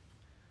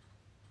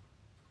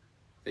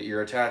that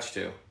you're attached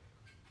to?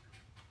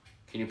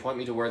 Can you point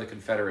me to where the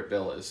Confederate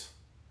bill is?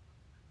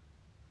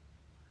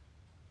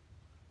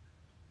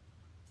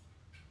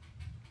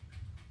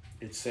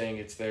 It's saying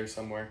it's there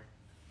somewhere.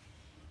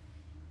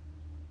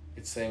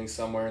 It's saying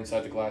somewhere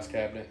inside the glass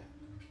cabinet.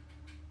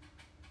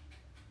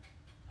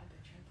 I bet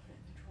you I put it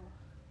in the drawer.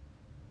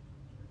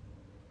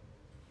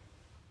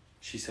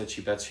 She said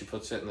she bets she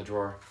puts it in the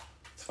drawer.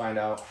 Let's find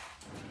out.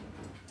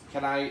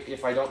 Can I,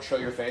 if I don't show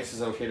your face,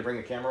 is it okay to bring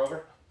the camera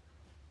over?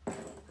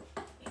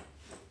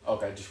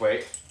 Okay, just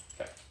wait.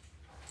 Okay.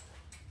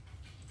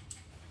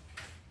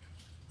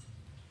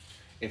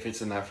 If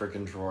it's in that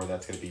freaking drawer,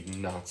 that's gonna be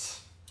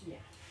nuts. Yeah.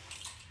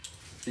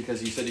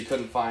 Because you said you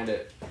couldn't find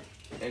it,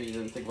 and you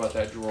didn't think about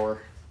that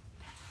drawer.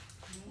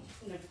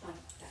 Never thought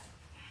about that.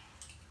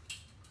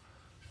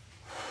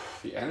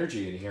 The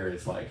energy in here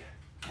is like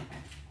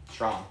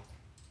strong.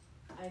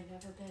 I've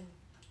never been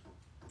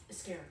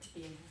scared to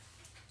be in here.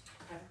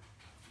 Ever.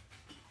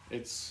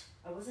 It's,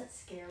 I wasn't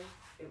scared.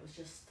 It was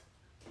just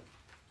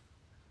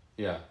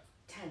yeah.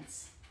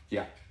 tense.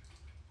 Yeah.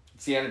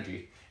 It's the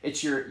energy.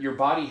 It's your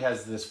body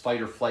has this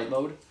fight or flight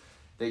mode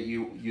that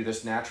you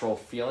this natural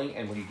feeling,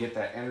 and when you get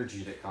that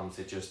energy that comes,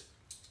 it just.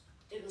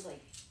 It was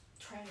like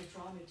trying to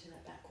draw me to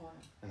that back corner.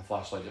 And the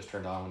flashlight just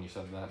turned on when you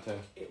said that too.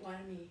 It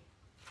wanted me.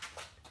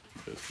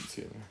 You guys can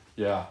see it there.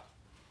 Yeah.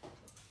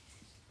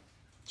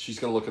 She's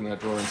gonna look in that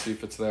drawer and see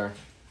if it's there.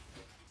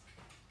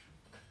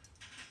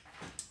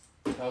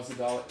 How's the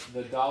dollar?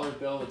 The dollar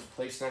bill that's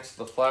placed next to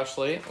the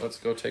flashlight. Let's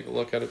go take a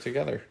look at it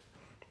together.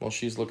 While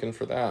she's looking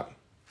for that.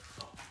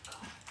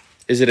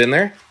 Is it in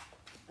there?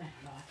 I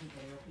don't know. I think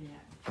they opened it.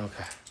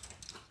 Okay.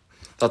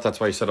 Thought that's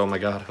why you said, "Oh my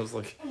God." I was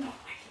like, No, I think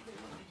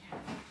they opened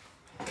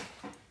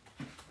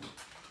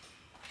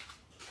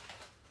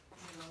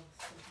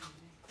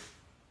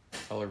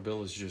it. dollar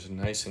bill is just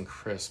nice and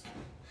crisp.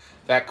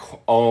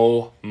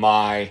 Oh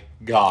my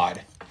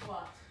God.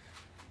 What?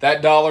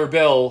 That dollar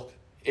bill,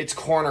 its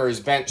corner is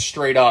bent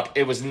straight up.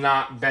 It was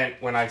not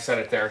bent when I set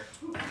it there.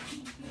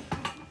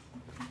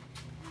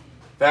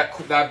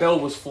 That bill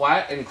was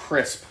flat and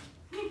crisp.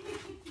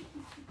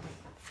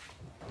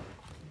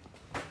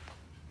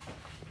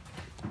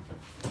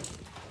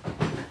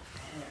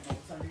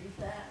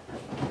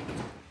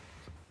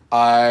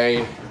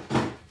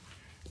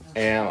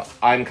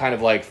 I'm kind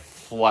of like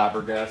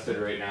flabbergasted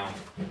right now.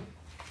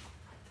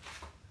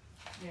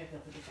 Yeah, I'll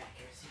put it back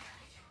here. See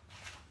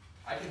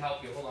what I can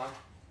help you, hold on.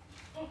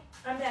 I do.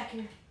 I'm back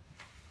here.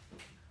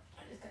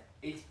 I just got.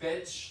 It's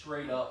bent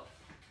straight up.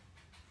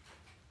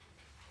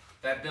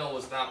 That bill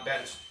was not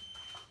bent.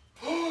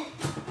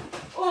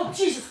 Oh,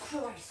 Jesus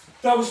Christ.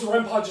 That was the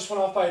REM pod just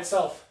went off by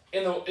itself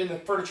in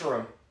the furniture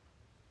room.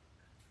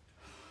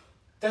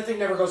 That thing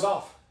never goes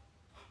off.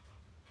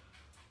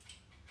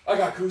 I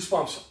got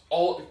goosebumps.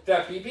 All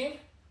that beeping?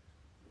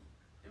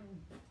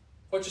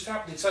 What just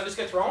happened? Did something just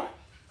get thrown?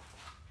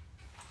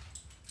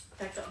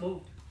 That got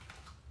moved.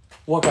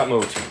 What got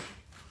moved?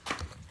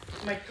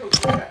 My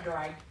coat got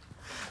dried.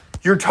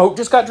 Your tote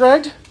just got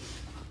dragged?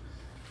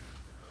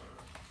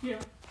 Yeah.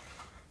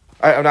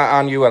 I'm not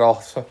on you at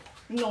all. So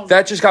No.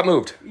 that just got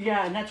moved.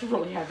 Yeah, and that's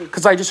really heavy.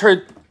 Because I just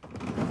heard.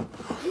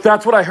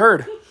 That's what I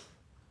heard.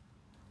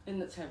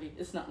 And it's heavy.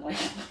 It's not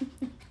light.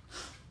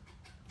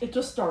 It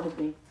just started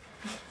me.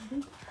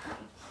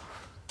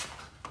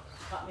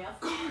 Caught me off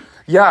guard.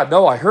 Yeah,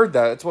 no, I heard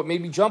that. That's what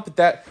made me jump at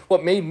that.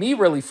 What made me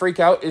really freak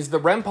out is the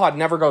REM pod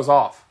never goes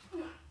off.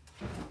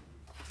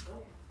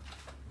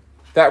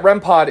 That REM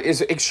pod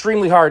is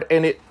extremely hard,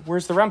 and it...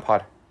 Where's the REM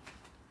pod?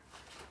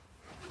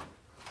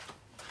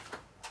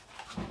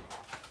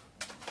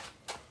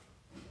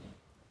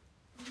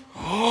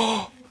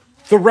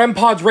 The REM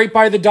pod's right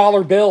by the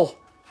dollar bill.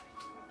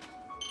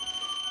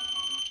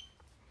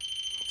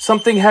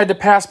 Something had to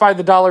pass by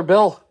the dollar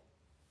bill.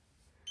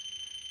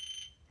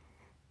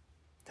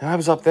 And I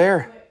was up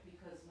there.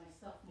 Because my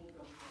stuff moved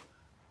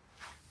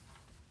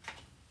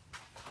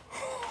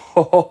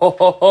over.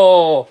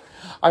 Oh,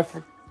 I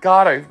forgot.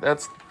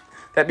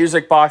 That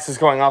music box is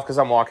going off because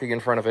I'm walking in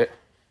front of it.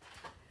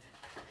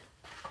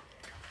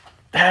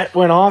 That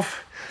went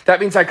off. That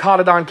means I caught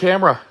it on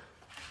camera.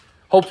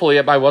 Hopefully,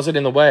 I wasn't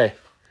in the way.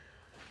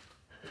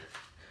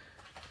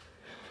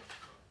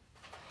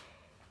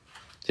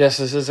 Yes,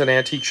 this is an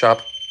antique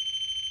shop.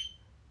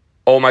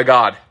 Oh my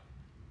God.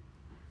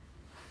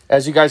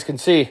 As you guys can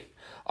see,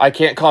 I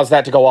can't cause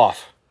that to go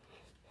off.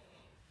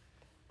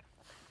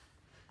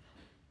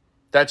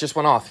 That just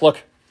went off.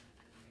 Look.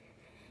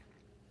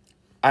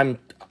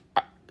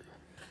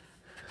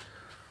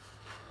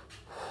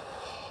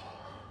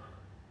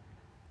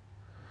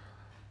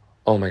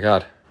 Oh my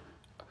God.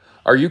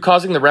 Are you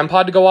causing the REM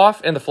pod to go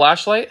off and the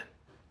flashlight?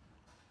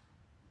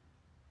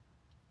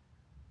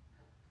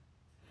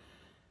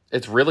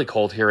 It's really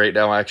cold here right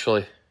now,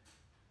 actually.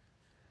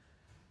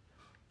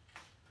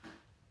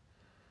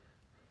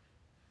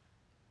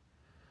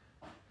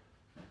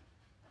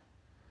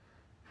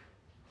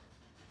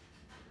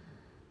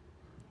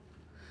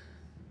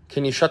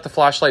 Can you shut the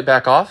flashlight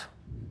back off?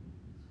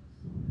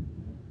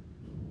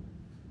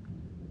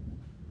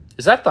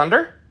 Is that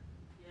thunder?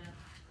 Yeah.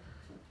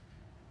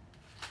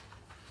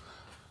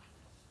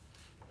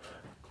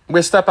 I'm going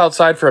to step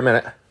outside for a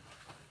minute.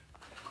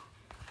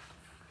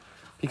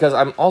 Because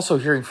I'm also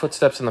hearing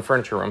footsteps in the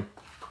furniture room.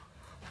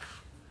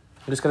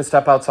 I'm just going to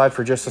step outside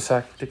for just a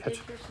sec to catch. Did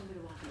you hear somebody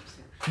walking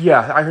upstairs?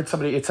 Yeah, I heard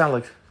somebody. It sounded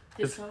like...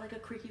 Did it sound like a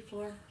creaky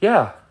floor?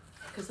 Yeah.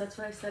 Because that's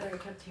what I said. I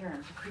kept hearing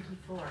a creaky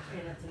floor,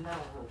 and it's a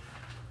metal roof.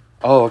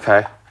 Oh,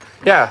 okay.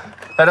 Yeah,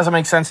 that doesn't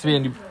make sense to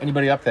me.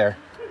 Anybody up there?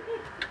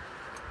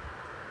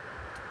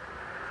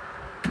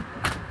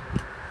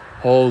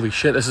 Holy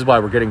shit, this is why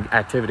we're getting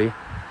activity.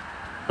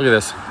 Look at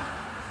this.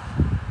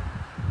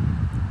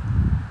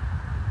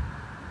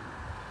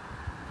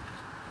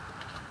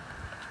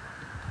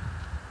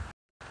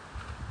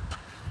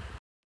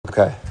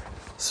 Okay.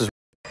 This is...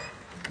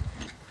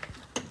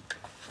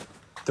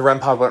 The REM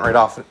pod went right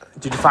off.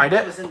 Did you find It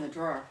it? was in the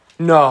drawer,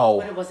 but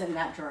No. it wasn't in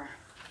that drawer.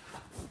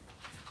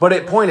 But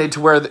it pointed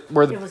to where It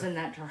was in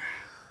that drawer.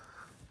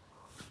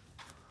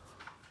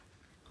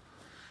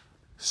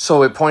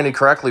 So it pointed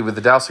correctly with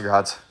the dowsing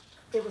rods.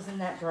 It was in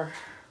that drawer.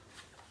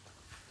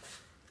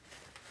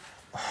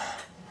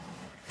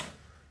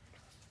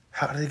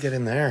 How did it get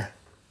in there?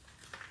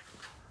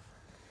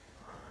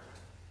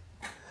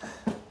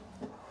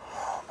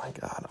 Oh my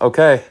God.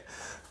 Okay,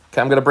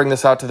 I'm gonna bring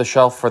this out to the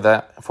shelf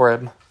for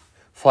him.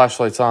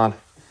 Flashlight's on.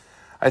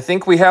 I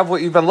think we have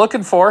what you've been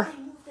looking for.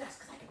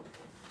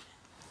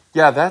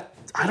 Yeah,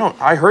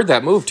 I heard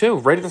that move too.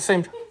 Right at the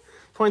same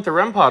point the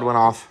REM pod went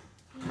off.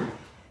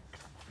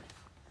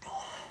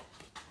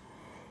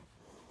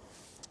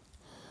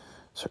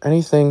 Is there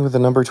anything with the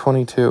number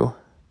 22?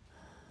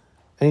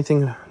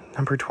 Anything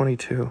number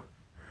 22?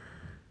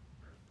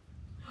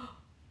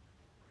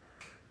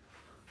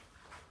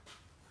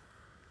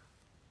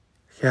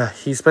 Yeah,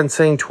 he's been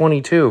saying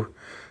 22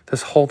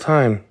 this whole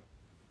time.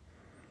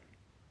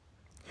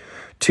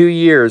 2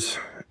 years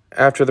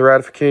after the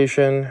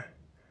ratification,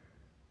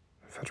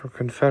 Federal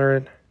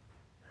Confederate.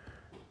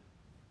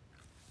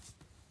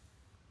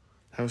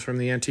 That was from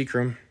the antique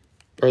room,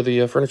 or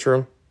the furniture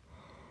room.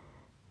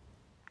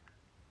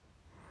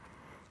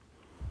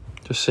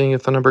 Just seeing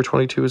if the number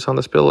 22 is on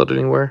this billet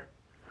anywhere.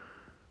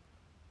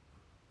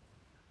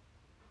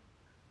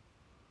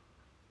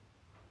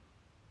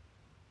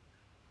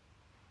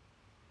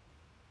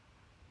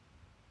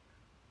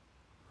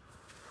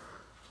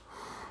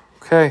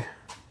 Okay.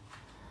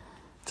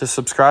 To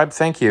subscribe,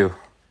 thank you.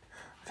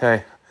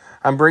 Okay.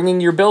 I'm bringing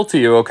your bill to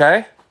you,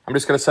 okay? I'm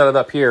just going to set it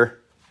up here.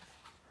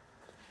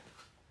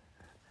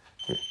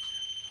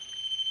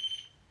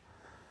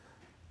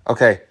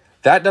 Okay.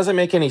 That doesn't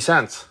make any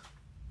sense.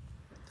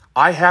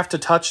 I have to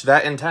touch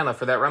that antenna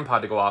for that REM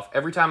pod to go off.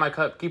 Every time I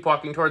keep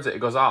walking towards it, it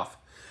goes off.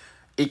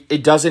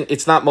 It doesn't,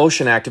 it's not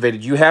motion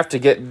activated. You have to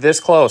get this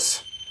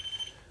close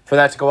for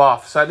that to go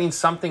off. So that means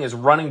something is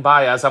running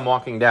by as I'm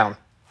walking down.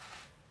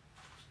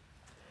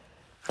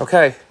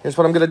 Okay, here's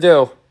what I'm going to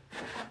do.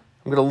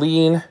 I'm going to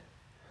lean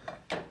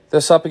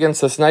this up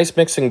against this nice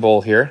mixing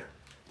bowl here.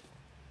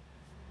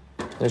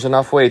 There's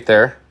enough weight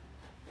there.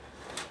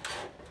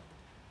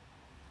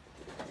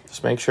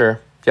 Just make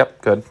sure.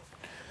 Yep, good.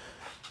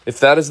 If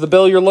that is the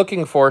bill you're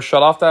looking for,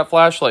 shut off that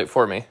flashlight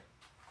for me.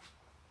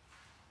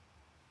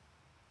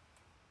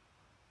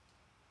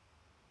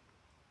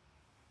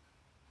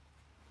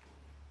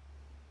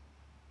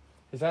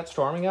 Is that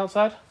storming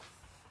outside?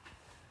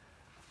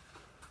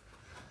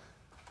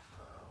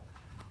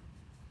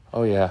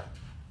 Oh, yeah.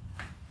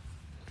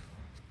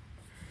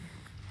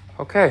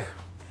 Okay.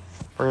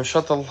 We're going to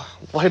shut the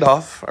light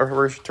off, or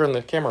we're going to turn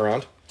the camera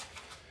around.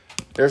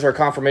 There's our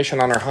confirmation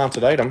on our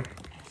haunted item.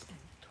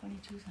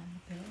 22's on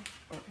the bill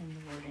or in the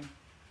wording?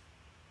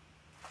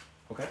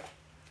 Okay.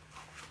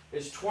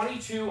 Is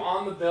 22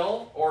 on the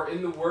bill or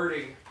in the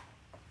wording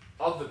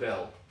of the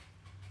bill?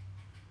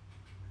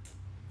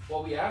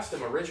 What we asked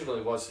him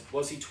originally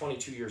was he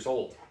 22 years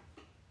old?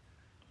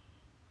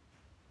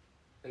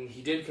 And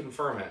he did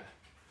confirm it.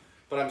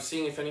 But I'm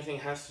seeing if anything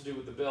has to do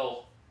with the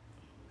bill.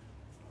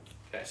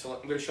 Okay, so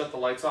I'm going to shut the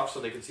lights off so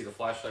they can see the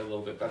flashlight a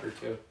little bit better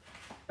too.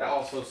 That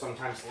also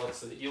sometimes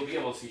lets you'll be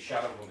able to see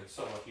shadow movement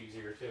so much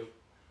easier too.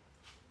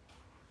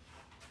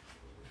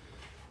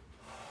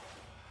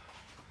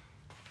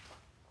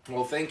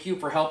 Well, thank you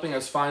for helping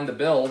us find the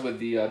bill with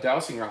the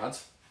dowsing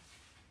rods.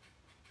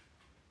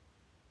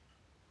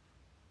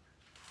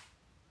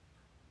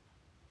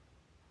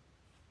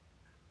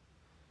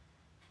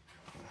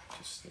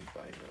 Just sneak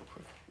by real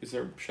quick. Is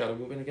there shadow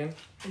movement again?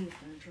 In the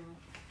furniture room.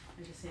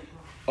 I just see it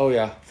wrong. Oh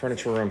yeah,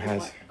 furniture room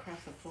has.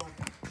 Across the floor.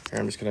 Here,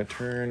 I'm just gonna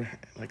turn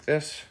like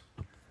this.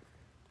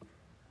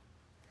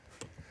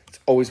 It's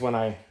always when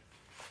I.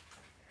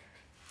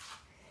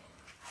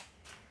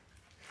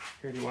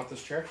 Here, do you want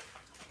this chair?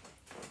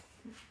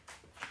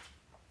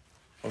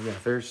 Oh yeah,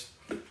 there's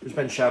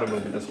been shadow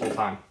movement this whole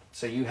time.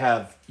 So you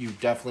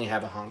definitely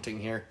have a haunting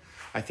here.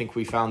 I think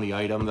we found the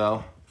item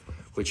though,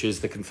 which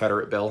is the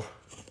Confederate bill.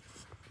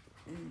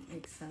 It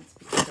makes sense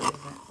because it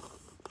wasn't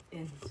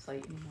in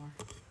sight anymore.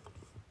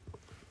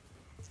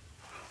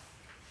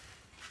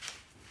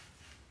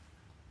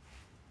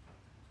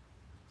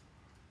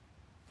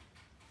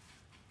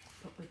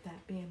 But with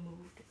that being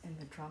moved and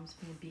the drums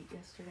being beat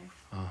yesterday,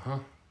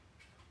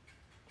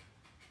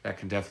 That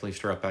can definitely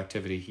stir up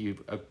activity.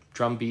 A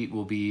drum beat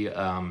would be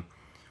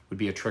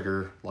a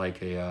trigger,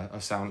 like a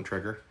sound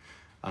trigger.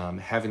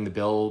 Having the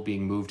bill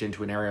being moved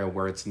into an area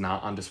where it's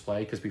not on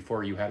display, because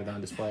before you had it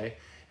on display,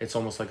 it's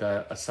almost like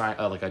a sign,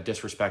 like a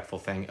disrespectful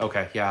thing.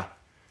 Okay, yeah.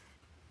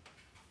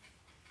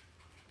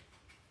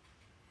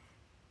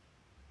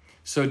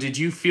 So did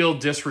you feel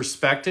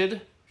disrespected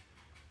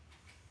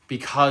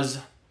because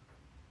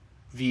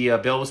the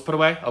bill was put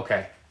away?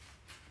 Okay.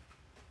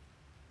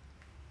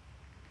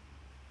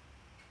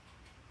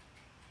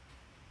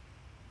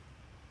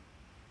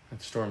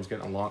 That storm's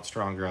getting a lot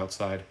stronger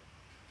outside.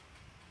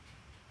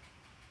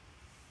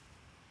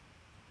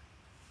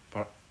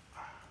 But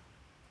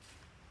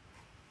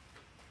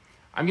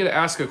I'm going to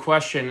ask a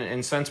question,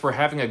 and since we're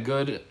having a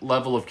good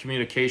level of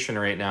communication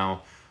right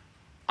now,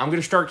 I'm going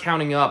to start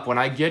counting up. When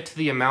I get to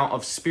the amount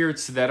of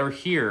spirits that are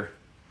here,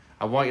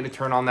 I want you to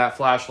turn on that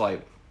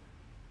flashlight.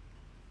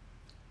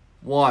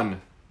 1,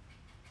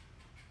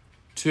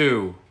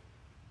 2.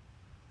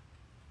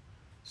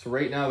 So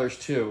right now there's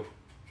 2.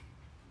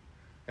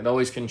 It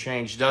always can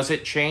change. Does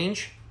it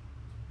change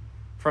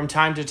from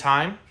time to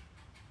time?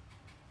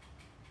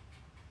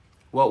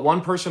 Well,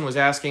 one person was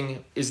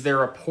asking, is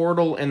there a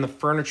portal in the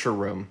furniture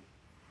room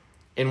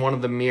in one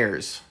of the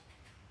mirrors?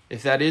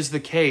 If that is the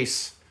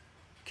case,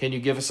 can you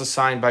give us a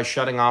sign by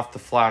shutting off the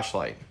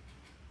flashlight?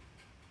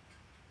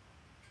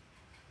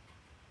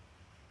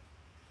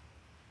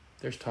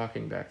 There's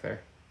talking back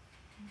there.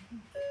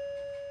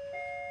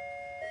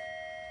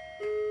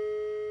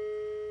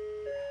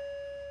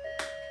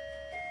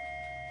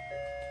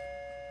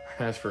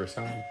 As for a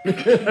sign. really.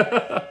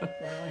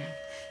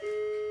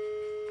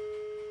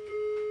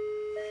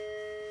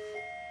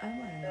 I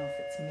want to know if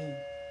it's me.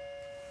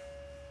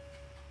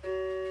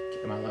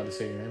 Am I allowed to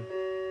say your name?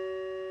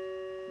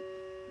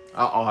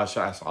 I'll ask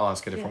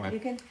a different way. You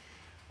can.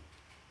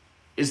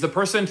 Is the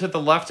person to the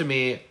left of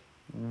me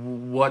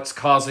what's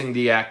causing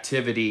the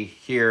activity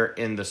here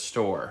in the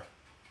store?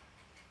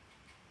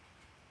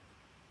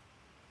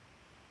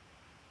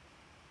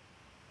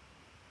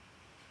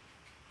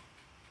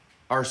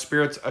 Are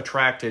spirits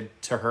attracted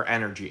to her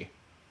energy?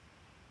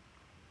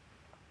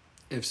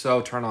 If so,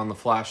 turn on the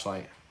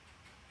flashlight.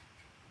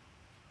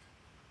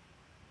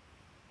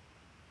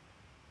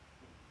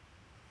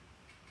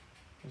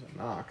 There's a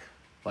knock,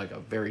 like a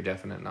very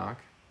definite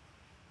knock.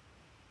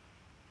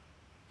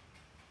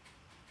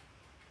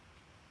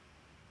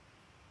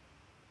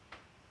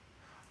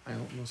 I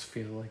almost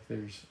feel like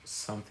there's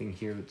something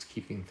here that's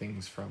keeping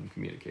things from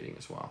communicating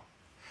as well.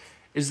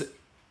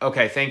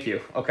 Okay, thank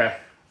you. Okay.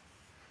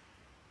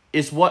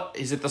 Is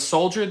it the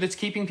soldier that's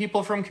keeping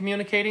people from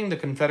communicating? The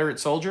Confederate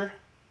soldier?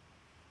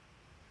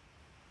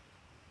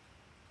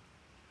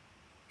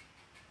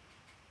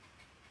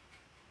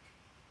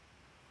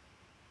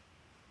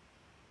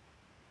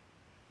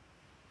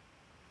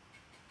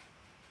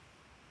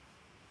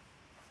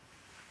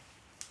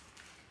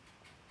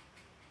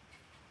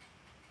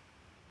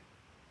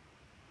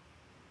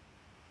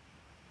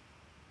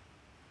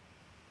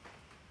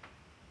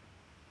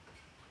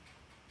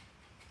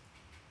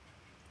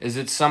 Is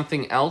it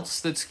something else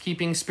that's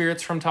keeping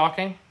spirits from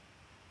talking?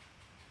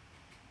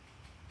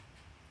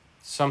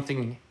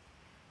 Something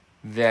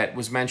that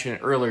was mentioned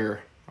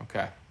earlier.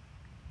 Okay.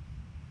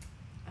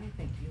 I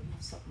think you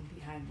left something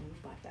behind when we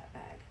bought that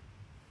bag.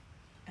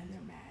 And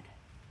they're mad.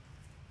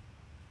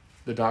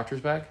 The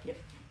doctor's bag? Yep.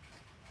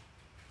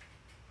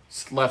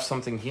 Left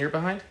something here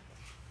behind?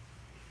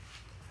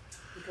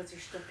 Because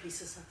there's still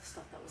pieces of the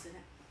stuff that was in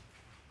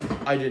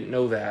it. I didn't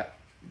know that.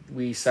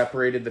 We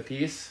separated the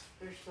piece.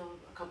 There's still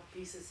a couple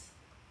pieces.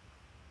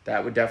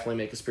 That would definitely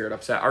make a spirit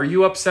upset. Are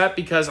you upset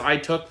because I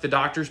took the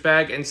doctor's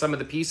bag and some of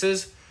the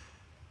pieces,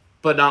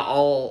 but not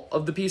all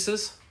of the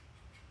pieces?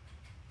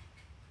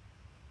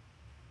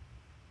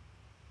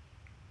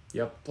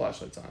 Yep,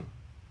 flashlight's on.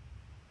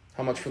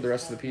 How much for the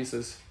rest of the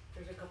pieces?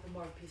 There's a couple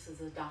more pieces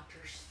of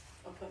doctor's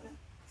equipment.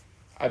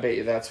 I bet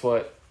you that's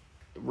what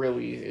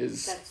really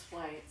is That's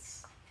why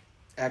it's...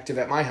 active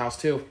at my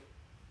house too.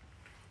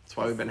 That's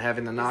why we've been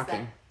having the knocking.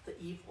 Is that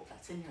the evil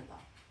that's in here, though?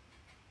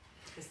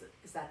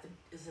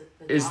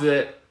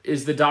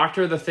 Is the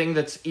doctor the thing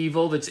that's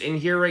evil that's in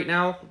here right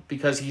now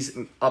because he's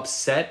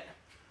upset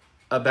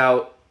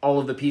about all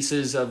of the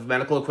pieces of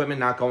medical equipment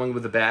not going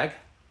with the bag?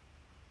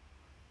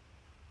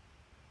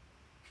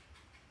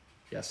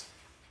 Yes.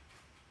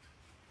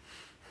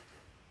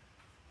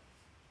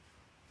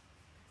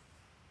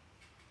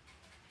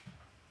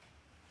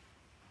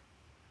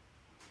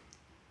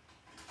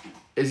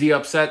 Is he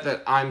upset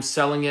that I'm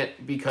selling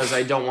it because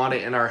I don't want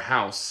it in our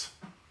house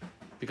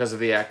because of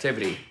the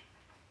activity?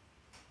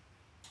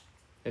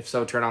 If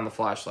so, turn on the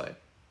flashlight.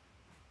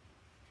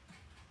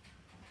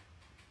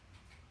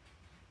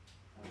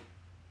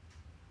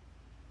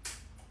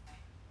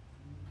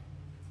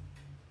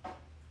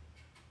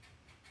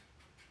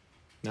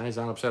 No, he's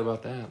not upset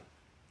about that.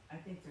 I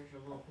think there's a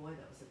little boy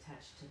that was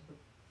attached to the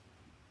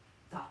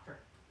doctor.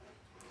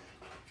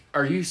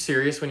 Are you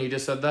serious when you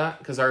just said that?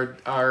 Because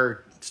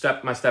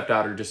my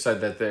stepdaughter just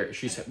said that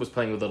she was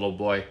playing with a little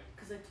boy.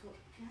 Because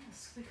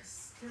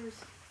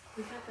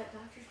we got that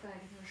doctor's bag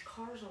and there's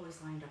cars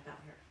always lined up out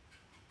here.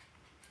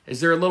 Is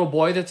there a little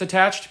boy that's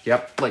attached?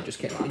 Yep, light just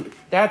came on.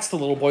 That's the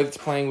little boy that's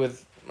playing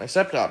with my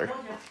stepdaughter.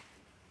 Oh,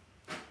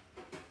 yeah.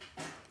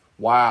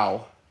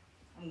 Wow.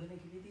 I'm going to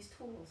give you these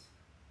tools.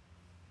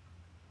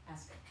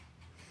 Ask her.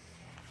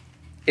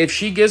 If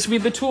she gives me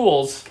the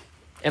tools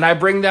and I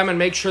bring them and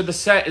make sure the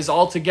set is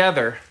all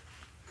together,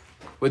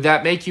 would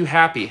that make you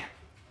happy?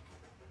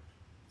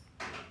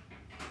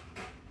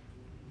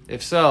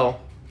 If so,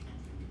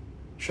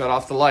 shut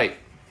off the light.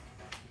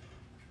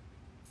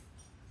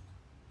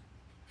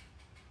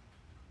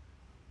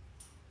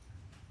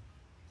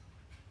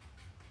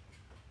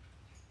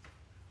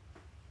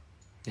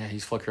 Yeah,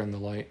 he's flickering the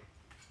light.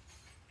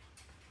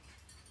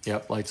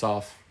 Yep, light's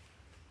off.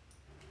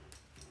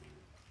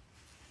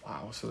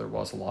 Wow, so there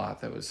was a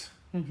lot that was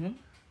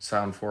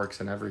sound forks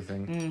and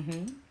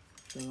everything.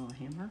 The little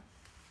hammer.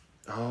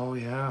 Oh,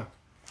 yeah.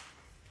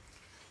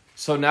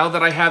 So now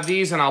that I have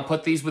these and I'll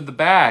put these with the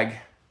bag,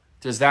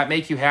 does that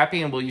make you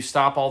happy? And will you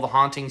stop all the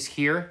hauntings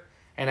here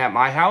and at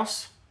my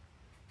house?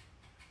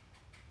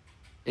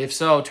 If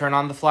so, turn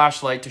on the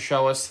flashlight to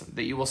show us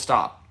that you will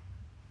stop.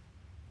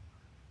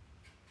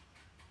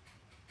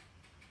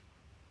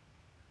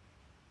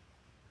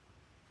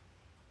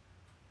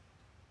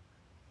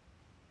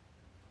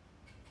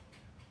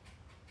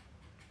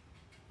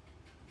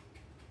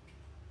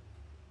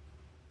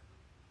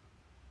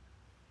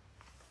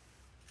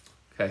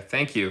 Okay,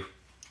 thank you.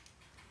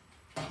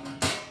 I'll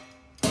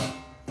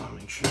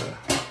make sure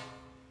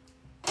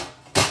to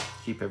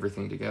keep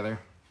everything together.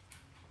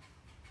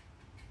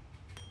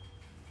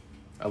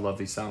 I love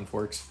these sound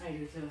forks. I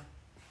do too.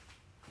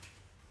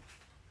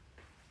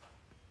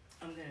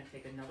 I'm going to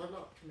take another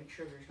look to make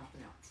sure there's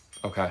nothing else.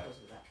 Okay.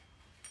 Because of that.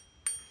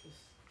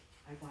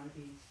 I want to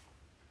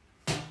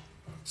be...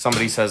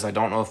 Somebody says, I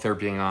don't know if they're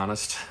being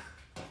honest.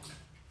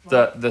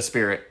 The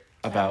spirit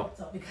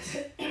about... Because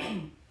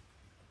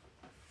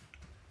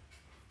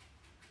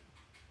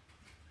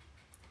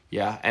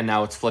Yeah, and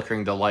now it's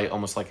flickering the light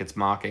almost like it's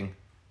mocking.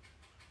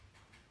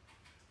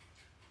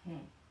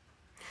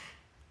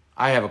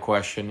 I have a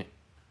question.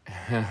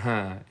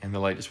 And the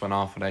light just went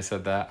off when I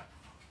said that.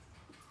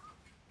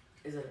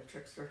 Is it a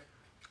trickster?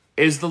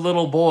 Is the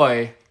little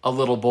boy a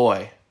little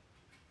boy?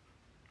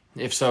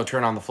 If so,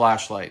 turn on the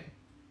flashlight.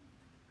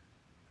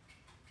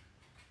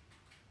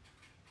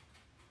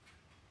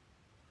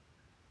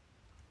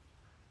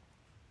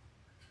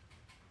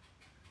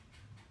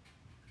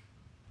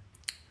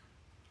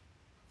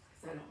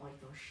 I don't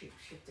like those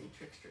shape-shifting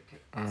trickster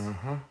tickets.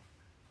 Uh-huh.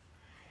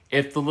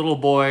 If the little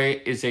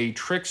boy is a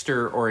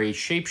trickster or a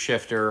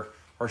shapeshifter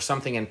or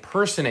something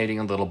impersonating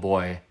a little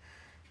boy,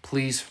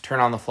 please turn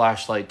on the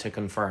flashlight to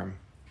confirm.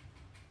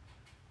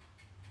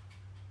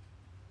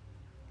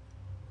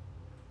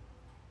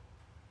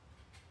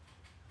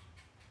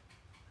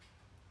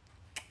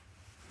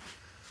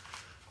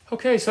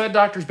 Okay, so that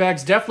doctor's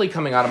bag's definitely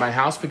coming out of my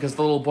house because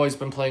the little boy's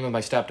been playing with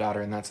my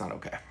stepdaughter, and that's not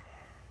okay.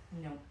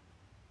 No.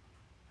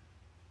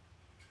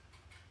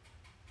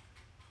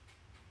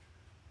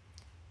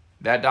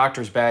 That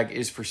doctor's bag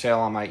is for sale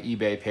on my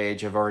eBay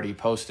page. I've already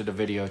posted a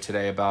video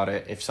today about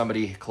it. If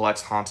somebody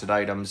collects haunted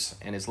items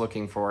and is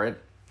looking for it,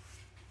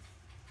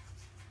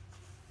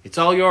 it's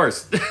all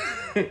yours.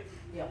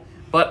 Yep.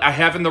 But I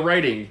have in the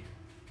writing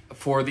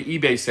for the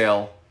eBay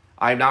sale,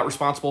 I'm not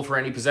responsible for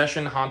any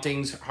possession,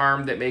 hauntings,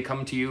 harm that may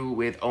come to you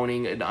with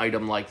owning an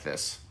item like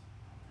this.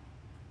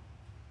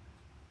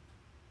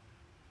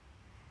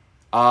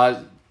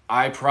 I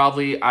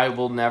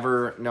will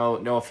never,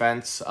 no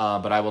offense,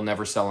 but I will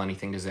never sell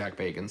anything to Zach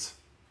Bagans.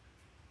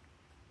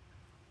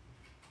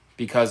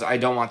 Because I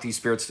don't want these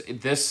spirits,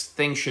 this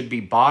thing should be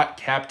bought,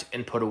 kept,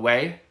 and put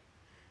away.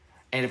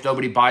 And if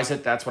nobody buys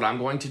it, that's what I'm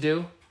going to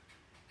do.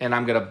 And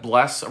I'm going to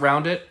bless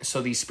around it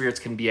so these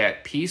spirits can be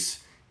at peace.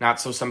 Not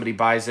so somebody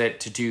buys it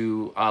to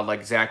do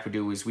like Zach would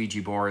do his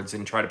Ouija boards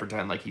and try to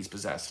pretend like he's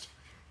possessed.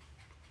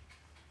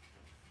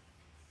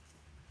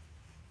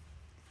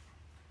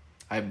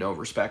 I have no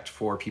respect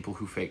for people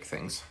who fake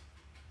things.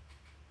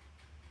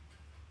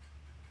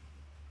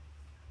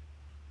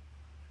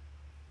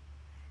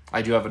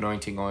 I do have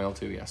anointing oil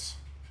too, yes.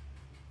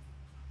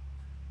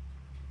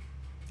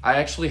 I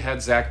actually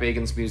had Zach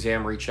Bagans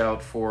Museum reach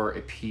out for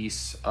a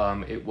piece.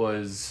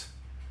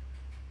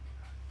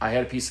 I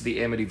had a piece of the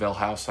Amityville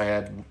house. I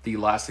had the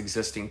last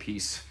existing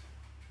piece.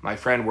 My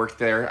friend worked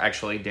there,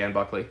 actually, Dan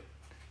Buckley.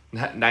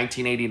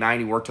 1989,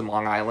 he worked in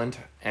Long Island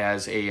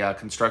as a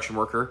construction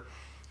worker,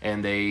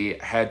 and they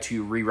had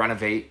to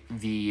re-renovate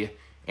the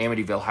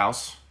Amityville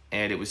house,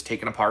 and it was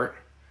taken apart.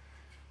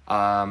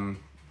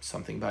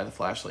 Something by the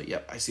flashlight.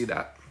 Yep, I see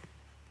that.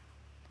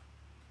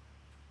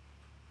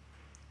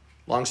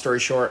 Long story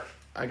short,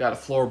 I got a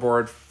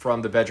floorboard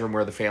from the bedroom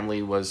where the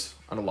family was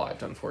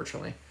unalived,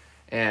 unfortunately.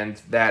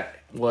 And that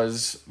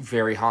was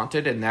very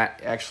haunted, and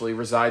that actually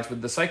resides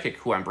with the psychic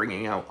who I'm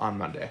bringing out on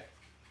Monday.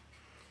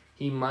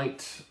 He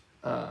might,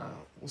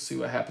 we'll see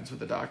what happens with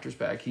the doctor's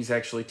bag. He's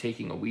actually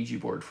taking a Ouija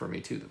board for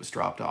me, too, that was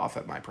dropped off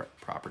at my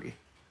property.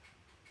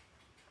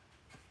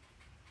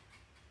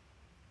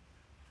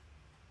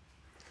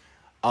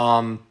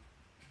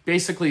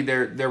 Basically,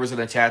 there was an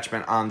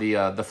attachment on the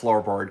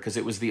floorboard because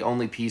it was the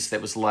only piece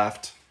that was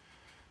left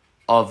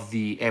of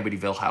the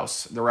Amityville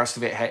house. The rest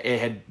of it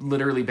had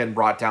literally been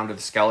brought down to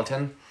the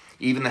skeleton.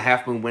 Even the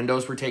half moon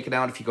windows were taken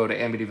out. If you go to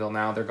Amityville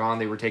now, they're gone.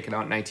 They were taken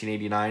out in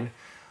 1989.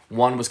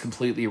 One was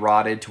completely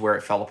rotted to where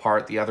it fell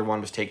apart. The other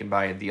one was taken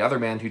by the other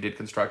man who did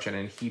construction,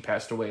 and he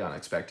passed away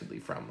unexpectedly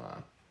from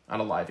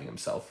unaliving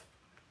himself.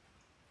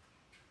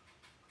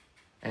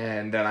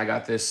 And then I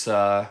got this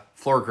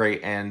floor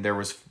grate, and there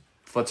was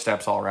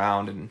footsteps all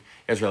around, and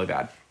it was really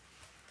bad.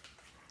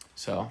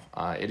 So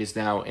it is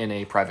now in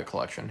a private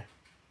collection.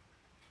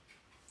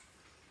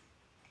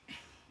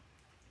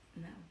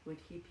 Now, would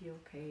he be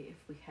okay if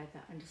we had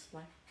that on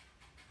display?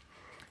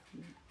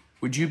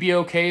 Would you be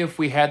okay if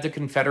we had the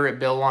Confederate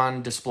bill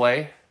on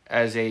display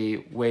as a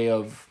way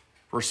of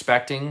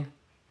respecting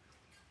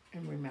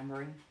And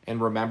remembering?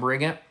 and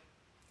remembering it?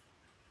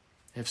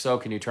 If so,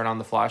 can you turn on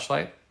the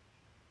flashlight?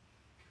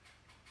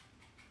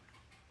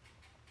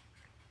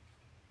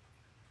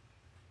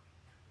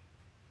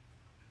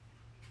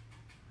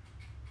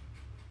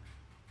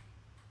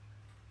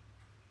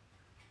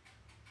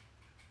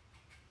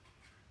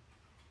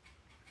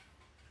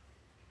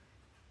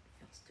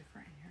 Feels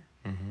different in here.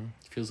 Mm-hmm.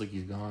 It feels like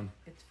he's gone.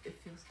 It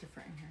feels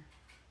different in here.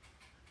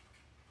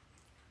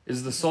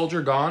 Is the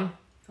soldier gone?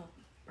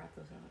 Brought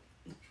those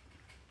out.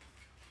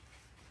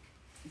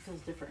 It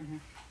feels different in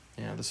here.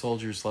 Yeah, the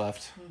soldier's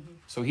left. Mm-hmm.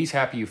 So he's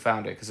happy you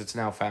found it because it's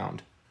now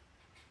found.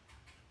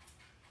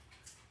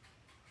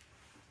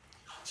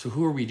 So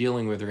who are we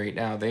dealing with right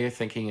now? They are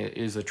thinking it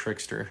is a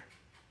trickster.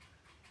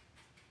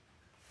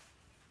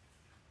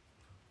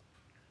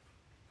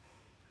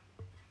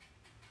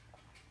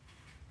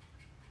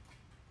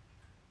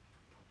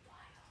 Why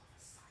all of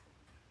a sudden?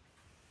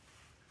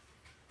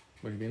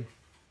 What do you mean?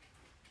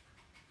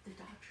 The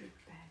doctor's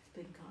bag's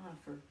been gone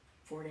for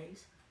 4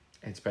 days.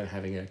 It's been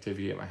having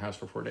activity at my house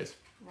for 4 days.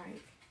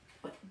 Right.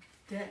 But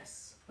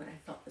this, what I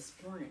felt this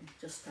morning,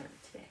 just started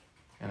today.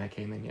 And I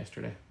came in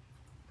yesterday.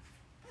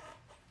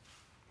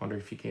 Wonder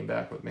if he came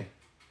back with me.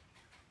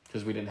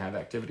 Because we didn't have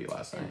activity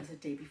last And night. it was the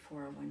day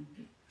before when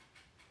you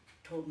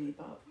told me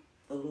about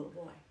the little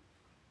boy.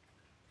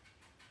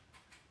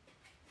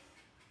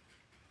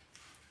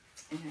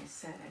 And I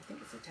said, I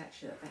think it's attached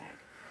to the bag.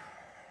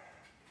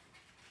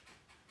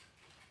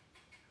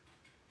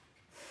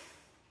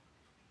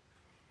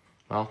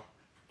 Well,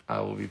 I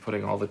will be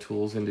putting all the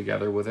tools in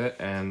together with it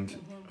and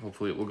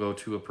Hopefully it will go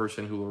to a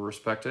person who will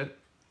respect it.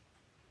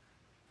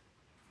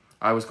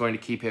 I was going to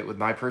keep it with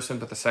my person,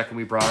 but the second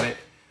we brought it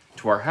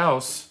to our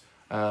house,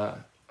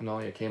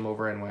 Analia came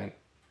over and went,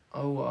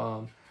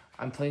 "Oh,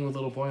 I'm playing with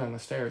little boy on the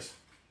stairs."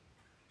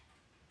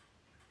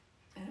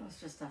 And it was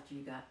just after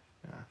you got.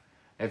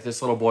 If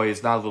this little boy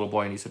is not a little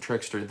boy and he's a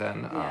trickster,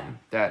 then Yeah.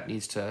 that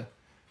needs to...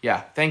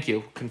 Yeah, thank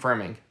you.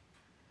 Confirming.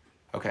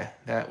 Okay,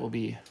 that will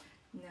be...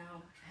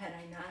 Now, had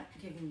I not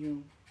given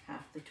you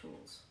half the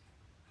tools,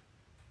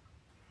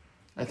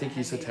 I think would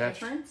he's that have made a attached.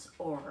 difference,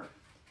 or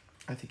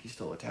I think he's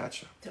still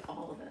attached. to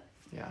all of it?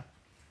 Yeah.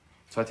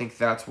 So I think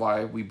that's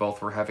why we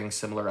both were having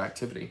similar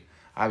activity.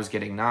 I was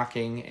getting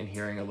knocking and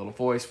hearing a little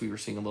voice. We were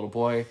seeing a little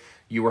boy.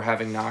 You were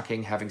having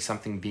knocking, having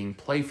something being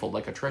playful,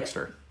 like a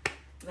trickster.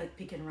 Like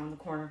peeking around the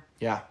corner,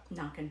 Yeah.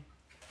 knocking.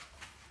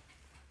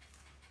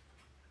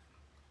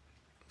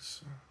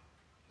 So,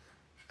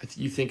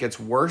 you think it's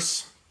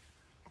worse?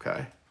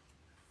 Okay.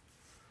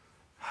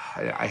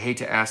 I hate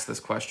to ask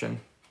this question.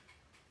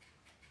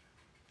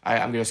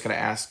 I'm just going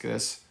to ask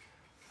this.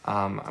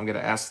 I'm going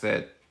to ask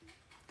that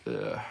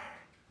the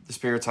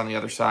spirits on the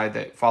other side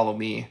that follow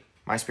me,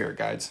 my spirit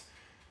guides,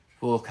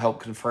 will help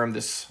confirm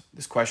this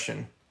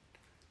question.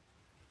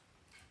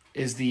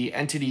 Is the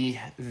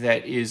entity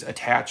that is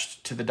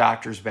attached to the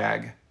doctor's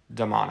bag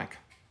demonic?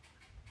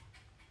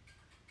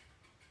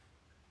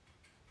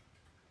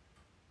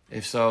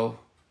 If so,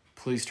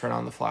 please turn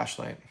on the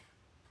flashlight.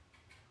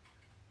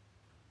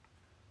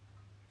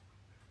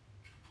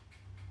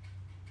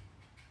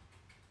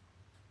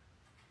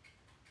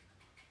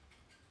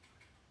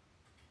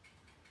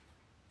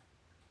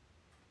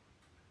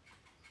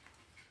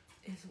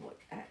 Is what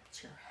at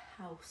your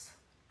house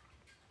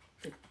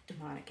the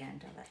demonic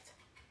end of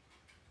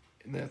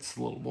it? That's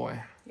the little boy.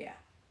 Yeah.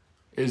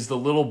 Is the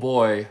little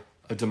boy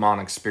a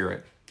demonic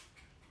spirit?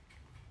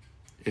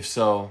 If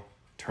so,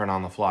 turn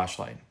on the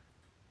flashlight.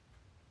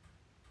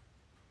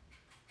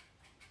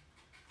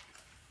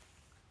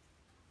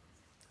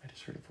 I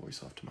just heard a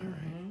voice off to my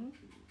right.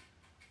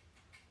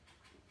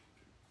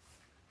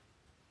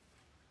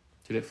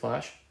 Did it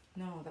flash?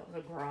 No, that was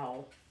a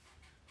growl.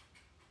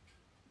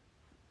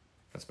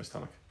 That's my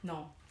stomach.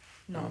 No.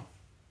 Oh.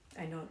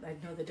 I know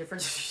the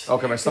difference.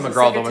 Okay, my 'Cause stomach the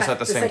growled second almost time- at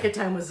the same The second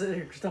time was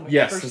your stomach.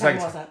 Yes, The the first second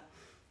time time. wasn't.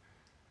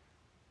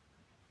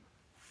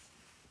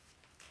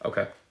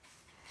 Okay.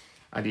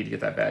 I need to get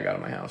that bag out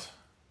of my house.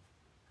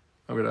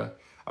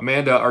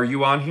 Amanda, are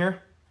you on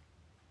here?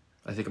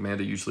 I think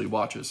Amanda usually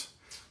watches.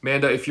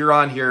 Amanda, if you're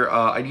on here,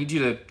 I need you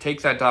to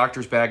take that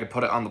doctor's bag and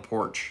put it on the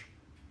porch.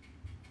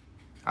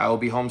 I will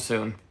be home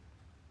soon.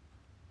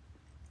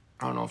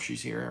 I don't know if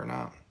she's here or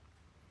not.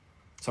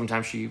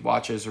 Sometimes she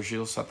watches or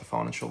she'll set the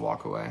phone and she'll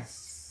walk away.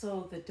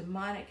 So the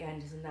demonic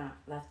end is not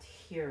left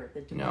here.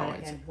 The demonic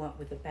it's- end went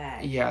with the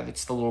bag. Yeah,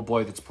 it's the little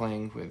boy that's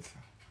playing with...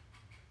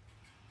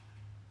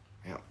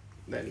 Yeah,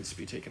 that needs to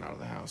be taken out of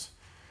the house.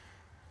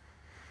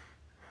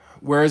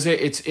 Where is it?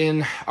 It's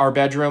in our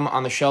bedroom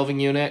on the shelving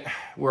unit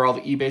where all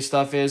the eBay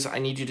stuff is. I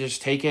need you to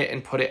just take it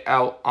and put it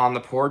out on the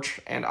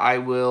porch, and I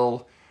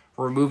will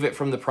remove it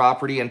from the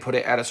property and put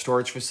it at a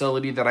storage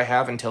facility that I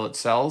have until it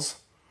sells.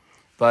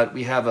 But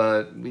we have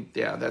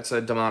that's a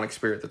demonic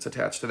spirit that's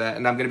attached to that.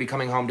 And I'm going to be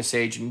coming home to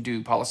Sage and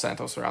do Palo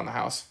Santos around the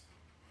house.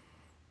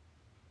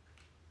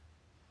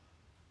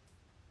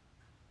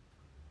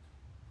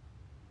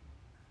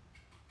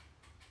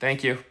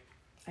 Thank you.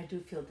 I do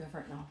feel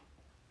different now.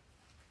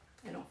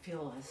 I don't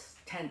feel as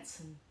tense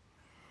and.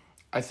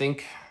 I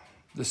think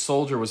the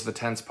soldier was the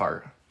tense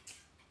part.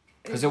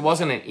 Because it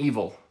wasn't an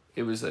evil.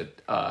 It was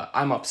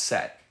I'm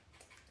upset.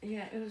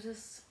 Yeah, it was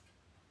just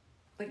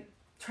like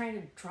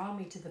trying to draw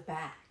me to the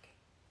back.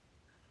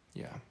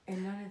 Yeah.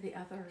 And none of the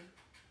other,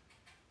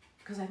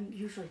 because I'm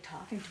usually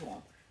talking to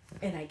him,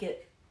 and I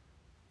get,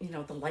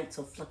 the lights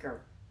will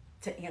flicker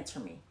to answer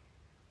me,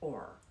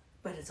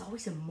 but it's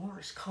always in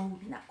Morse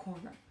code in that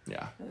corner.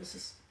 Yeah. It was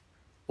just.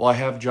 Well, I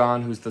have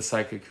John, who's the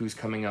psychic, who's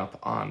coming up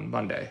on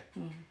Monday.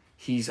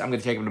 I'm going to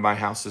take him to my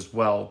house as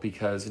well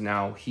because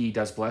now he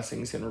does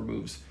blessings and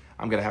removes.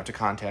 I'm going to have to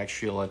contact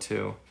Sheila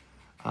too.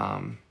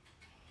 And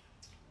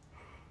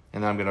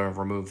then I'm going to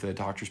remove the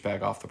doctor's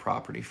bag off the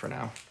property for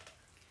now.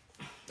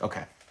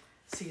 Okay.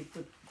 See,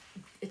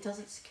 it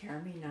doesn't scare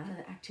me. None of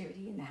the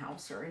activity in the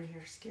house or in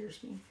here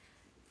scares me.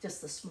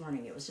 Just this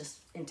morning, it was just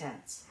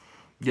intense.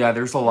 Yeah,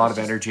 there's a lot of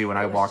It was energy when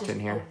I it was walked just in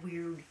here. A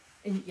weird,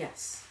 and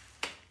yes,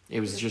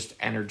 It was just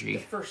the energy.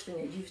 first thing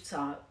that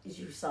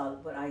you saw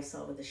what I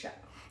saw with the shadow.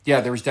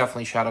 Yeah, there was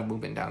definitely shadow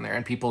movement down there,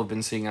 and people have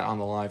been seeing it on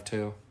the live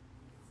too.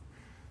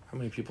 How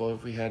many people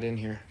have we had in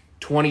here?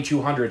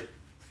 2,200.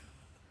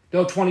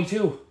 No,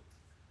 22.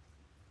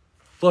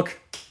 Look,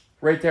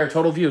 right there,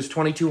 total views,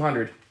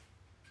 2,200.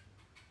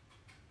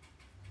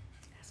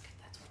 Ask if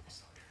that's what the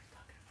soldier is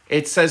talking about.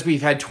 It says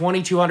we've had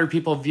 2,200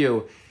 people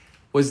view.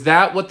 Was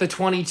that what the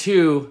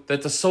 22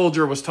 that the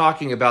soldier was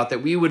talking about,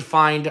 that we would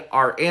find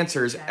our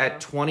answers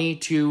at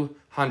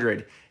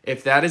 2,200?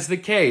 If that is the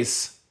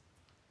case,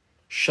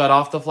 shut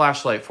off the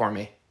flashlight for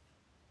me.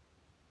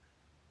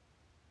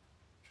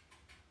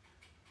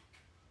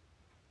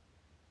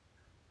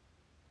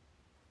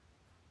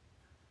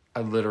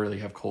 I literally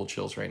have cold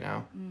chills right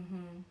now.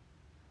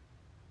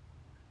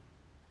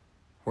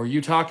 Were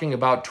you talking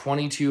about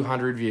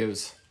 2,200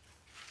 views?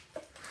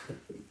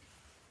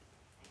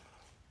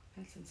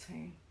 That's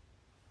insane.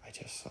 I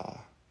just saw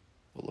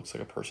what looks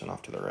like a person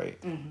off to the right.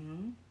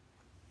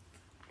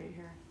 Right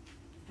here.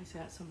 I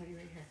saw somebody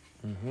right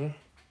here.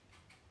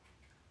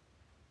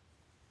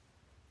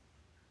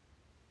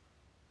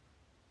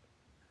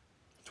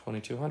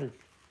 2,200.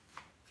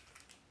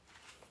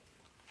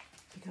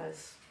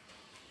 Because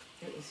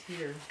it was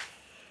here.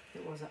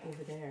 It wasn't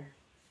over there.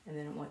 And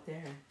then it went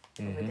there.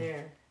 Over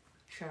there.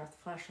 Shut off the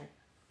flashlight.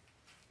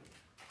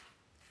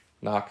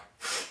 Knock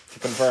to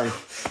confirm.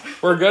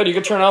 We're good. You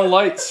can turn on the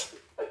lights.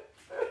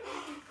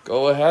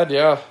 Go ahead.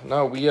 Yeah.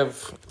 No, we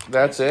have.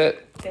 That's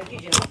it. Thank you,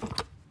 Jim.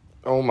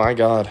 Oh my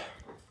God.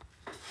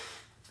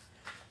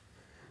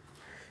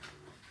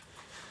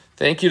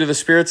 Thank you to the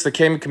spirits that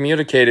came and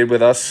communicated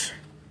with us.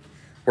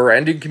 We're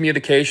ending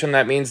communication.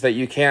 That means that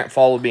you can't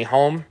follow me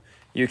home.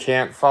 You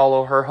can't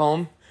follow her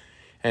home.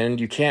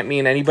 And you can't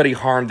mean anybody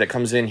harmed that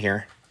comes in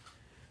here.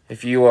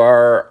 If you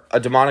are a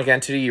demonic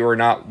entity, you are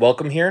not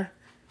welcome here.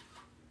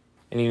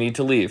 And you need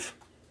to leave.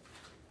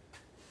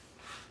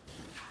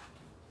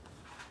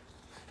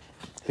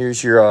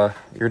 Here's your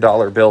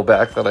dollar bill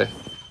back that I...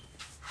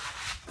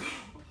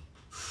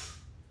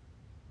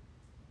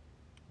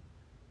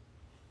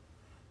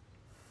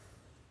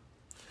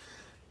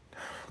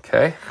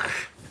 Okay.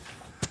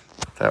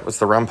 That was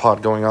the REM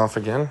pod going off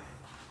again.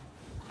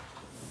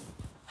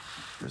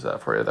 Here's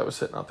that for you. That was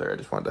sitting out there. I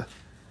just wanted to...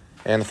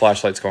 And the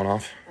flashlight's going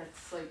off.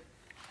 That's like...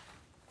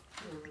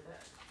 like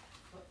that.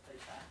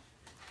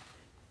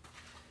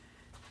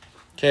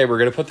 Okay, we're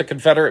going to put the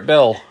Confederate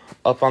bill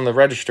up on the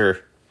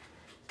register.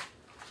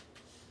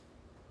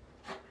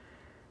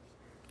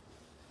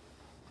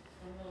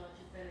 I'm gonna let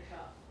you finish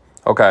up.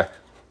 Okay.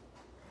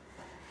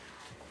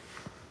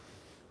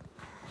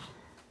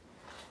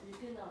 You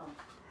can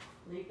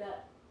leave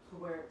that to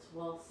where it's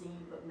well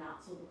seen, but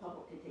not so the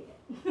public can take it.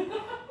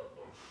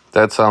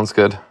 That sounds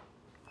good.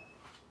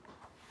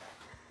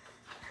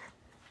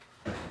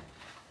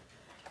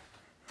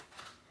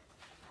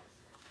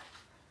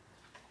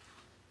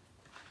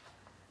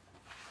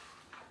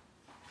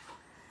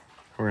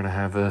 We're going to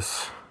have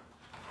this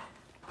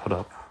put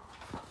up.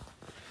 I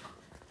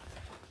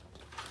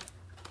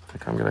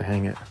think I'm going to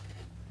hang it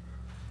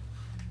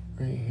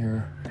right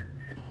here.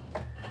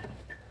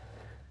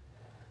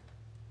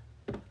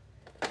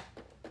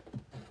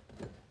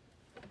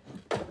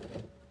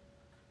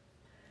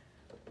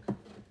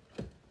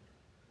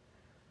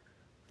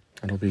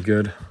 It'll be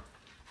good.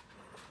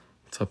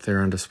 It's up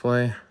there on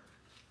display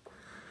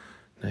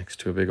next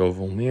to a big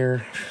oval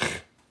mirror.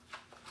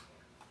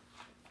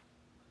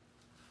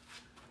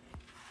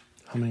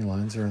 How many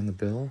lines are on the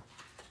bill?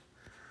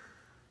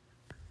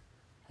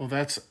 Well,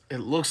 it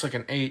looks like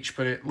an H,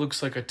 but it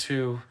looks like a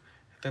 2.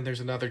 Then there's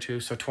another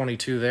 2, so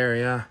 22 there,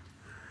 yeah.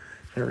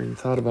 Never even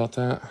thought about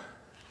that.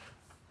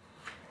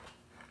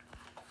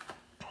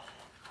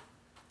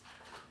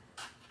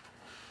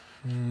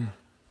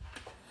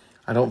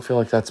 I don't feel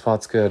like that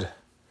spot's good.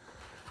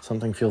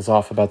 Something feels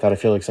off about that. I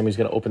feel like somebody's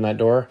going to open that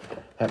door,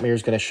 that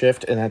mirror's going to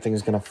shift, and that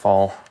thing's going to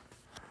fall.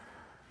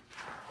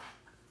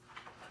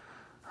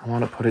 I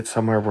want to put it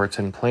somewhere where it's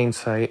in plain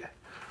sight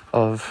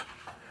of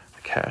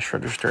the cash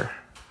register.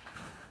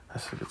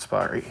 That's a good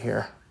spot right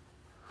here.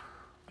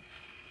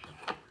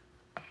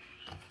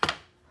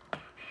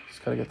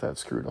 Just got to get that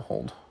screw to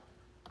hold.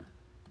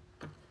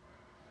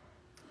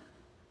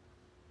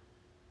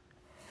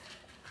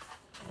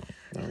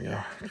 There we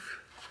go.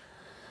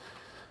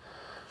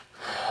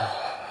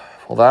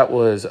 Well, that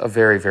was a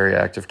very, very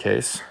active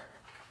case.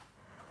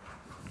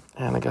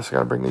 And I guess I got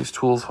to bring these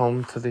tools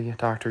home to the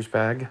doctor's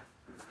bag.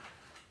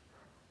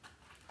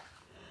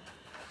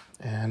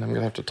 And I'm going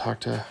to have to talk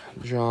to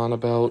John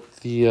about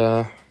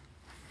the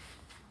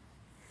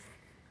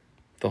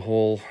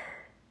whole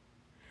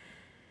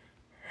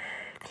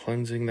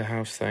cleansing the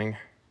house thing.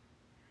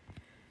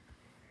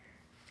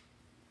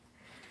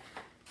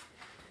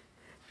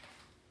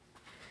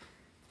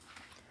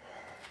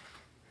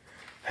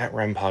 That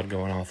REM pod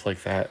going off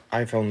like that.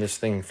 I've owned this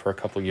thing for a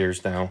couple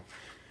years now,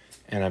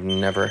 and I've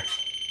never...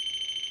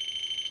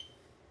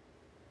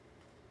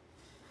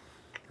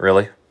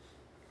 Really?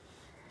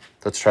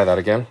 Let's try that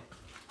again.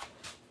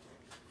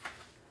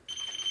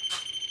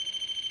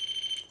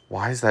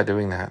 Why is that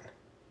doing that?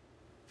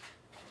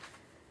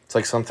 It's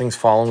like something's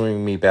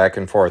following me back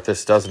and forth.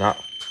 This does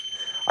not...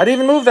 I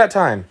didn't even move that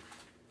time.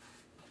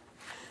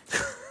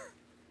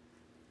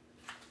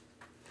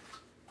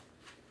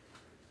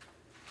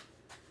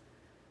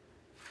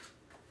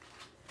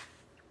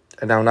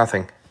 And now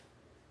nothing.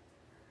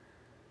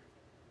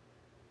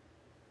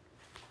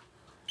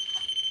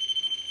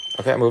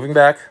 Okay, moving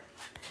back.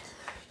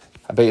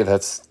 I bet you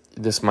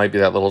this might be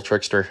that little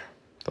trickster,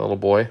 the little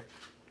boy.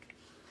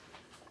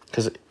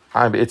 Because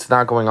it's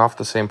not going off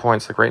the same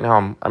points. Like right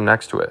now, I'm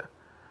next to it.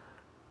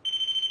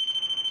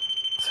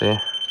 See? And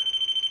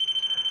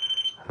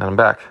then I'm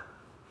back.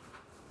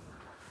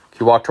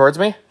 Can you walk towards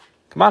me?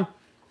 Come on.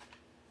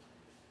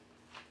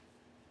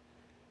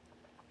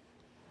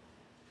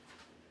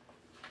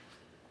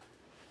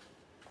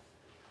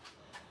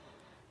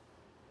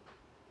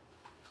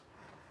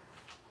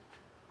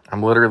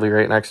 I'm literally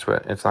right next to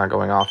it. It's not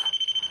going off.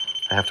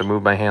 I have to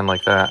move my hand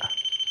like that.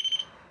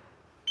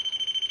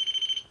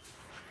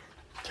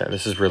 Okay,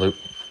 this is really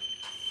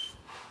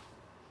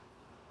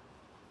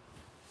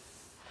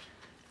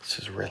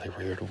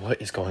weird.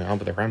 What is going on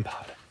with the REM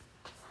pod?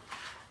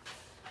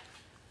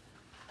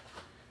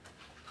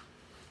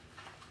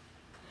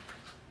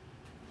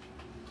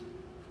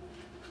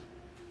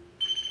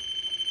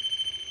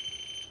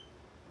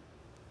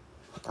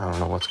 I don't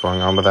know what's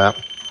going on with that.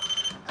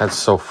 That's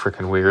so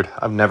freaking weird.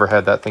 I've never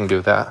had that thing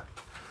do that.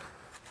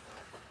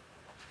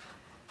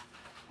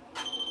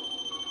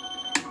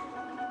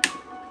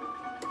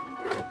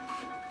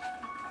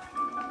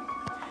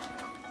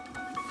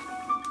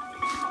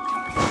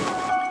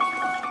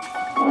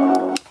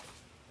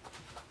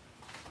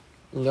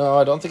 No,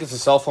 I don't think it's a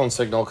cell phone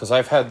signal because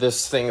I've had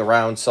this thing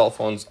around cell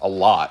phones a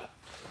lot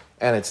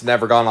and it's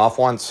never gone off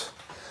once.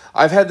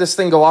 I've had this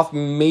thing go off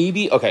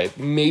maybe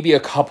a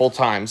couple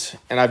times,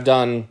 and I've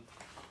done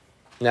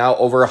now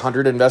over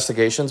 100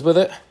 investigations with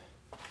it.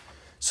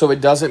 So it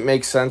doesn't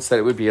make sense that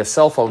it would be a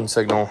cell phone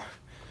signal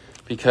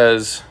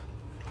because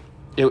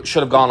it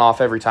should have gone off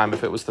every time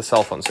if it was the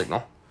cell phone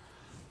signal.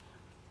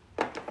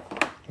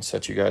 I'll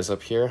set you guys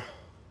up here.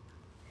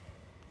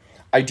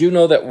 I do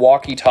know that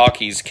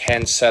walkie-talkies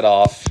can set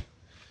off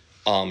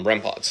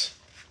REM pods.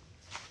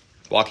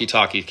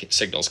 Walkie-talkie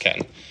signals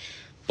can.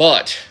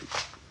 But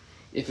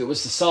if it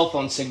was the cell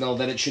phone signal,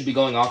 then it should be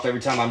going off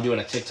every time I'm doing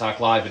a TikTok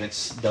live and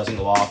it doesn't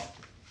go off.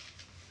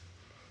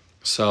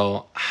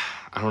 So,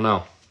 I don't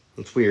know.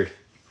 It's weird.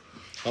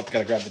 Oh,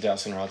 gotta grab the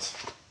dowsing rods.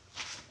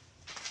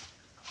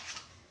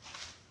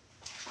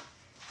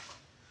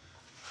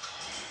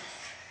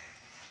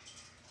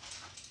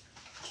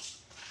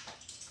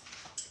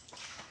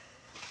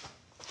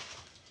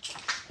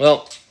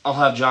 Well, I'll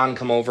have John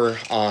come over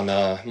on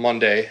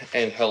Monday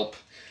and help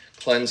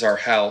cleanse our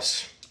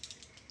house.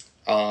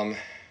 And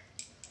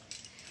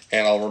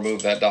I'll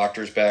remove that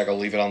doctor's bag. I'll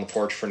leave it on the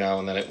porch for now,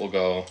 and then it will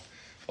go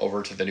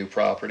over to the new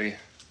property.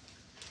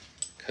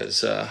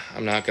 Because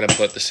I'm not going to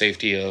put the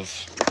safety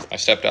of my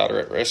stepdaughter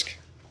at risk.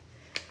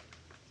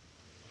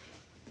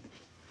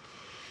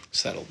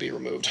 So that'll be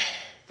removed.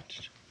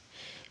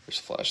 There's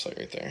a flashlight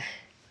right there.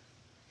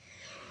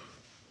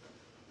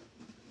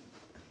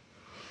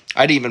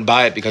 I didn't even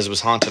buy it because it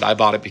was haunted. I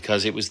bought it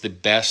because it was the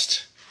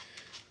best.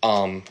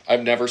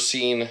 I've never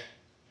seen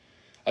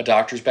a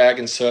doctor's bag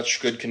in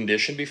such good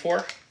condition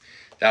before.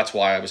 That's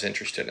why I was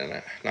interested in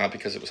it, not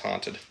because it was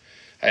haunted.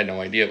 I had no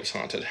idea it was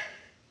haunted.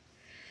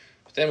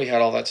 But then we had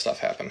all that stuff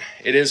happen.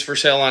 It is for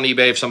sale on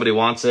eBay if somebody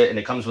wants it, and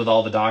it comes with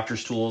all the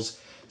doctor's tools.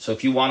 So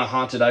if you want a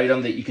haunted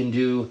item that you can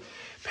do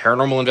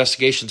paranormal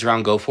investigations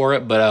around, go for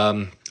it.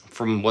 But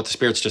from what the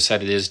spirits just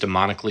said, it is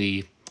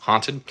demonically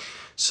haunted.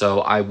 So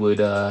I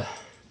would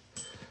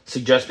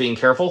suggest being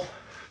careful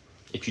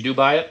if you do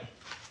buy it.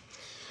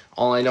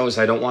 All I know is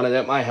I don't want it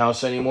at my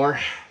house anymore.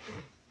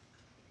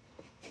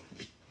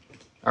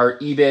 Our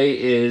eBay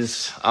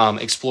is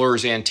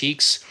Explorers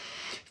Antiques.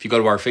 If you go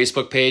to our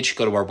Facebook page,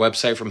 go to our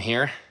website from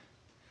here.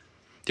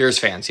 There's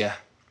fans, yeah.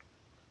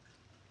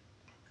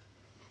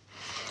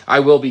 I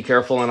will be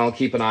careful and I'll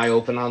keep an eye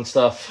open on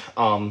stuff.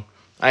 I am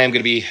going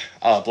to be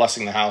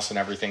blessing the house and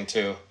everything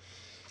too.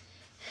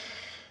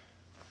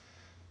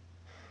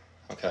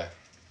 Okay.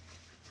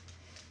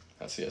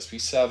 That's the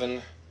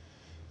SB7.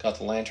 Got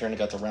the lantern,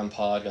 got the REM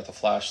pod, got the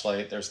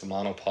flashlight. There's the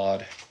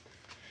monopod.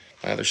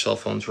 My other cell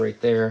phone's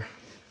right there.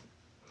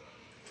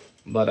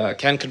 But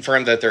can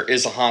confirm that there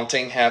is a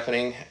haunting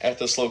happening at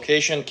this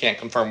location. Can't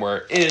confirm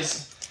where it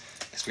is,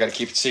 because we got to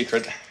keep it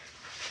secret.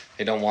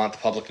 They don't want the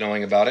public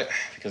knowing about it,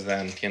 because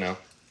then, you know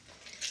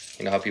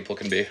how people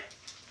can be.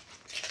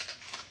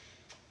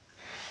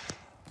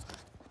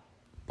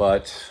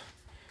 But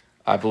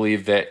I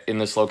believe that in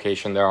this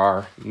location there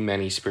are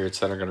many spirits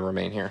that are going to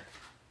remain here.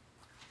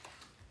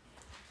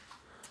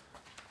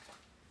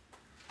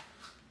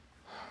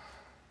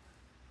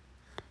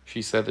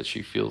 She said that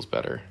she feels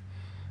better.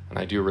 And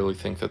I do really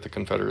think that the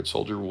Confederate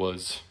soldier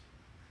was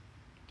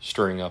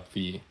stirring up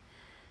the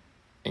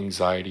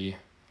anxiety,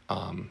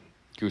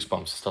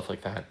 goosebumps, stuff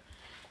like that.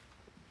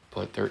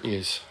 But there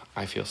is,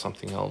 I feel,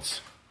 something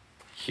else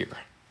here.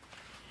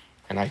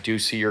 And I do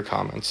see your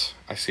comments.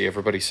 I see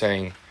everybody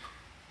saying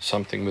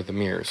something with the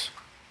mirrors.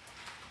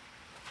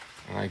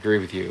 And I agree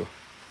with you.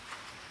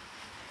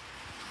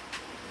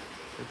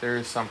 But there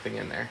is something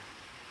in there.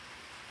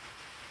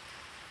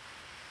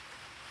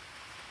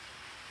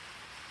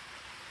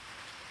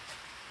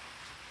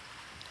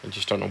 I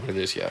just don't know what it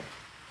is yet.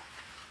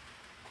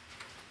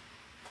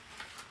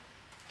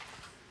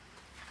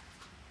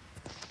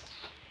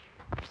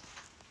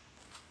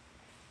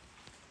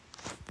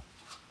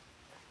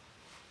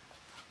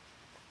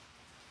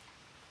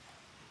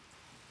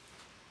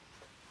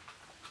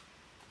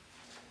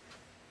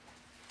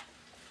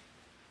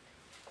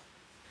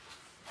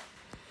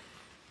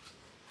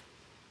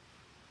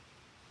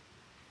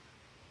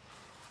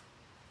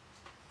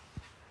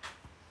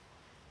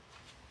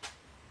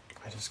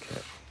 I just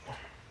can't.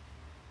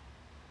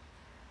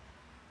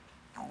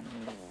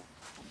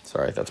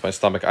 Sorry, that's my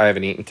stomach. I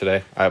haven't eaten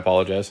today. I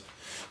apologize.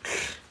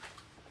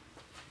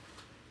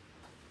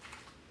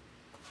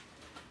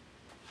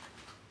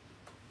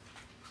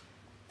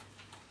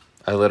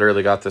 I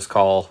literally got this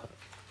call,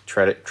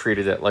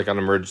 treated it like an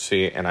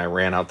emergency, and I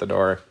ran out the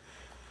door.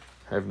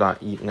 I have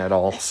not eaten at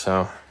all,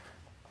 so...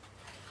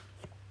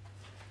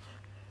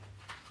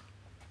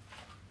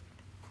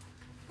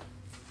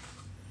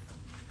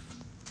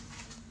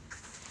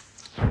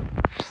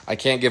 I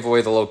can't give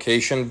away the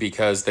location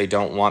because they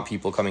don't want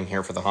people coming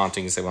here for the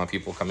hauntings. They want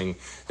people coming...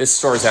 This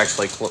store is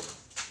actually...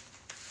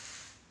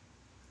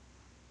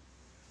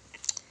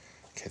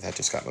 Okay, that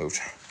just got moved.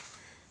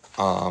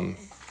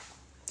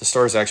 The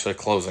store is actually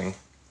closing.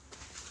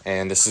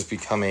 And this is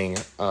becoming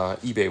an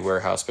eBay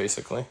warehouse,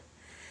 basically.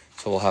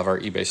 So we'll have our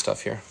eBay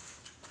stuff here.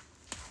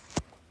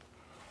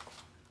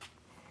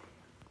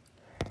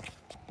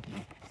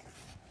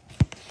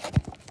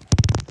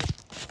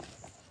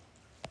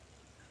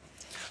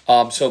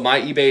 So my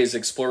eBay is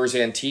Explorers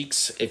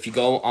Antiques. If you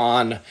go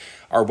on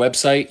our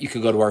website, you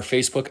could go to our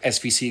Facebook,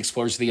 SVC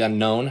Explorers the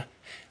Unknown.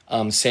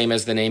 Same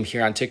as the name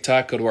here on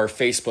TikTok. Go to our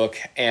Facebook,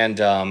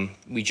 and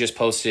we just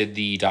posted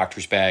the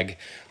doctor's bag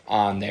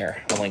on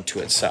there, a link to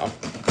it. So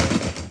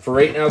for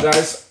right now,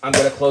 guys, I'm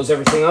going to close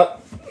everything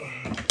up,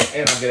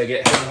 and I'm going to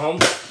get heading home.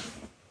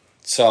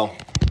 So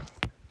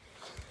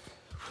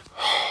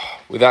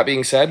with that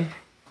being said,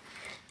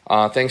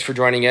 thanks for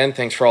joining in.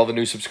 Thanks for all the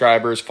new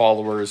subscribers,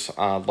 followers,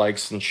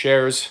 likes, and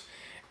shares.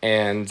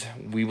 And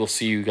we will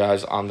see you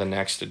guys on the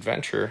next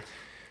adventure.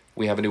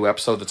 We have a new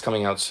episode that's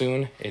coming out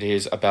soon. It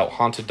is about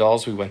haunted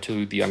dolls. We went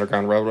to the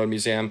Underground Railroad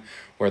Museum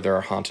where there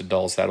are haunted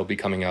dolls. That'll be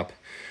coming up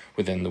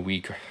within the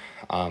week.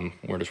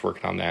 We're just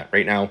working on that.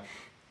 Right now,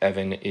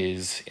 Evan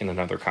is in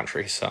another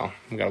country, so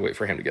we got to wait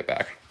for him to get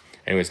back.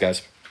 Anyways,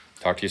 guys,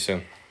 talk to you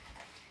soon.